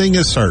 one thing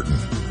is certain: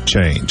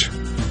 change.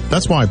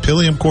 That's why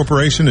Pilium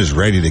Corporation is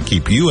ready to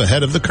keep you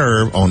ahead of the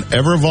curve on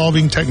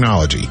ever-evolving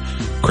technology,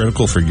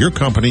 critical for your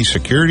company's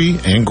security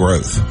and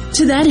growth.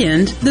 To that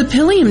end, the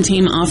Pilium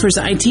team offers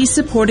IT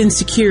support and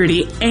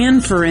security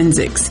and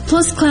forensics,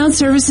 plus cloud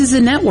services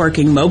and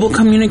networking, mobile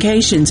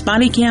communications,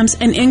 body cams,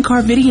 and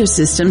in-car video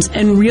systems,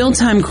 and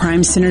real-time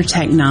crime center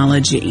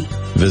technology.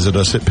 Visit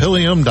us at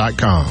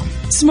Pilium.com.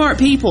 Smart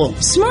people,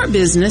 smart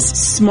business,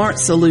 smart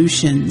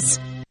solutions.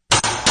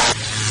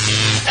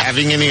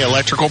 Having any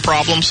electrical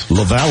problems?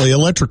 LaValle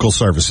Electrical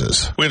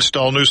Services. We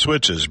install new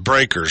switches,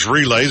 breakers,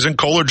 relays, and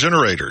Kohler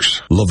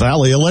generators.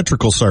 LaValle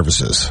Electrical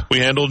Services. We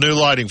handle new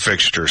lighting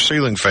fixtures,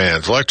 ceiling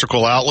fans,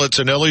 electrical outlets,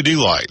 and LED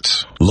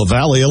lights.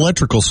 LaValle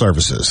Electrical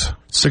Services.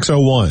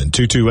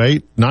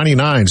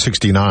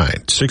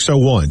 601-228-9969.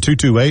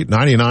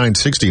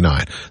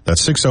 601-228-9969.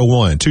 That's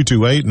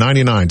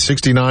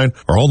 601-228-9969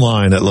 or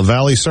online at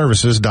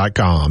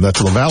lavalleservices.com.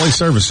 That's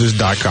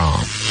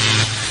lavalleservices.com.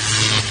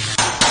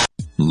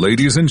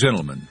 Ladies and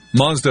gentlemen,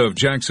 Mazda of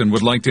Jackson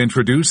would like to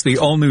introduce the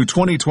all-new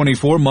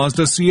 2024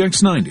 Mazda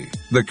CX-90,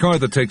 the car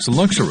that takes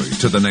luxury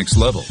to the next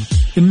level.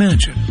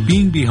 Imagine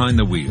being behind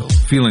the wheel,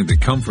 feeling the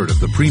comfort of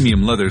the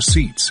premium leather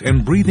seats,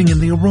 and breathing in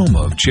the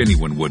aroma of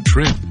genuine wood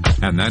trim.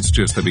 And that's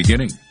just the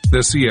beginning. The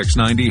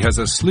CX-90 has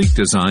a sleek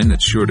design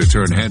that's sure to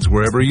turn heads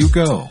wherever you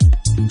go.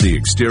 The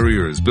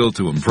exterior is built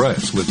to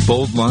impress with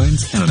bold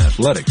lines and an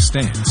athletic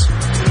stance.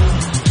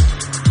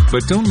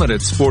 But don't let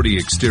its sporty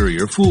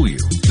exterior fool you.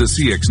 The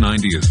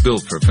CX-90 is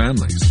built for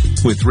families.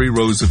 With 3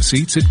 rows of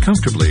seats, it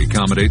comfortably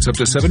accommodates up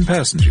to 7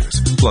 passengers.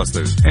 Plus,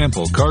 there's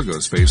ample cargo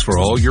space for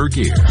all your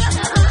gear.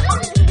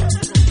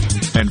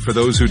 And for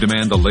those who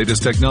demand the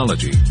latest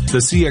technology,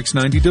 the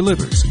CX-90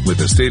 delivers. With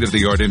a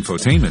state-of-the-art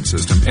infotainment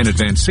system and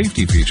advanced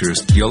safety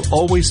features, you'll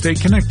always stay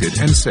connected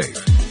and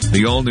safe.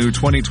 The all-new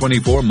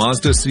 2024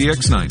 Mazda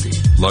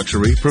CX-90.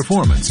 Luxury,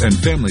 performance, and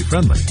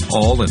family-friendly,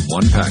 all in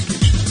one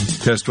package.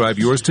 Test drive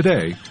yours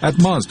today at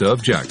Mazda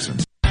of Jackson.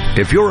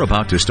 If you're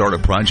about to start a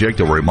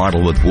project or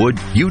remodel with wood,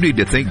 you need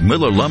to think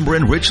Miller Lumber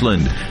in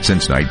Richland.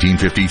 Since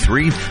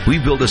 1953,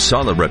 we've built a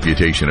solid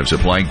reputation of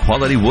supplying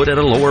quality wood at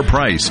a lower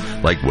price,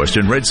 like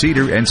Western Red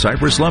Cedar and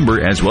Cypress Lumber,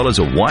 as well as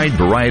a wide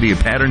variety of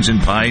patterns in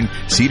pine,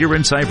 cedar,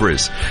 and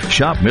cypress.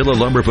 Shop Miller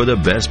Lumber for the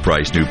best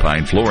price new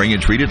pine flooring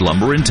and treated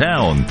lumber in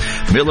town.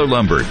 Miller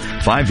Lumber,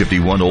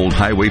 551 Old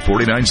Highway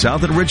 49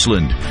 South in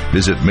Richland.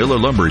 Visit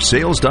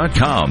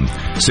MillerLumberSales.com,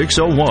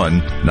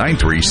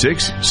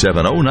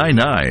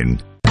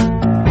 601-936-7099.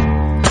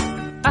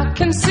 I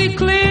can see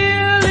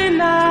clearly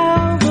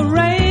now the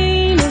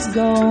rain is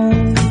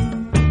gone.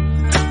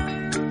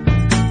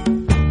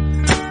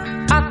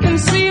 I can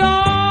see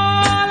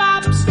all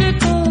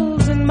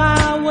obstacles in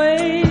my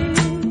way.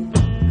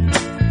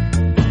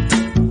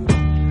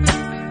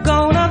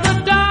 Gone are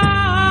the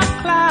dark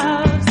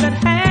clouds that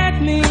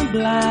had me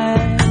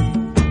blind.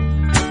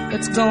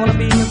 It's gonna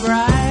be a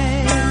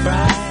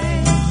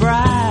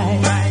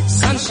bright,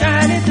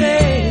 sunshiny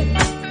day.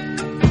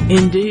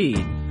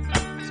 Indeed.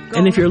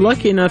 And if you're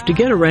lucky enough to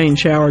get a rain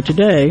shower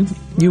today,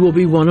 you will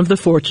be one of the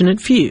fortunate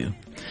few.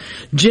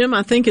 Jim,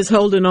 I think, is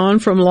holding on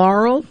from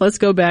Laurel. Let's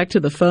go back to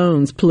the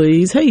phones,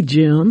 please. Hey,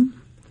 Jim.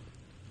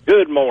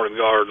 Good morning,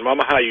 Garden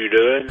Mama. How you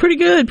doing? Pretty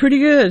good, pretty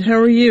good. How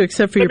are you,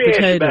 except for your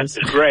potatoes? Let me ask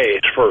you about this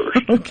grass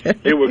first. Okay.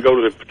 Then we'll go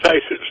to the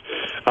potatoes.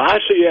 I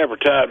see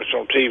advertisements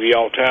on TV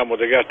all the time where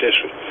they got this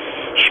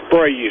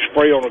spray. You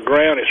spray on the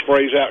ground, it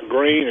sprays out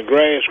green, and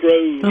grass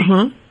grows.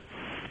 Uh-huh.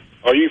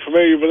 Are you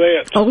familiar with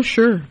that? Oh,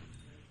 sure.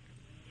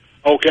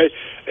 Okay.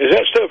 Is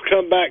that stuff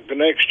come back the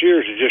next year,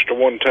 or is it just a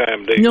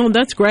one-time deal? No,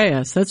 that's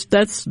grass.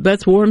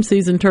 That's warm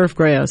season turf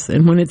grass.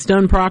 And when it's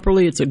done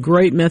properly, it's a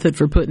great method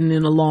for putting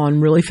in a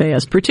lawn really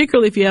fast,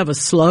 particularly if you have a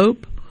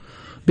slope,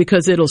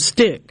 because it'll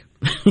stick.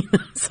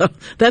 So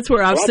that's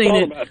where I've seen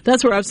it.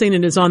 That's where I've seen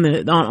it is on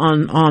a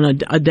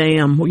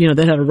dam,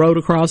 that had a road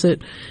across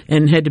it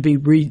and had to be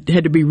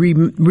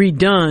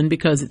redone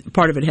because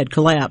part of it had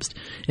collapsed.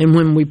 And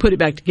when we put it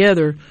back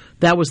together,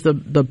 that was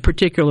the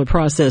particular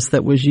process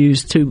that was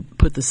used to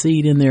put the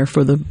seed in there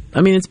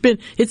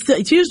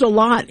it's used a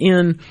lot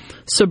in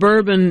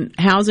suburban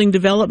housing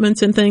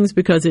developments and things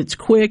because it's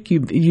quick.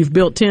 You've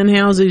built 10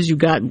 houses. You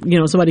got,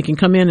 somebody can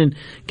come in and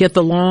get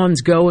the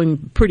lawns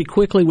going pretty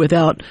quickly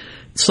without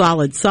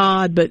solid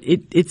sod, but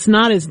it's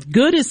not as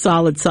good as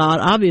solid sod,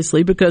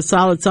 obviously, because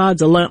solid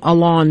sod's a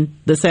lawn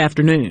this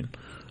afternoon.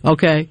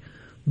 Okay.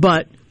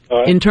 But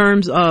in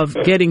terms of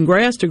getting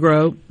grass to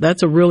grow,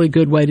 that's a really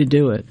good way to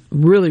do it.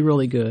 Really,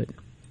 really good.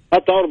 I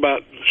thought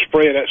about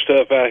spraying that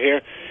stuff out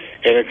here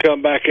and then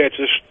come back at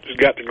this,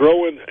 got to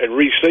growing and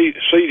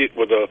seed it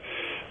with a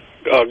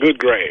good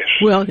grass.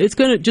 Well, it's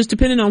going to, just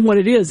depending on what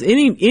it is,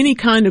 any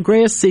kind of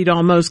grass seed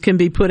almost can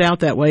be put out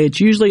that way. It's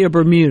usually a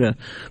Bermuda,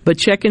 but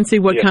check and see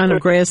what kind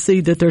of grass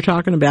seed that they're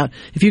talking about.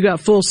 If you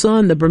got full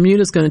sun, the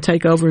Bermuda's going to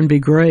take over and be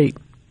great.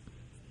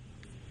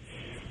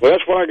 Well,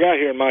 that's what I got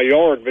here in my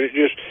yard, but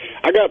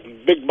I got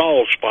big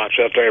bald spots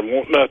out there and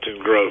want nothing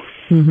to grow.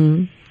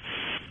 Mm-hmm.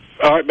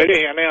 All right, but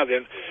anyhow, now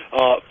then,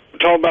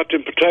 talking about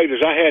them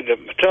potatoes, I had the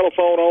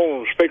telephone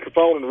on, the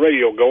speakerphone, and the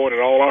radio going,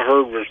 and all I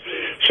heard was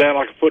sound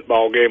like a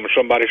football game when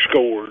somebody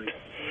scored.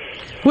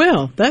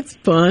 Well, that's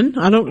fun.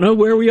 I don't know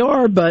where we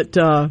are, but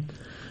I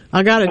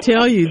got to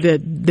tell you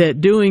that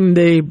doing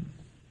the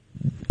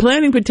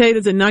planting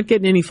potatoes and not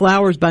getting any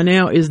flowers by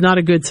now is not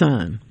a good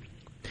sign.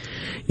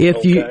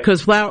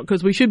 Because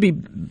we should be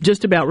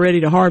just about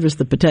ready to harvest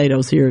the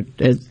potatoes here,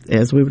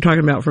 as we were talking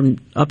about from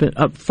up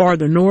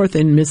farther north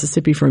in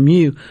Mississippi from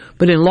you.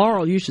 But in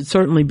Laurel, you should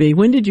certainly be.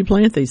 When did you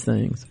plant these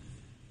things?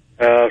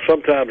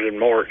 Sometimes in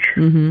March.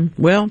 Mm-hmm.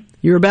 Well,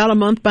 you're about a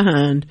month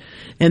behind,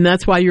 and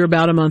that's why you're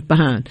about a month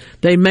behind.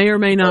 They may or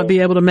may not be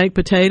able to make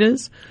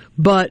potatoes,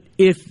 but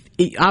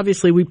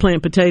obviously we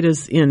plant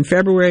potatoes in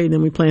February, and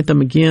then we plant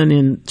them again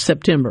in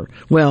September.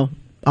 Well,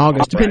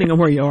 August, depending on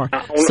where you are.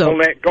 On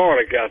that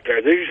garlic out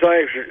there, these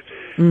things,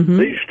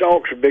 these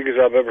stalks are big as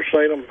I've ever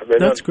seen them.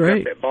 That's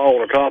great. That ball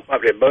on the top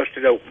of it,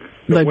 busted open.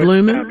 They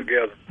blooming?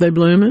 They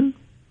blooming?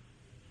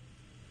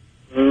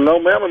 No,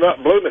 ma'am, they're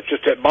not blooming. It's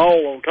just that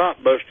ball on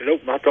top busted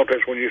open. I thought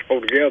that's when you're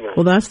supposed to gather them.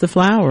 Well, that's the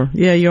flower.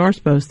 Yeah, you are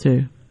supposed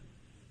to.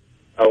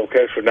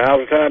 Okay, so now's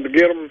the time to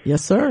get them?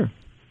 Yes, sir.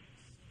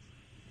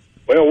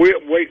 Well, we'll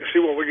wait and see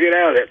what we get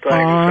out of that thing.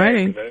 All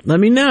right. Let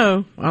me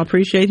know. I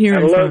appreciate hearing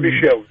from you. I love your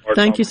show.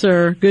 Thank you,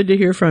 sir. Good to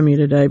hear from you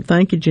today.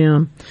 Thank you,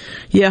 Jim.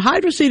 Yeah,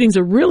 hydroseeding's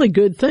a really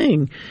good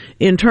thing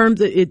in terms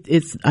of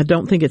it's. I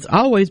don't think it's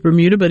always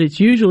Bermuda, but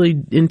it's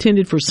usually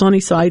intended for sunny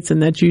sites,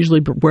 and that's usually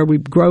where we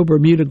grow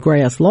Bermuda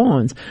grass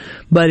lawns.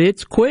 But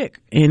it's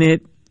quick, and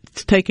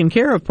it's taken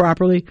care of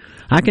properly.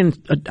 I can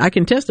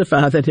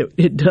testify that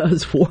it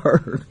does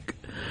work.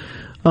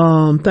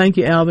 Thank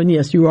you, Alvin.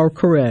 Yes, you are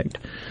correct.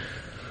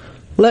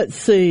 Let's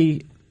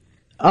see.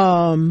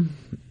 Okay.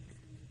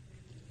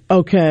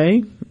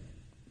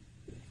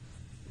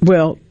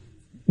 Well,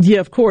 yeah,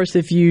 of course,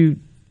 if you've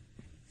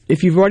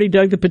already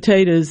dug the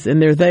potatoes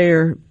and they're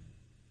there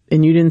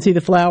and you didn't see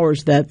the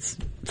flowers, that's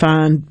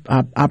fine.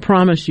 I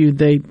promise you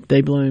they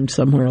bloomed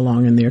somewhere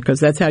along in there because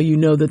that's how you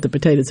know that the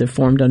potatoes have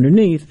formed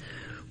underneath.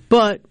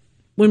 But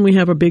when we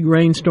have a big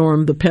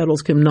rainstorm, the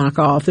petals can knock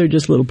off. They're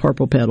just little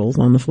purple petals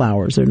on the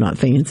flowers. They're not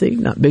fancy,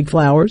 not big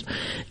flowers.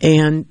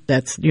 And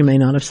you may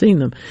not have seen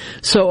them.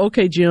 So,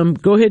 okay, Jim,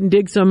 go ahead and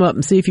dig some up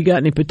and see if you got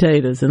any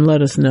potatoes and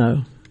let us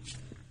know.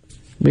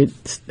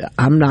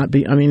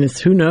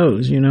 Who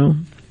knows,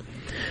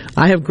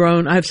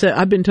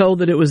 I've been told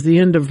that it was the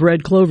end of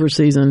red clover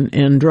season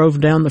and drove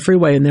down the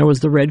freeway and there was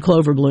the red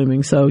clover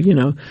blooming. So,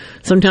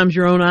 sometimes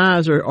your own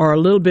eyes are a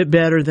little bit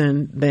better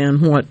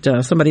than what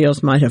somebody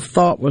else might have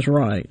thought was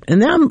right.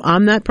 And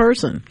I'm that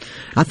person.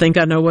 I think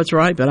I know what's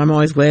right, but I'm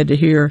always glad to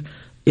hear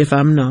if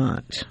I'm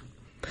not.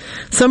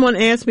 Someone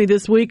asked me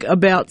this week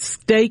about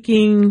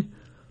staking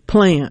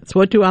plants.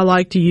 What do I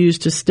like to use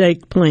to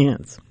stake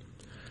plants?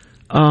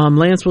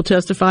 Lance will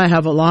testify I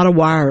have a lot of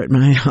wire at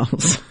my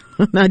house.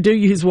 I do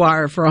use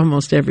wire for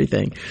almost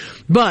everything.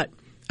 But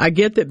I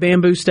get that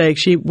bamboo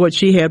stakes, what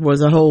she had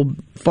was a whole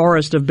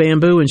forest of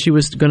bamboo and she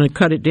was going to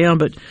cut it down,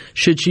 but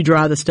should she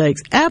dry the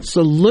stakes?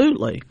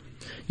 Absolutely.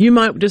 You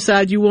might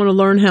decide you want to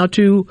learn how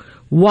to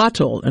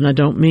wattle, and I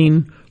don't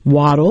mean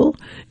waddle,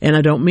 and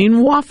I don't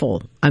mean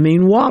waffle. I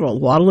mean waddle.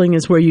 Waddling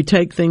is where you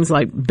take things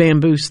like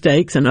bamboo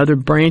stakes and other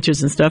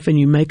branches and stuff and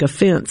you make a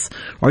fence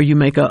or you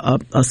make a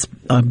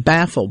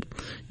baffle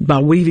by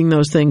weaving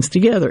those things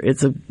together.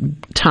 It's a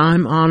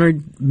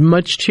time-honored,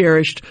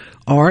 much-cherished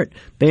art.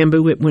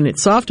 Bamboo, when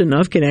it's soft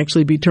enough, can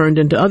actually be turned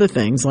into other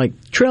things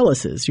like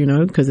trellises,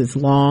 because it's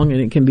long and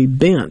it can be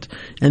bent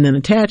and then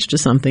attached to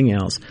something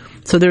else.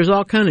 So there's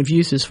all kind of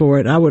uses for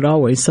it. I would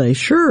always say,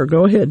 sure,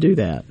 go ahead, do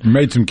that.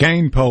 Made some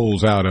cane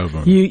poles out of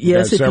them.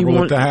 Yes, if you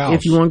want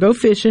to go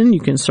fishing, you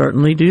can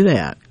certainly do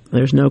that.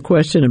 There's no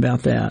question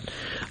about that.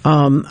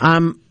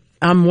 I'm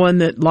one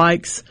that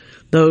likes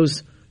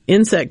those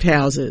insect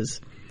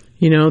houses,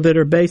 that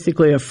are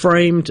basically a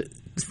framed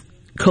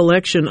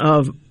collection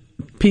of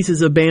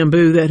pieces of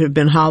bamboo that have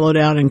been hollowed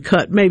out and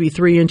cut maybe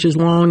 3 inches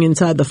long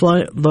inside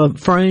the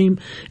frame,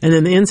 and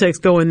then the insects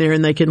go in there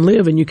and they can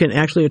live, and you can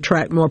actually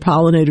attract more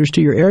pollinators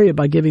to your area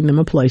by giving them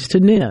a place to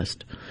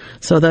nest.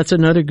 So that's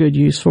another good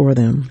use for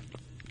them.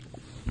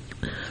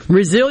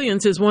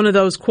 Resilience is one of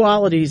those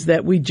qualities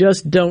that we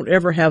just don't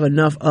ever have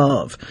enough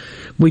of.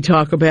 We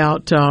talk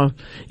about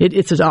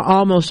it's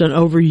almost an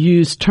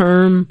overused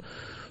term,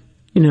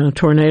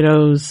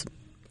 tornadoes,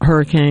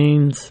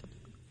 hurricanes,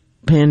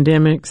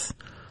 pandemics,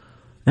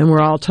 and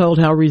we're all told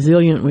how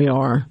resilient we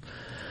are.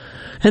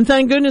 And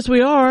thank goodness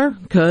we are,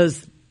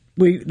 because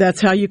that's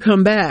how you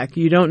come back.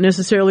 You don't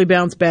necessarily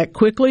bounce back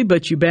quickly,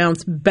 but you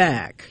bounce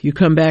back. You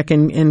come back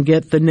and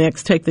take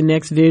the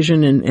next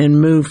vision and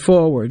move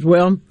forward.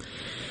 Well,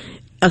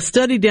 a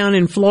study down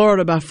in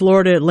Florida by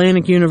Florida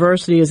Atlantic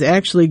University is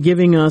actually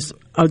giving us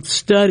a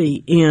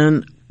study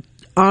in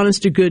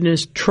honest to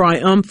goodness,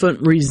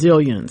 triumphant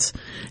resilience.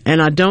 And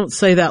I don't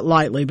say that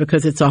lightly,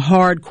 because it's a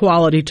hard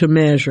quality to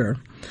measure.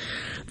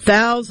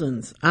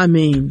 Thousands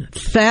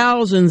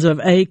of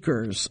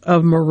acres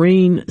of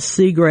marine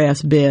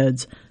seagrass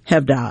beds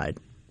have died.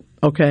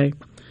 Okay?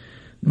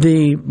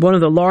 One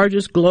of the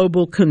largest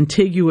global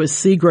contiguous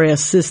seagrass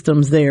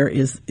systems there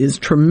is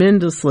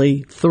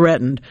tremendously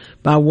threatened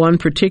by one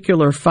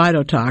particular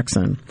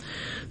phytotoxin.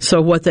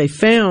 So what they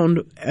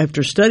found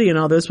after studying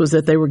all this was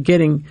that they were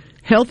getting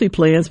healthy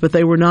plants, but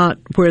they were not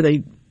where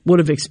they would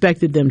have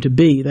expected them to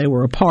be. They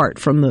were apart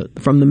from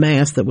the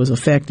mass that was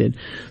affected.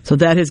 So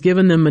that has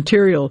given them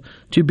material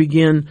to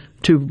begin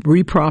to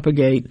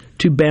repropagate,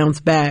 to bounce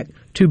back,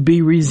 to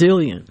be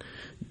resilient.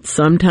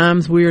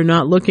 Sometimes we are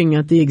not looking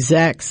at the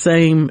exact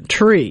same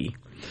tree.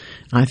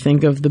 I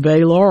think of the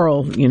bay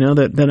laurel,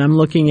 that I'm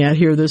looking at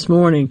here this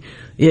morning.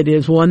 It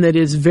is one that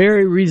is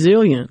very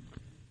resilient.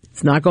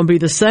 It's not going to be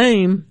the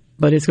same,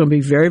 but it's going to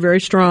be very, very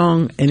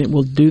strong, and it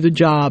will do the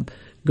job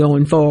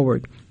going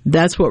forward.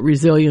 That's what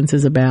resilience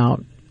is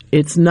about.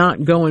 It's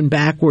not going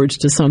backwards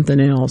to something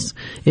else.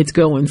 It's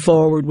going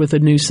forward with a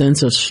new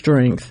sense of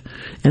strength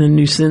and a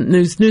new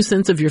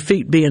sense of your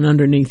feet being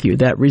underneath you,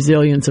 that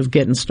resilience of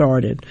getting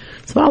started.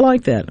 So I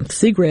like that. If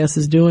seagrass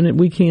is doing it,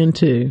 we can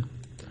too.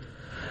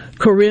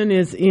 Corinne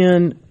is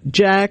in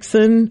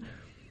Jackson.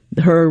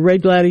 Her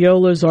red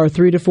gladiolas are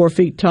 3 to 4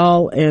 feet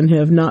tall and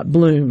have not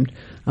bloomed.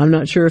 I'm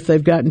not sure if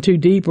they've gotten too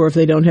deep or if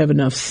they don't have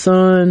enough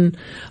sun.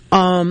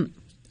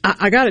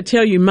 I got to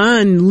tell you,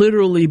 mine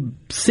literally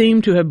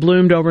seemed to have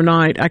bloomed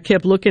overnight. I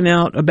kept looking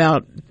out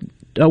about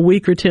a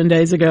week or 10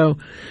 days ago,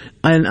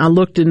 and I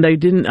looked and they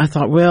didn't. I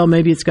thought, well,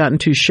 maybe it's gotten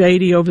too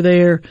shady over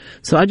there.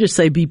 So I just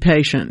say be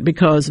patient,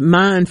 because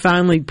mine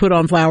finally put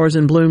on flowers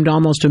and bloomed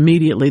almost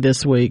immediately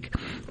this week.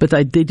 But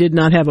they did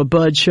not have a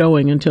bud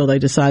showing until they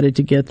decided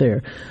to get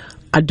there.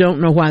 I don't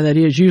know why that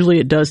is. Usually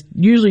it does.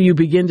 Usually you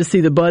begin to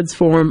see the buds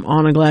form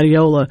on a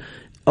gladiola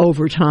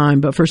over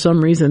time, but for some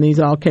reason these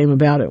all came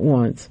about at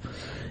once.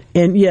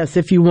 And yes,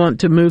 if you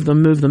want to move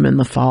them in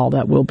the fall.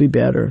 That will be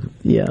better.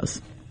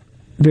 Yes.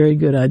 Very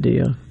good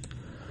idea.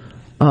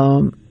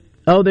 Oh,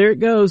 there it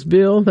goes,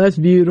 Bill. That's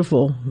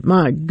beautiful.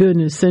 My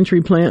goodness,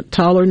 century plant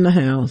taller than the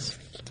house.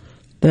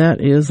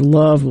 That is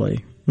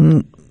lovely.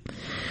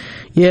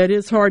 Yeah, it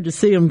is hard to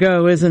see them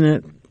go, isn't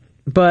it?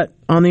 But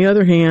on the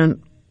other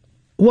hand,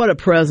 what a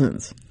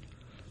presence.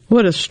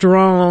 What a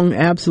strong,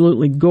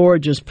 absolutely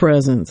gorgeous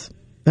presence.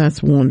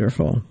 That's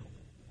wonderful.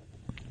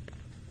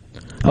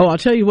 Oh, I'll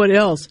tell you what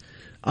else.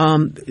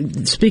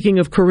 Speaking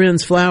of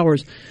Corinne's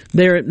flowers,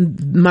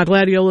 my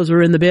gladiolas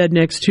are in the bed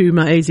next to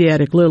my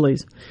Asiatic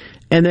lilies.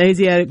 And the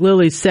Asiatic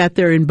lilies sat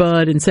there in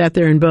bud and sat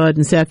there in bud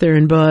and sat there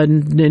in bud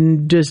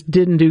and just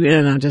didn't do,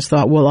 and I just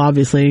thought, well,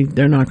 obviously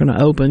they're not going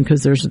to open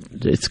because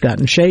it's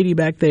gotten shady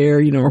back there,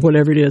 or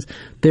whatever it is.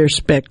 They're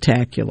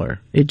spectacular.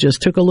 It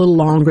just took a little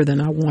longer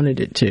than I wanted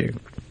it to.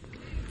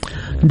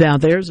 Now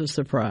there's a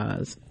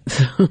surprise.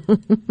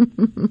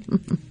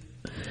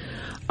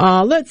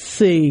 Let's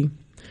see.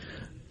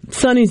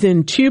 Sonny's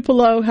in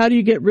Tupelo. How do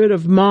you get rid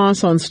of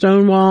moss on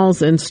stone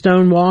walls and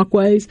stone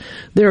walkways?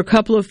 There are a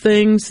couple of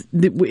things.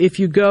 If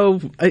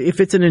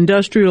it's an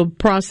industrial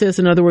process,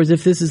 in other words,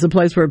 if this is a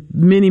place where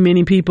many,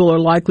 many people are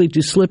likely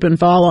to slip and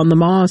fall on the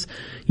moss,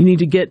 you need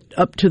to get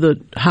up to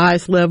the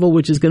highest level,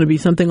 which is going to be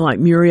something like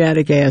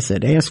muriatic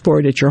acid. Ask for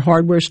it at your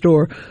hardware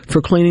store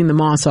for cleaning the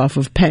moss off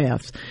of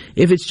paths.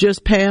 If it's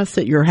just paths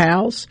at your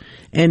house,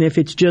 and if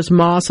it's just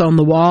moss on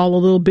the wall a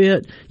little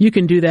bit, you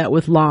can do that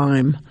with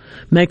lime.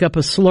 Make up a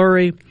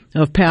slurry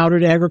of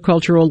powdered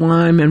agricultural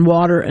lime and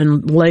water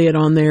and lay it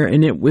on there,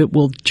 and it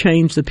will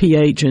change the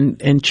pH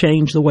and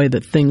change the way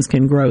that things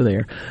can grow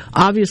there.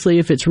 Obviously,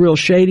 if it's real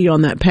shady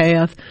on that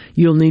path,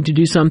 you'll need to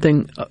do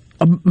something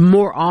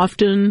more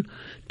often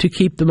to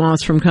keep the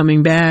moss from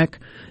coming back.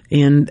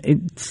 And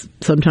it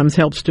sometimes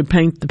helps to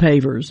paint the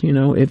pavers,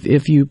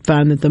 if you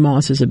find that the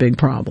moss is a big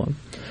problem.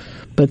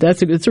 But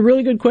it's a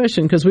really good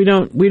question, because we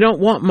don't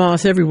want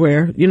moss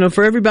everywhere. You know,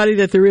 for everybody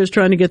that there is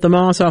trying to get the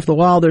moss off the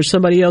wall, there's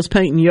somebody else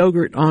painting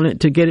yogurt on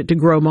it to get it to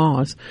grow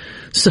moss.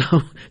 So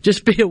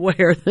just be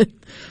aware that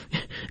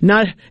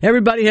not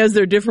everybody has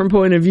their different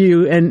point of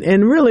view, and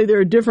really there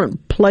are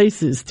different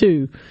places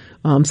too.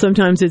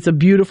 Sometimes it's a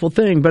beautiful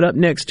thing, but up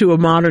next to a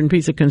modern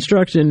piece of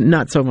construction,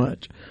 not so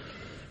much.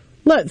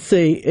 Let's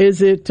see.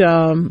 Is it,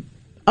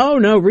 oh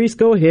no, Reese,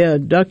 go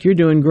ahead. Duck, you're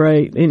doing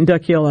great. In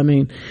Duck Hill, I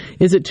mean.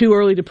 Is it too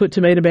early to put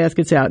tomato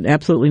baskets out?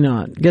 Absolutely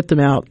not. Get them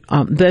out.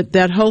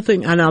 That whole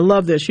thing, and I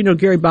love this. You know,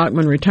 Gary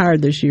Bachman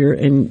retired this year,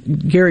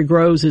 and Gary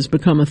Groves has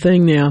become a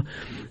thing now.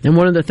 And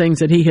one of the things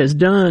that he has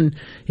done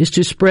is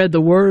to spread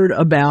the word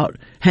about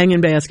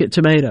hanging basket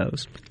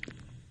tomatoes.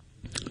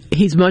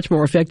 He's much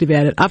more effective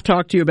at it. I've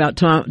talked to you about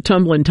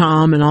Tumbling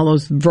Tom and all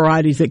those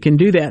varieties that can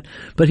do that,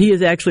 but he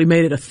has actually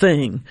made it a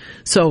thing.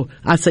 So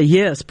I say,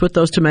 yes, put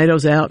those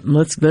tomatoes out and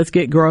let's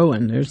get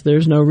growing.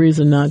 There's no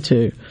reason not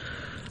to.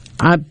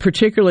 I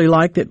particularly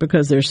liked it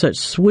because they're such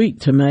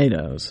sweet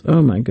tomatoes.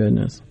 Oh my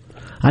goodness.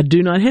 I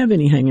do not have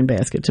any hanging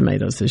basket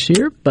tomatoes this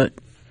year, but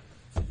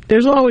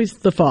there's always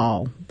the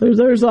fall.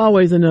 There's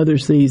always another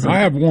season.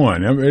 I have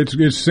one.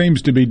 It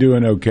seems to be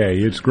doing okay.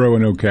 It's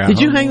growing okay. Did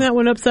you hang that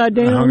one upside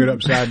down? I hung it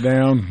upside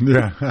down.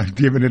 Yeah, I've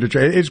given it a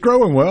try. It's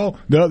growing well.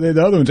 The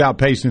other one's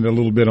outpacing it a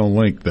little bit on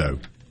length, though.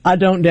 I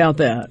don't doubt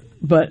that,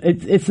 but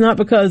it's not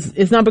because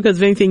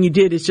of anything you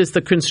did. It's just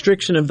the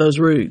constriction of those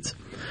roots.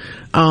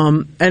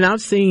 And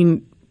I've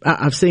seen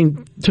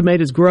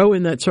tomatoes grow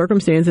in that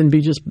circumstance and be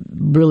just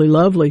really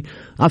lovely.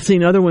 I've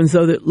seen other ones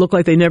though that look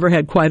like they never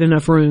had quite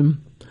enough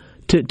room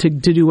to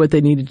do what they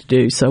needed to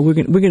do. So we're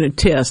going to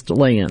test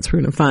Lance.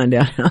 We're going to find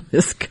out how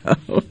this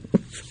goes.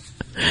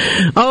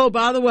 Oh,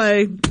 by the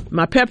way,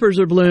 my peppers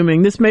are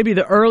blooming. This may be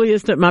the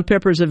earliest that my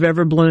peppers have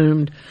ever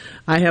bloomed.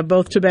 I have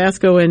both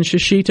Tabasco and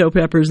shishito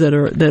peppers that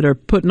are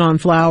putting on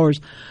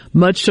flowers,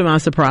 much to my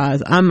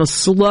surprise. I'm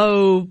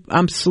slow.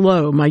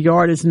 My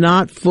yard is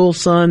not full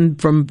sun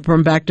from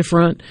back to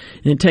front,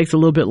 and it takes a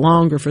little bit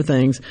longer for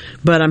things.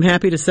 But I'm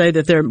happy to say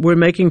that we're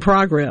making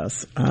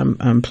progress.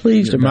 I'm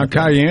pleased about that.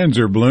 My cayennes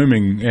are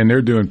blooming, and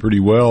they're doing pretty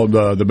well.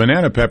 The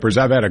banana peppers,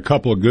 I've had a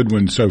couple of good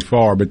ones so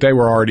far, but they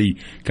were already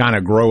kind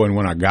of growing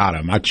when I got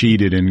them. I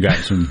cheated and got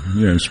some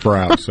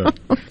sprouts. So.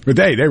 But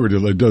they were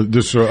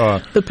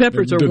the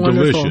peppers are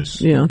wonderful. Delicious.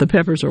 Yeah, the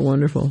peppers are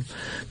wonderful.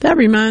 That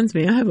reminds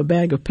me, I have a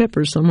bag of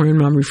peppers somewhere in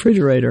my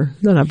refrigerator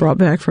that I brought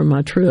back from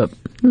my trip.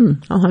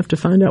 I'll have to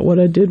find out what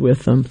I did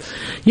with them.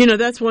 You know,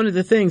 that's one of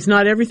the things.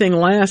 Not everything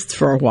lasts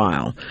for a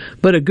while,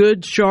 but a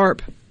good,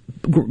 sharp,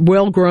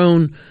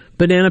 well-grown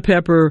banana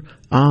pepper,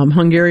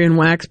 Hungarian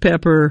wax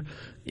pepper,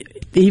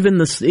 even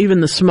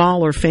the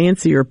smaller,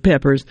 fancier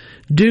peppers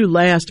do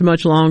last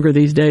much longer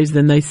these days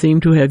than they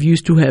seem to have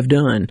used to have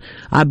done.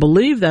 I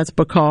believe that's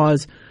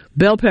because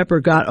bell pepper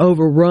got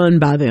overrun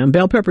by them.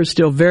 Bell pepper is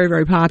still very,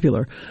 very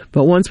popular,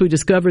 but once we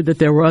discovered that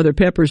there were other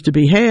peppers to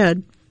be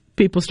had,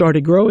 people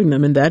started growing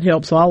them, and that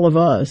helps all of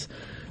us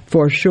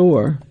for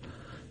sure.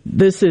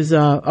 This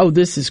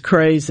is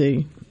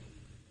crazy.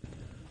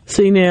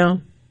 See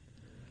now?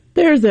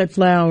 There's that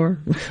flower.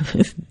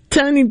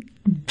 Tiny,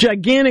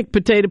 gigantic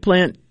potato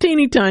plant,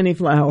 teeny tiny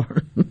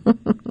flower.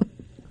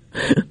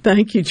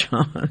 Thank you,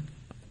 John.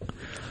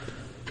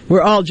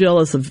 We're all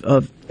jealous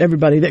of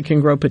everybody that can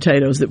grow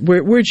potatoes.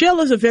 We're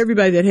jealous of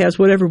everybody that has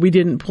whatever we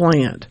didn't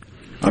plant.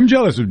 I'm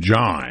jealous of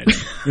John,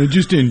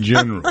 just in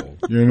general,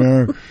 you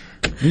know.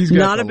 He's got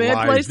not a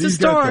bad place to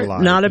start.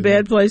 Not a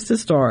bad place to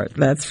start,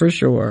 that's for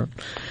sure.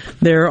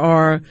 There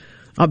are,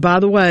 by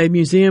the way,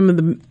 Museum of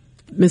the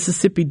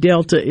Mississippi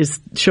Delta is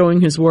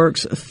showing his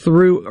works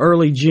through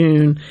early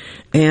June,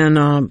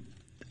 and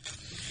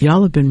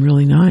y'all have been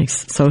really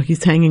nice. So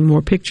he's hanging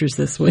more pictures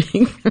this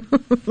week.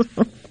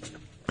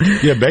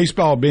 Yeah,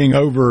 baseball being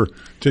over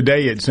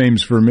today, it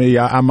seems for me,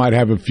 I might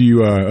have a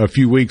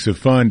few weeks of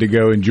fun to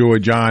go enjoy,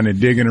 John,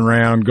 and digging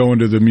around, going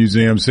to the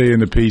museum, seeing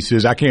the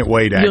pieces. I can't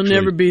wait, actually. You'll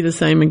never be the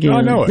same again.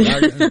 I know it.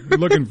 I'm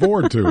looking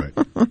forward to it.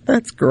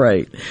 That's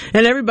great.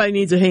 And everybody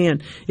needs a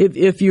hand.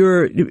 If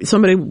you're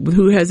somebody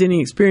who has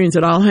any experience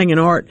at all hanging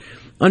art,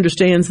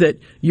 understands that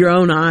your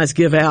own eyes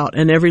give out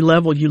and every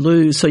level you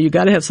lose. So you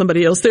got to have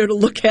somebody else there to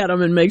look at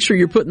them and make sure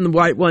you're putting the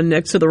right one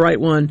next to the right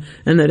one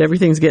and that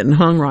everything's getting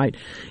hung right.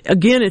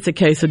 Again, it's a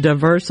case of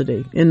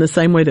diversity in the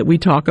same way that we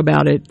talk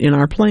about it in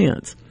our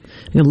plants.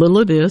 A little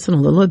of this and a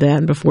little of that,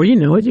 and before you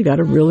know it, you got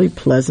a really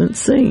pleasant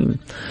scene.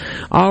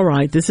 All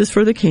right, this is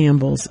for the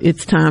Campbells.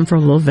 It's time for a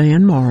little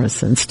Van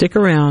Morrison. Stick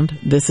around.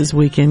 This is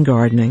Weekend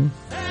Gardening.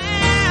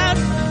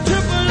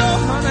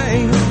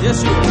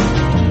 Yes, you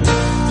are.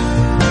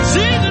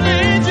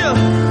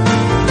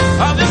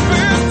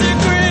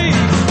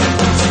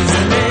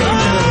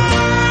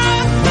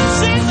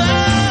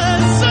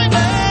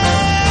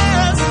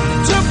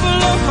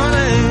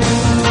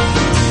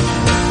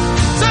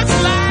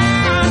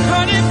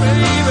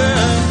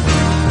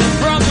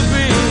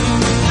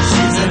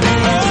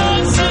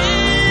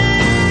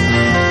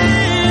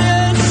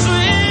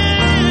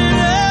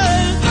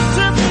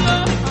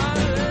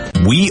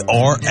 We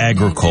are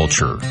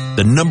agriculture.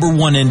 the number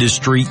one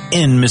industry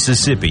in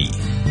Mississippi.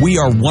 We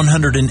are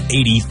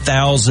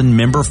 180,000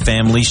 member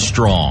families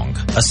strong,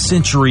 a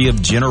century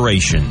of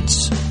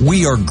generations.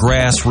 We are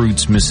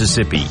Grassroots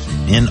Mississippi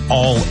in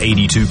all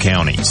 82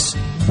 counties.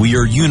 We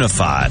are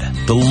unified,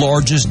 the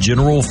largest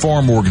general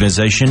farm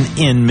organization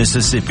in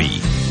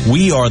Mississippi.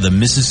 We are the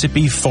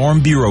Mississippi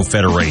Farm Bureau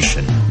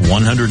Federation,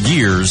 100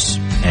 years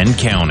and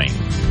counting.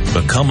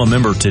 Become a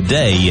member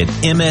today at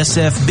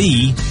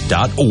msfb.org.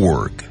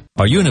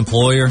 Are you an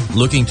employer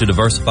looking to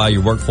diversify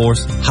your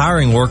workforce?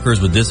 Hiring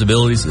workers with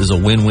disabilities is a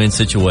win-win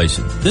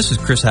situation. This is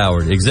Chris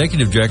Howard,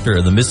 Executive Director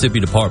of the Mississippi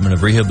Department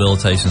of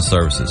Rehabilitation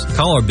Services.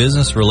 Call our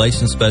Business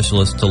Relations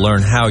Specialist to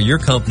learn how your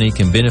company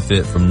can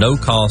benefit from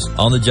no-cost,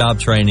 on-the-job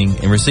training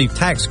and receive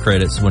tax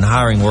credits when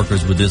hiring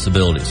workers with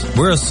disabilities.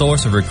 We're a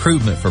source of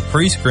recruitment for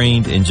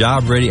pre-screened and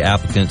job-ready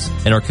applicants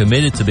and are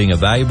committed to being a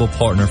valuable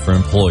partner for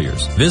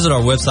employers. Visit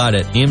our website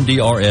at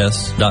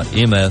mdrs.ms.gov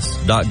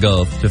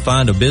to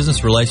find a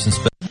business relations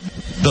specialist.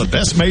 The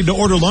best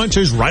made-to-order lunch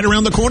is right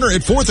around the corner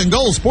at 4th and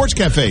Gold Sports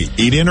Cafe.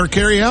 Eat in or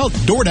carry out,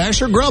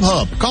 DoorDash or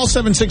Grubhub. Call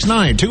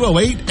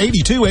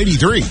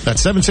 769-208-8283.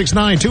 That's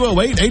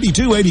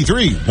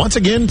 769-208-8283. Once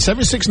again,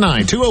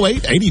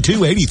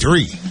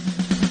 769-208-8283.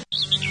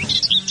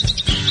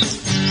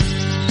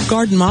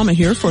 Garden Mama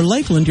here for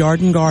Lakeland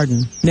Yard and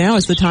Garden. Now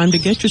is the time to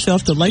get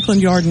yourself to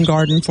Lakeland Yard and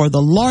Garden for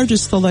the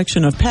largest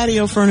selection of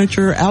patio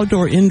furniture,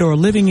 outdoor-indoor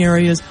living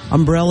areas,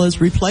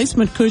 umbrellas,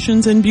 replacement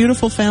cushions, and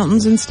beautiful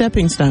fountains and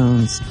stepping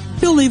stones.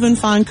 You'll even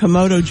find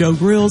Komodo Joe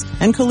grills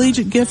and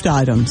collegiate gift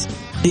items.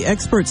 The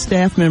expert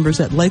staff members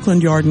at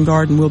Lakeland Yard and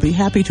Garden will be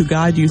happy to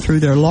guide you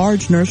through their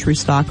large nursery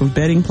stock of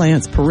bedding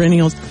plants,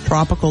 perennials,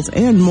 tropicals,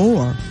 and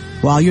more.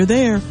 While you're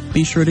there,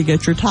 be sure to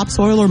get your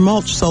topsoil or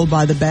mulch sold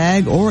by the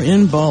bag or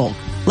in bulk.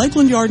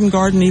 Lakeland Yard and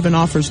Garden even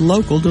offers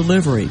local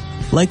delivery.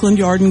 Lakeland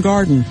Yard and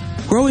Garden,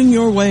 growing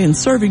your way and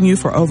serving you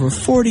for over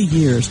 40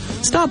 years.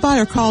 Stop by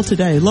or call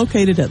today,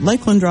 located at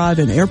Lakeland Drive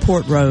and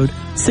Airport Road,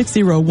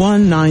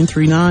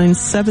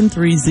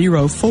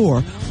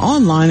 601-939-7304,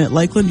 online at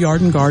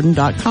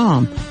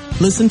lakelandyardandgarden.com.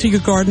 Listen to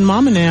your Garden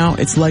Mama now.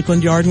 It's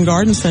Lakeland Yard and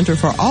Garden Center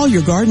for all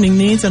your gardening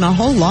needs and a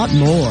whole lot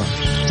more.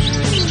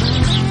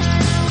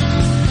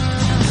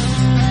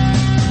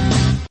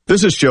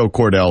 This is Joe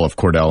Cordell of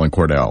Cordell &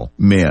 Cordell.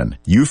 Men,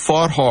 you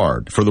fought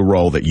hard for the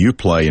role that you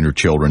play in your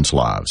children's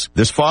lives.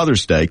 This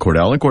Father's Day,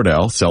 Cordell &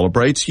 Cordell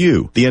celebrates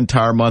you the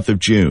entire month of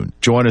June.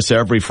 Join us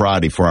every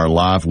Friday for our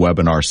live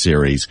webinar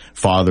series,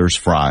 Father's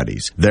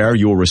Fridays. There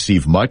you'll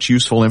receive much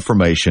useful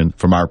information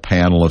from our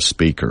panel of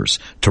speakers.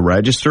 To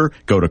register,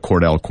 go to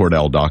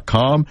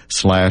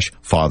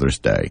CordellCordell.com/Father's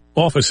Day.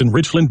 Office in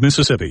Richland,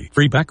 Mississippi.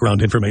 Free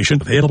background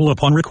information available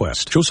upon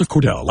request. Joseph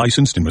Cordell,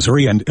 licensed in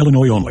Missouri and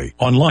Illinois only.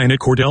 Online at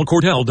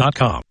CordellCordell.com.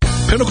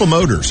 Pinnacle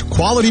Motors,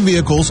 quality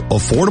vehicles,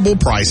 affordable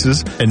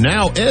prices, and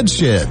now Ed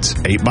Sheds,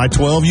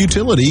 8x12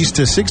 utilities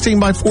to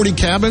 16x40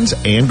 cabins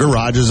and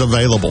garages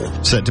available.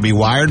 Set to be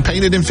wired,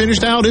 painted, and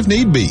finished out if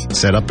need be.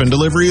 Setup and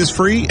delivery is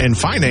free and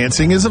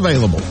financing is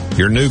available.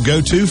 Your new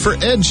go-to for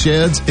Ed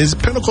Sheds is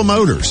Pinnacle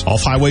Motors,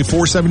 off Highway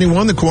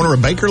 471, the corner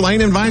of Baker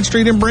Lane and Vine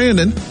Street in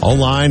Brandon.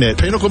 Online at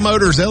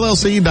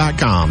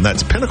PinnacleMotorsLLC.com.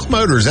 That's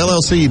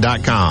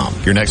PinnacleMotorsLLC.com.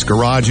 Your next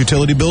garage,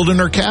 utility building,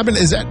 or cabin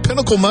is at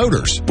Pinnacle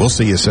Motors. We'll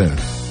see you soon.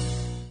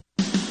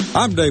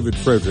 I'm David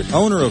Frederick,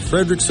 owner of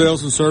Frederick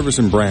Sales and Service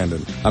in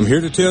Brandon. I'm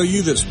here to tell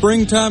you that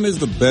springtime is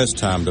the best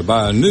time to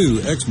buy a new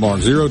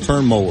Exmark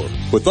zero-turn mower.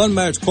 With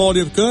unmatched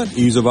quality of cut,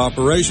 ease of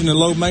operation, and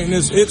low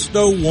maintenance, it's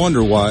no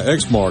wonder why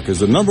Exmark is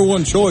the number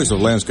one choice of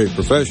landscape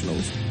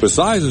professionals. With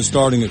sizes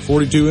starting at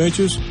 42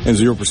 inches and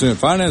 0%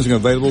 financing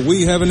available,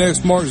 we have an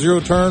Exmark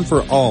zero-turn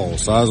for all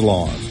size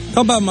lawns.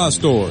 Come by my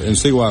store and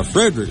see why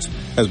Fredericks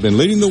has been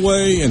leading the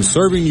way and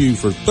serving you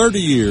for 30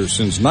 years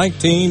since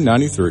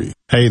 1993.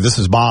 Hey, this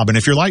is Bob, and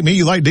if you're like me,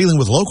 you like dealing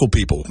with local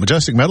people.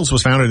 Majestic Metals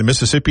was founded in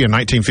Mississippi in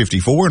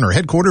 1954 and are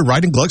headquartered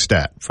right in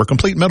Gluckstadt. For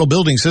complete metal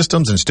building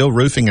systems and steel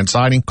roofing and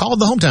siding, call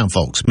the hometown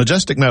folks.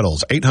 Majestic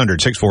Metals,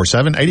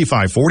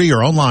 800-647-8540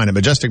 or online at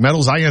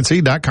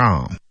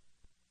majesticmetalsinc.com.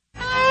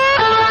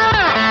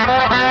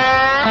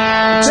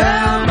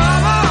 Tell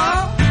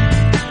Mama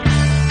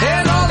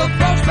and all the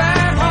folks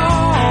back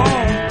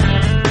home.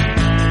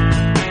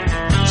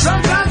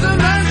 Sometimes a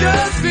man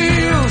just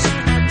feels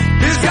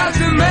he's got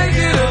to make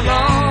it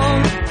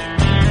alone.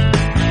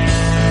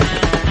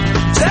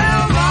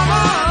 Tell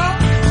Mama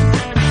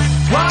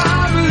why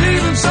I'm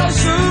leaving so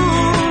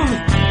soon.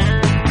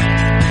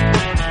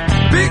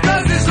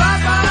 Because this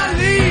life I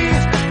lead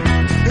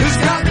has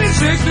got me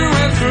sick through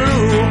and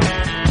through.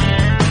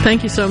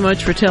 Thank you so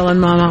much for telling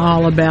Mama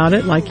all about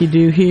it, like you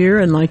do here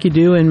and like you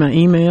do in my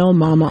email,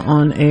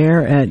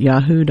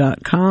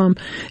 mamaaonair@yahoo.com,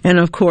 and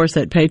of course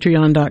at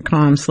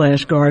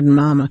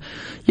patreon.com/gardenmama.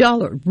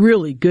 Y'all are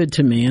really good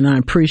to me, and I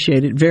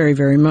appreciate it very,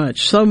 very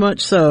much. So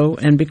much so,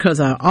 and because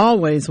I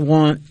always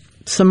want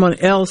someone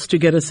else to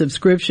get a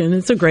subscription.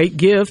 It's a great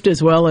gift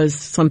as well as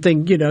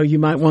something, you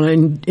might want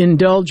to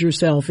indulge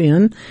yourself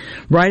in.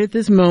 Right at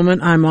this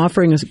moment, I'm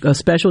offering a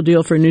special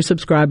deal for new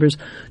subscribers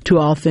to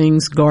All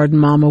Things Garden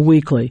Mama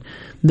Weekly.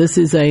 This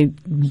is a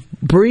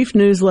brief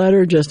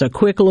newsletter, just a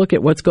quick look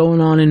at what's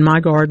going on in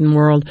my garden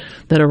world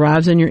that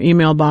arrives in your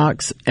email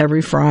box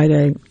every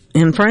Friday.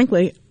 And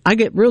frankly, I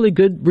get really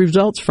good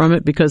results from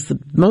it because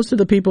most of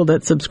the people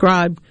that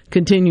subscribe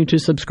continue to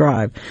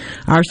subscribe.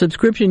 Our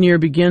subscription year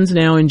begins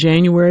now in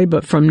January,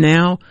 but from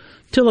now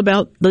till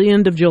about the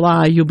end of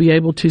July, you'll be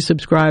able to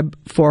subscribe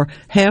for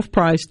half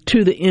price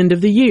to the end of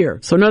the year.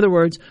 So in other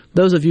words,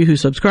 those of you who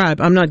subscribe,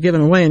 I'm not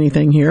giving away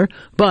anything here,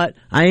 but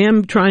I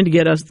am trying to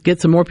get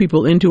some more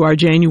people into our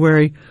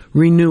January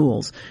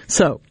renewals.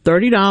 So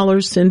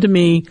 $30, send to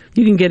me.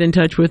 You can get in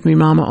touch with me,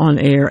 Mama on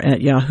Air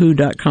at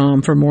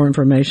yahoo.com for more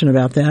information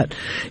about that.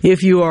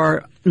 If you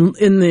are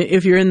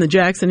if you're in the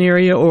Jackson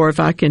area, or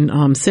if I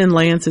can send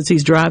Lance as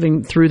he's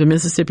driving through the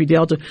Mississippi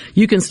Delta,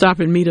 you can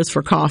stop and meet us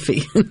for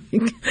coffee.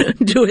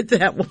 Do it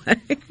that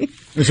way.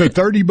 So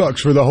 $30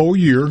 for the whole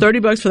year.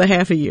 $30 for the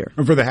half a year.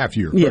 For the half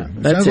year. Yeah,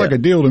 sounds like a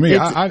deal to me.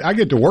 I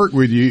get to work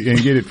with you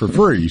and get it for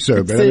free.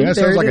 So that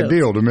sounds like a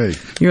deal to me.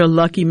 You're a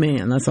lucky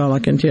man. That's all I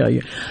can tell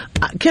you.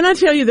 Can I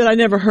tell you that I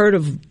never heard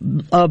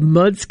of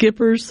mud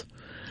skippers?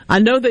 I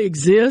know they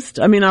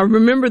exist. I mean, I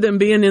remember them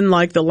being in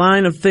like the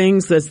line of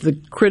things that's the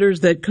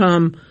critters that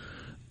come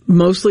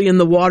mostly in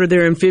the water.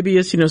 They're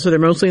amphibious, so they're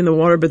mostly in the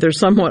water, but they're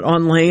somewhat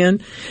on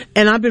land.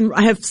 And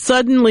I have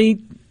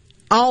suddenly,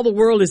 all the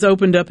world is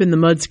opened up in the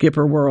mud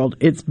skipper world.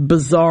 It's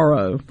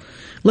bizarro.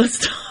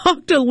 Let's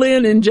talk to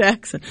Lynn in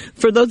Jackson.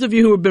 For those of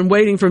you who have been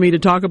waiting for me to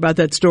talk about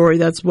that story,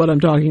 that's what I'm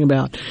talking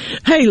about.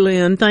 Hey,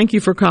 Lynn, thank you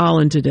for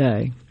calling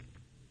today.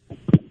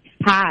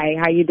 Hi,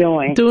 how you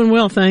doing? Doing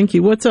well, thank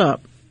you. What's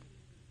up?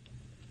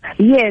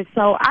 Yes,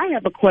 so I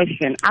have a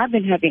question. I've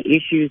been having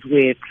issues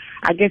with,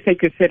 I guess they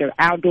consider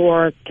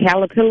outdoor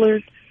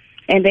caterpillars,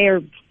 and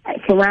they're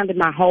surrounding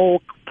my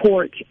whole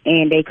porch,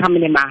 and they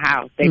coming in my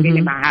house. They've been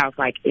in my house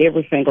like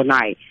every single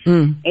night.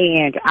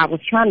 And I was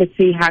trying to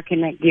see how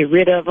can I get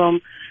rid of them.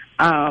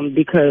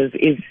 Because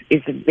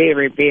it's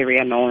very, very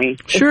annoying.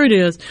 Sure it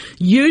is.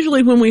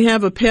 Usually when we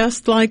have a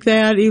pest like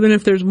that, even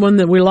if there's one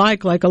that we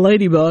like a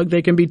ladybug,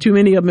 there can be too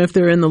many of them if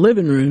they're in the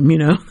living room,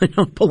 They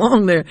don't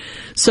belong there.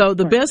 So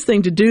the best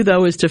thing to do,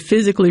 though, is to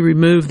physically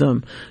remove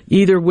them,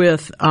 either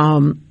with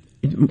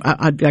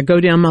I go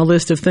down my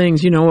list of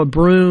things, a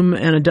broom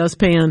and a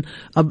dustpan,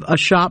 a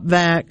shop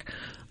vac,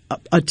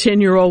 a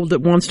 10-year-old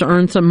that wants to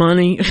earn some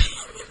money.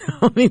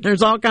 I mean,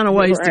 there's all kind of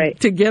ways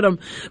to get them.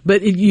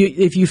 But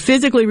if you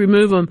physically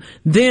remove them,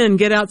 then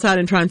get outside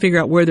and try and figure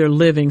out where they're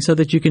living so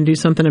that you can do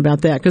something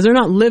about that. Because they're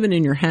not living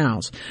in your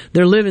house.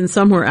 They're living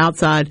somewhere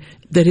outside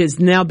that has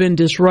now been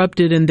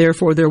disrupted, and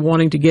therefore they're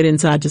wanting to get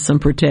inside to some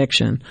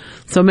protection.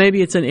 So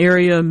maybe it's an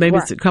area, maybe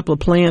it's a couple of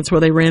plants where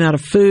they ran out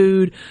of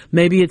food.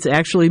 Maybe it's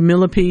actually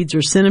millipedes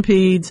or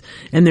centipedes,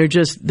 and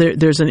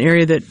there's an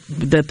area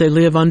that they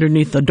live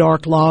underneath a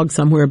dark log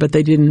somewhere, but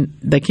they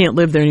can't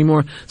live there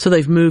anymore, so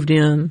they've moved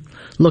in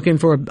looking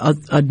for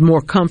a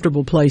more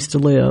comfortable place to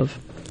live.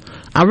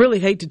 I really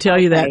hate to tell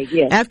you that.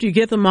 Yes. After you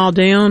get them all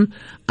down,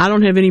 I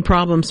don't have any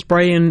problem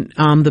spraying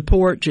the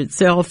porch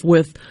itself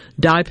with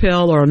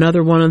Dipel or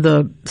another one of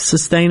the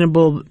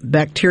sustainable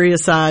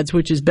bactericides,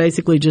 which is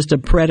basically just a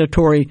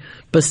predatory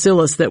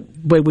bacillus that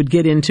would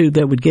get into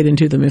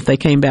them if they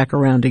came back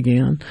around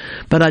again.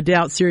 But I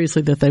doubt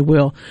seriously that they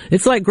will.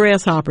 It's like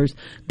grasshoppers.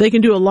 They can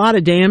do a lot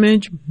of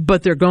damage,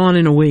 but they're gone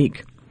in a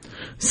week.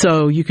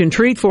 So you can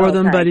treat for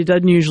them, but it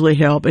doesn't usually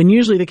help. And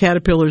usually the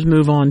caterpillars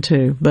move on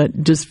too.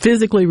 But just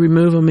physically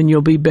remove them and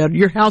you'll be better.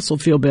 Your house will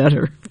feel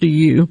better to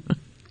you.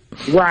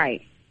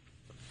 Right.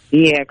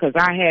 Yeah, because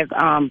I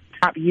have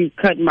you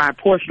cutting my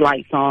porch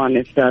lights on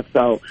and stuff.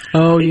 So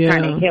it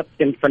kind of helps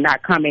them for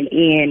not coming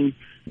in.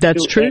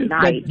 That's true. At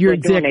night,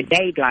 during the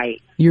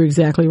daylight. You're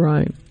exactly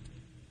right.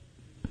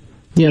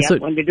 Yeah, so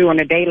when they're doing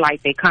the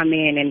daylight, they come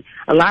in, and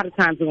a lot of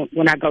times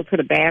when I go to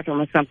the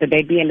bathroom or something,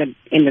 they be in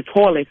the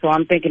toilet. So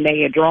I'm thinking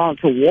they are drawn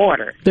to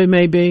water. They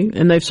may be,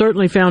 and they've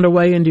certainly found a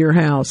way into your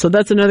house. So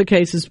that's another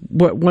case is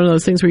one of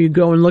those things where you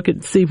go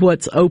and see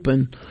what's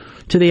open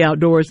to the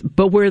outdoors,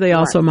 but where they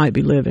also might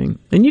be living,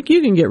 and you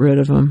can get rid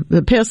of them.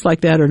 The pests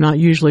like that are not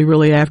usually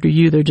really after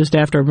you; they're just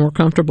after a more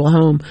comfortable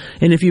home.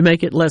 And if you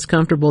make it less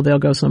comfortable, they'll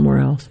go somewhere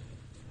else.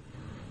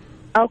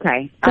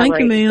 Okay. Thank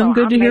you, ma'am. So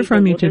Good to hear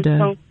from you today.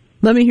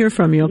 Let me hear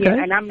from you, okay?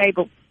 Yeah, and I'm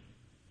able.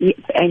 Yeah,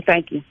 and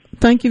thank you.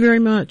 Thank you very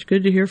much.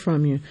 Good to hear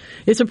from you.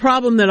 It's a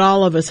problem that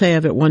all of us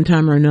have at one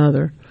time or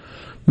another.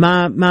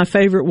 My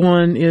favorite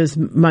one is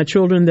my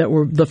children that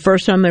were the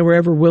first time they were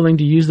ever willing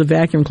to use the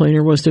vacuum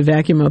cleaner was to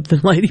vacuum up the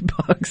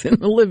ladybugs in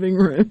the living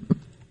room.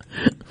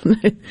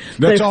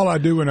 That's all I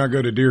do when I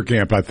go to deer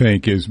camp, I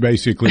think, is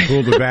basically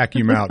pull the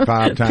vacuum out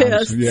 5 times.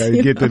 Pests,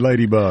 Get the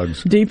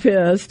ladybugs.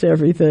 De-pest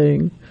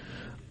everything.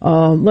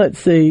 Let's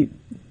see.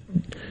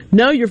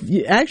 No,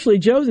 actually,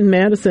 Joe's in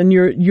Madison.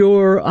 Your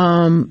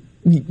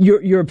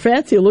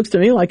Fatsia looks to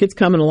me like it's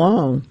coming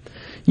along.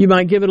 You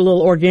might give it a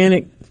little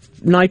organic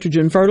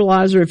nitrogen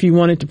fertilizer if you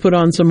wanted to put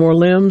on some more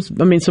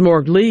some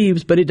more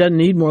leaves, but it doesn't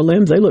need more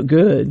limbs. They look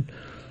good.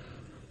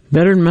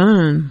 Better than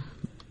mine.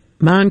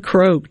 Mine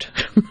croaked.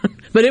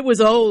 But it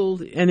was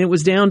old, and it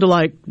was down to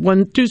like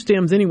 2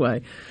 stems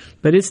anyway.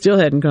 But it still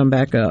hadn't come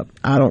back up.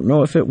 I don't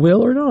know if it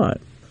will or not.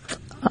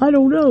 I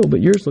don't know,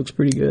 but yours looks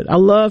pretty good. I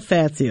love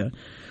Fatsia.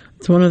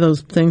 It's one of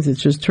those things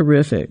that's just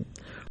terrific.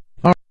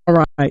 All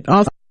right.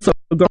 Also,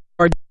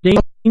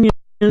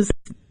 gardenias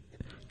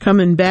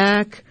coming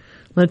back.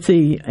 Let's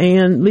see,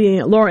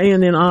 Laura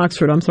Ann in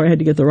Oxford. I'm sorry, I had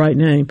to get the right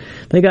name.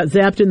 They got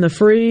zapped in the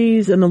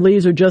freeze, and the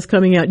leaves are just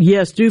coming out.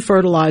 Yes, do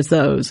fertilize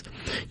those.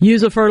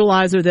 Use a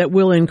fertilizer that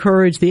will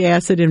encourage the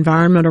acid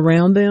environment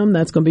around them.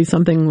 That's going to be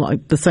something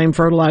like the same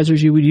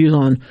fertilizers you would use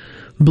on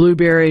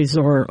blueberries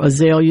or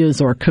azaleas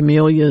or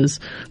camellias,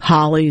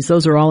 hollies.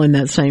 Those are all in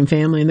that same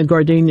family, and the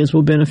gardenias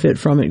will benefit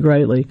from it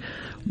greatly.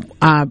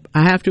 I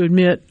have to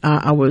admit,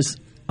 I was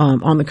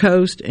on the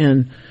coast,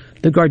 and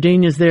the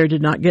gardenias there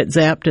did not get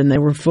zapped, and they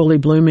were fully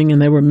blooming, and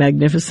they were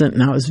magnificent,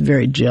 and I was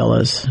very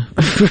jealous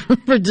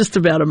for just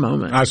about a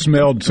moment. I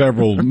smelled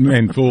several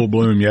in full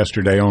bloom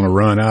yesterday on a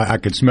run. I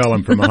could smell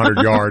them from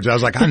 100 yards. I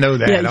was like, I know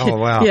that. Yeah, oh,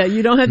 wow. Yeah,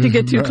 you don't have to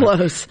get too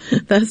close.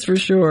 That's for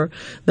sure.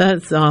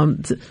 That's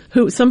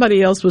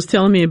somebody else was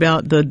telling me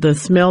about the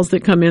smells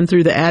that come in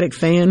through the attic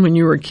fan when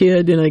you were a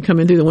kid, and they come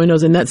in through the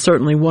windows, and that's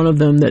certainly one of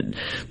them,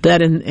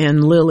 that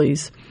and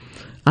lilies.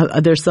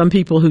 There's some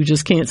people who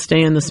just can't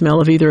stand the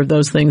smell of either of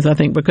those things, I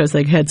think, because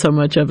they had so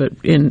much of it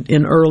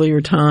in earlier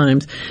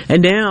times.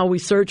 And now we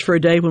search for a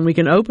day when we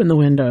can open the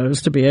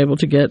windows to be able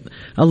to get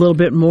a little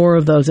bit more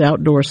of those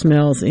outdoor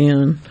smells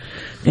in.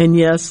 And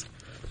yes,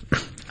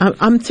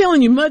 I'm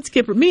telling you,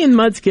 me and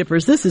mud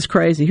skippers, this is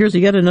crazy. Here's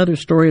yet another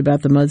story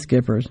about the mud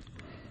skippers.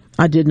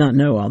 I did not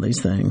know all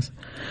these things.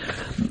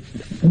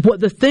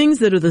 The things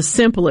that are the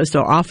simplest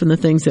are often the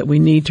things that we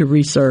need to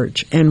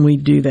research, and we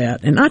do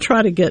that. And I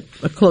try to get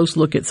a close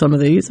look at some of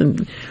these,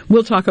 and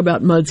we'll talk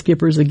about mud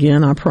skippers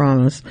again, I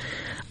promise.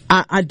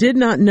 I did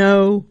not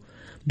know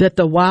that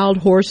the wild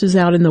horses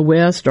out in the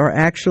West are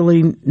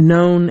actually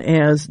known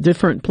as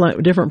different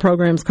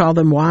programs call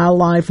them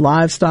wildlife,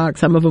 livestock.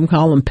 Some of them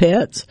call them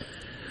pets.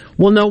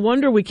 Well, no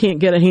wonder we can't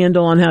get a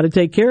handle on how to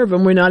take care of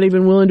them. We're not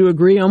even willing to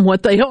agree on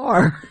what they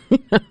are.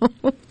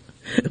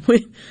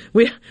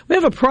 We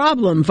have a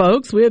problem,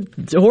 folks. We have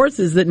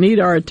horses that need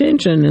our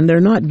attention, and they're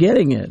not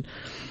getting it.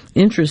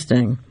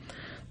 Interesting.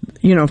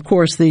 Of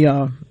course,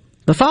 the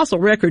fossil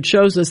record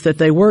shows us that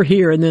they were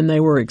here, and then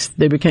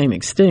they became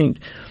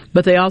extinct.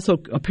 But they also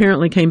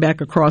apparently came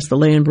back across the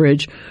land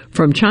bridge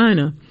from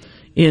China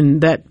in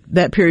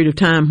that period of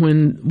time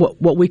when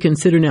what we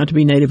consider now to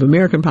be Native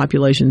American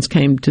populations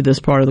came to this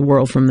part of the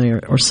world from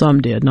there, or some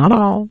did. Not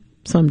all,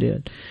 some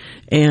did.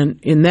 And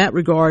in that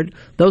regard,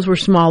 those were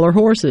smaller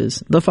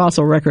horses. The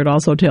fossil record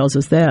also tells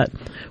us that.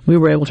 We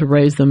were able to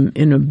raise them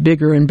in a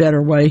bigger and better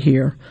way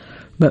here.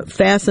 But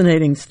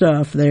fascinating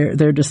stuff.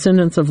 They're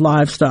descendants of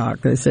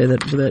livestock. They say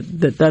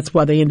that's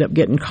why they end up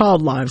getting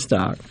called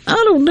livestock. I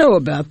don't know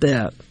about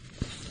that.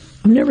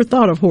 I've never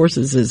thought of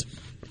horses as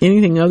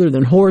anything other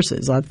than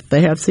horses.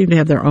 They seem to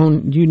have their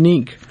own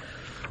unique.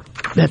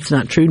 That's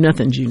not true.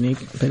 Nothing's unique.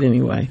 But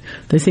anyway,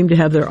 they seem to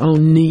have their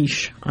own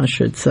niche, I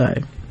should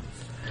say.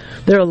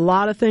 There are a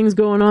lot of things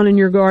going on in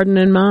your garden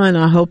and mine.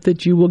 I hope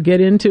that you will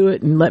get into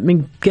it and let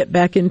me get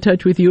back in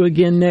touch with you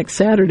again next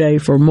Saturday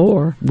for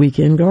more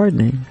Weekend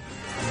Gardening.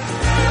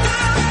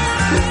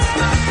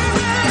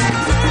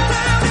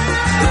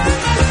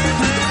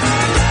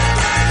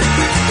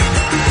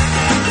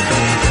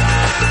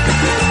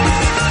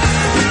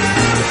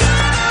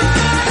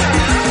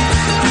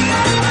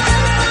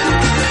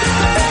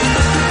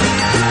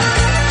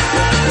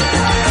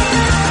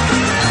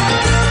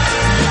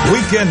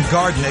 Weekend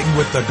Gardening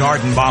with the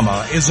Garden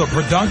Mama is a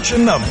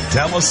production of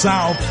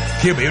TeleSouth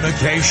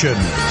Communications.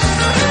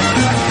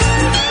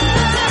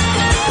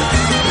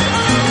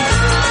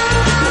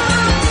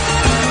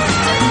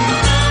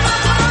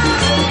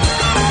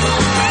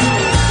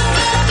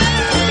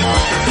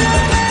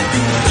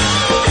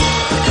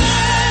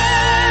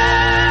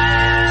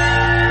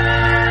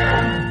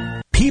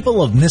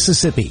 People of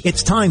Mississippi,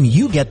 it's time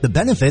you get the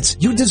benefits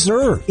you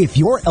deserve. If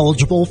you're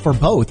eligible for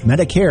both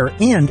Medicare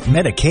and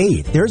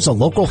Medicaid, there's a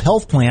local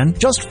health plan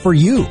just for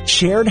you.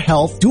 Shared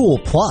Health Dual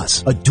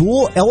Plus, a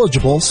dual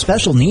eligible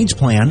special needs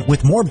plan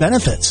with more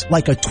benefits,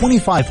 like a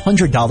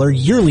 $2,500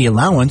 yearly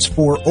allowance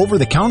for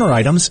over-the-counter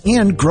items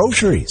and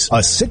groceries, a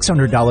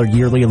 $600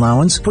 yearly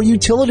allowance for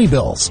utility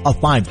bills, a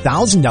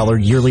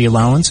 $5,000 yearly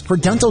allowance for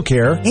dental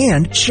care,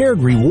 and shared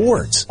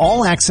rewards.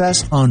 All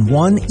access on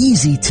one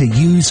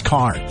easy-to-use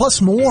card, plus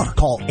more.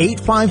 more. Call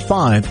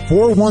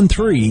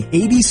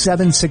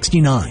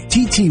 855-413-8769,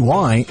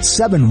 TTY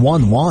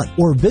 711,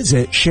 or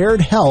visit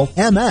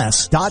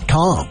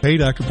sharedhealthms.com. Hey,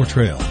 Dr.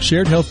 Portrell.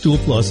 Shared Health Dual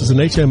Plus is an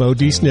HMO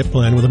D-SNP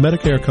plan with a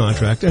Medicare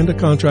contract and a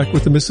contract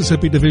with the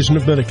Mississippi Division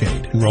of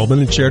Medicaid.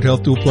 Enrollment in Shared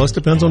Health Dual Plus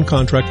depends on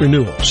contract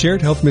renewal.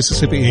 Shared Health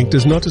Mississippi Inc.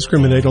 does not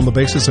discriminate on the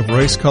basis of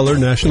race, color,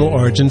 national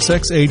origin,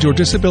 sex, age, or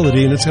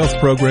disability in its health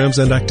programs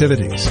and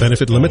activities.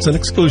 Benefit limits and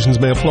exclusions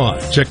may apply.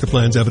 Check the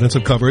plan's evidence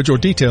of coverage or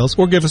details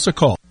or give us a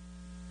call.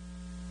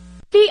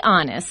 Be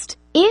honest.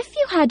 If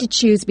you had to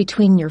choose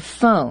between your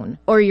phone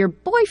or your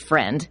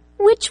boyfriend,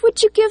 which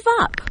would you give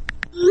up?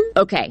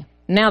 Okay,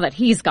 now that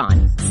he's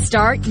gone,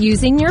 start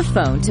using your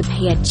phone to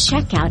pay at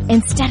checkout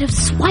instead of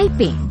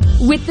swiping.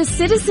 With the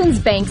Citizens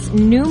Bank's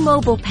new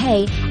mobile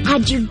pay,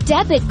 add your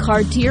debit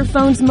card to your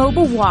phone's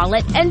mobile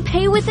wallet and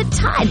pay with a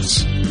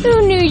touch.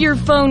 Who knew your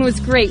phone was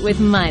great with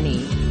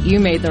money? You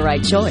made the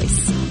right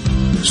choice.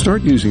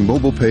 Start using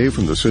mobile pay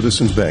from the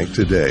Citizens Bank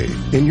today.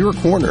 In your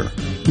corner.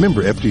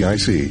 Member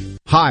FDIC.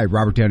 Hi,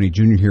 Robert Downey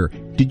Jr. here.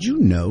 Did you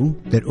know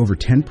that over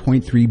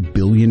 $10.3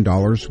 billion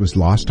was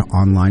lost to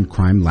online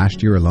crime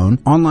last year alone?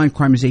 Online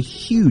crime is a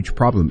huge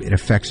problem. It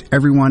affects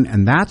everyone,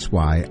 and that's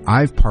why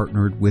I've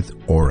partnered with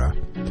Aura.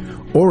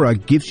 Aura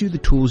gives you the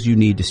tools you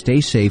need to stay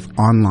safe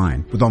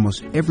online with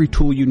almost every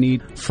tool you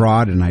need: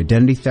 fraud and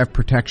identity theft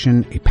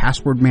protection, a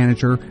password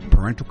manager,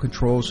 parental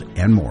controls,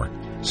 and more.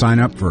 Sign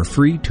up for a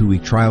free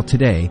 2-week trial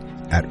today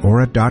at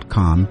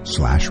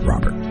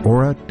aura.com/Robert.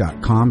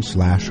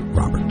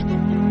 aura.com/Robert.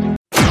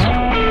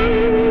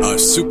 A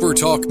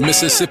SuperTalk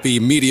Mississippi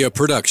Media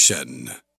production.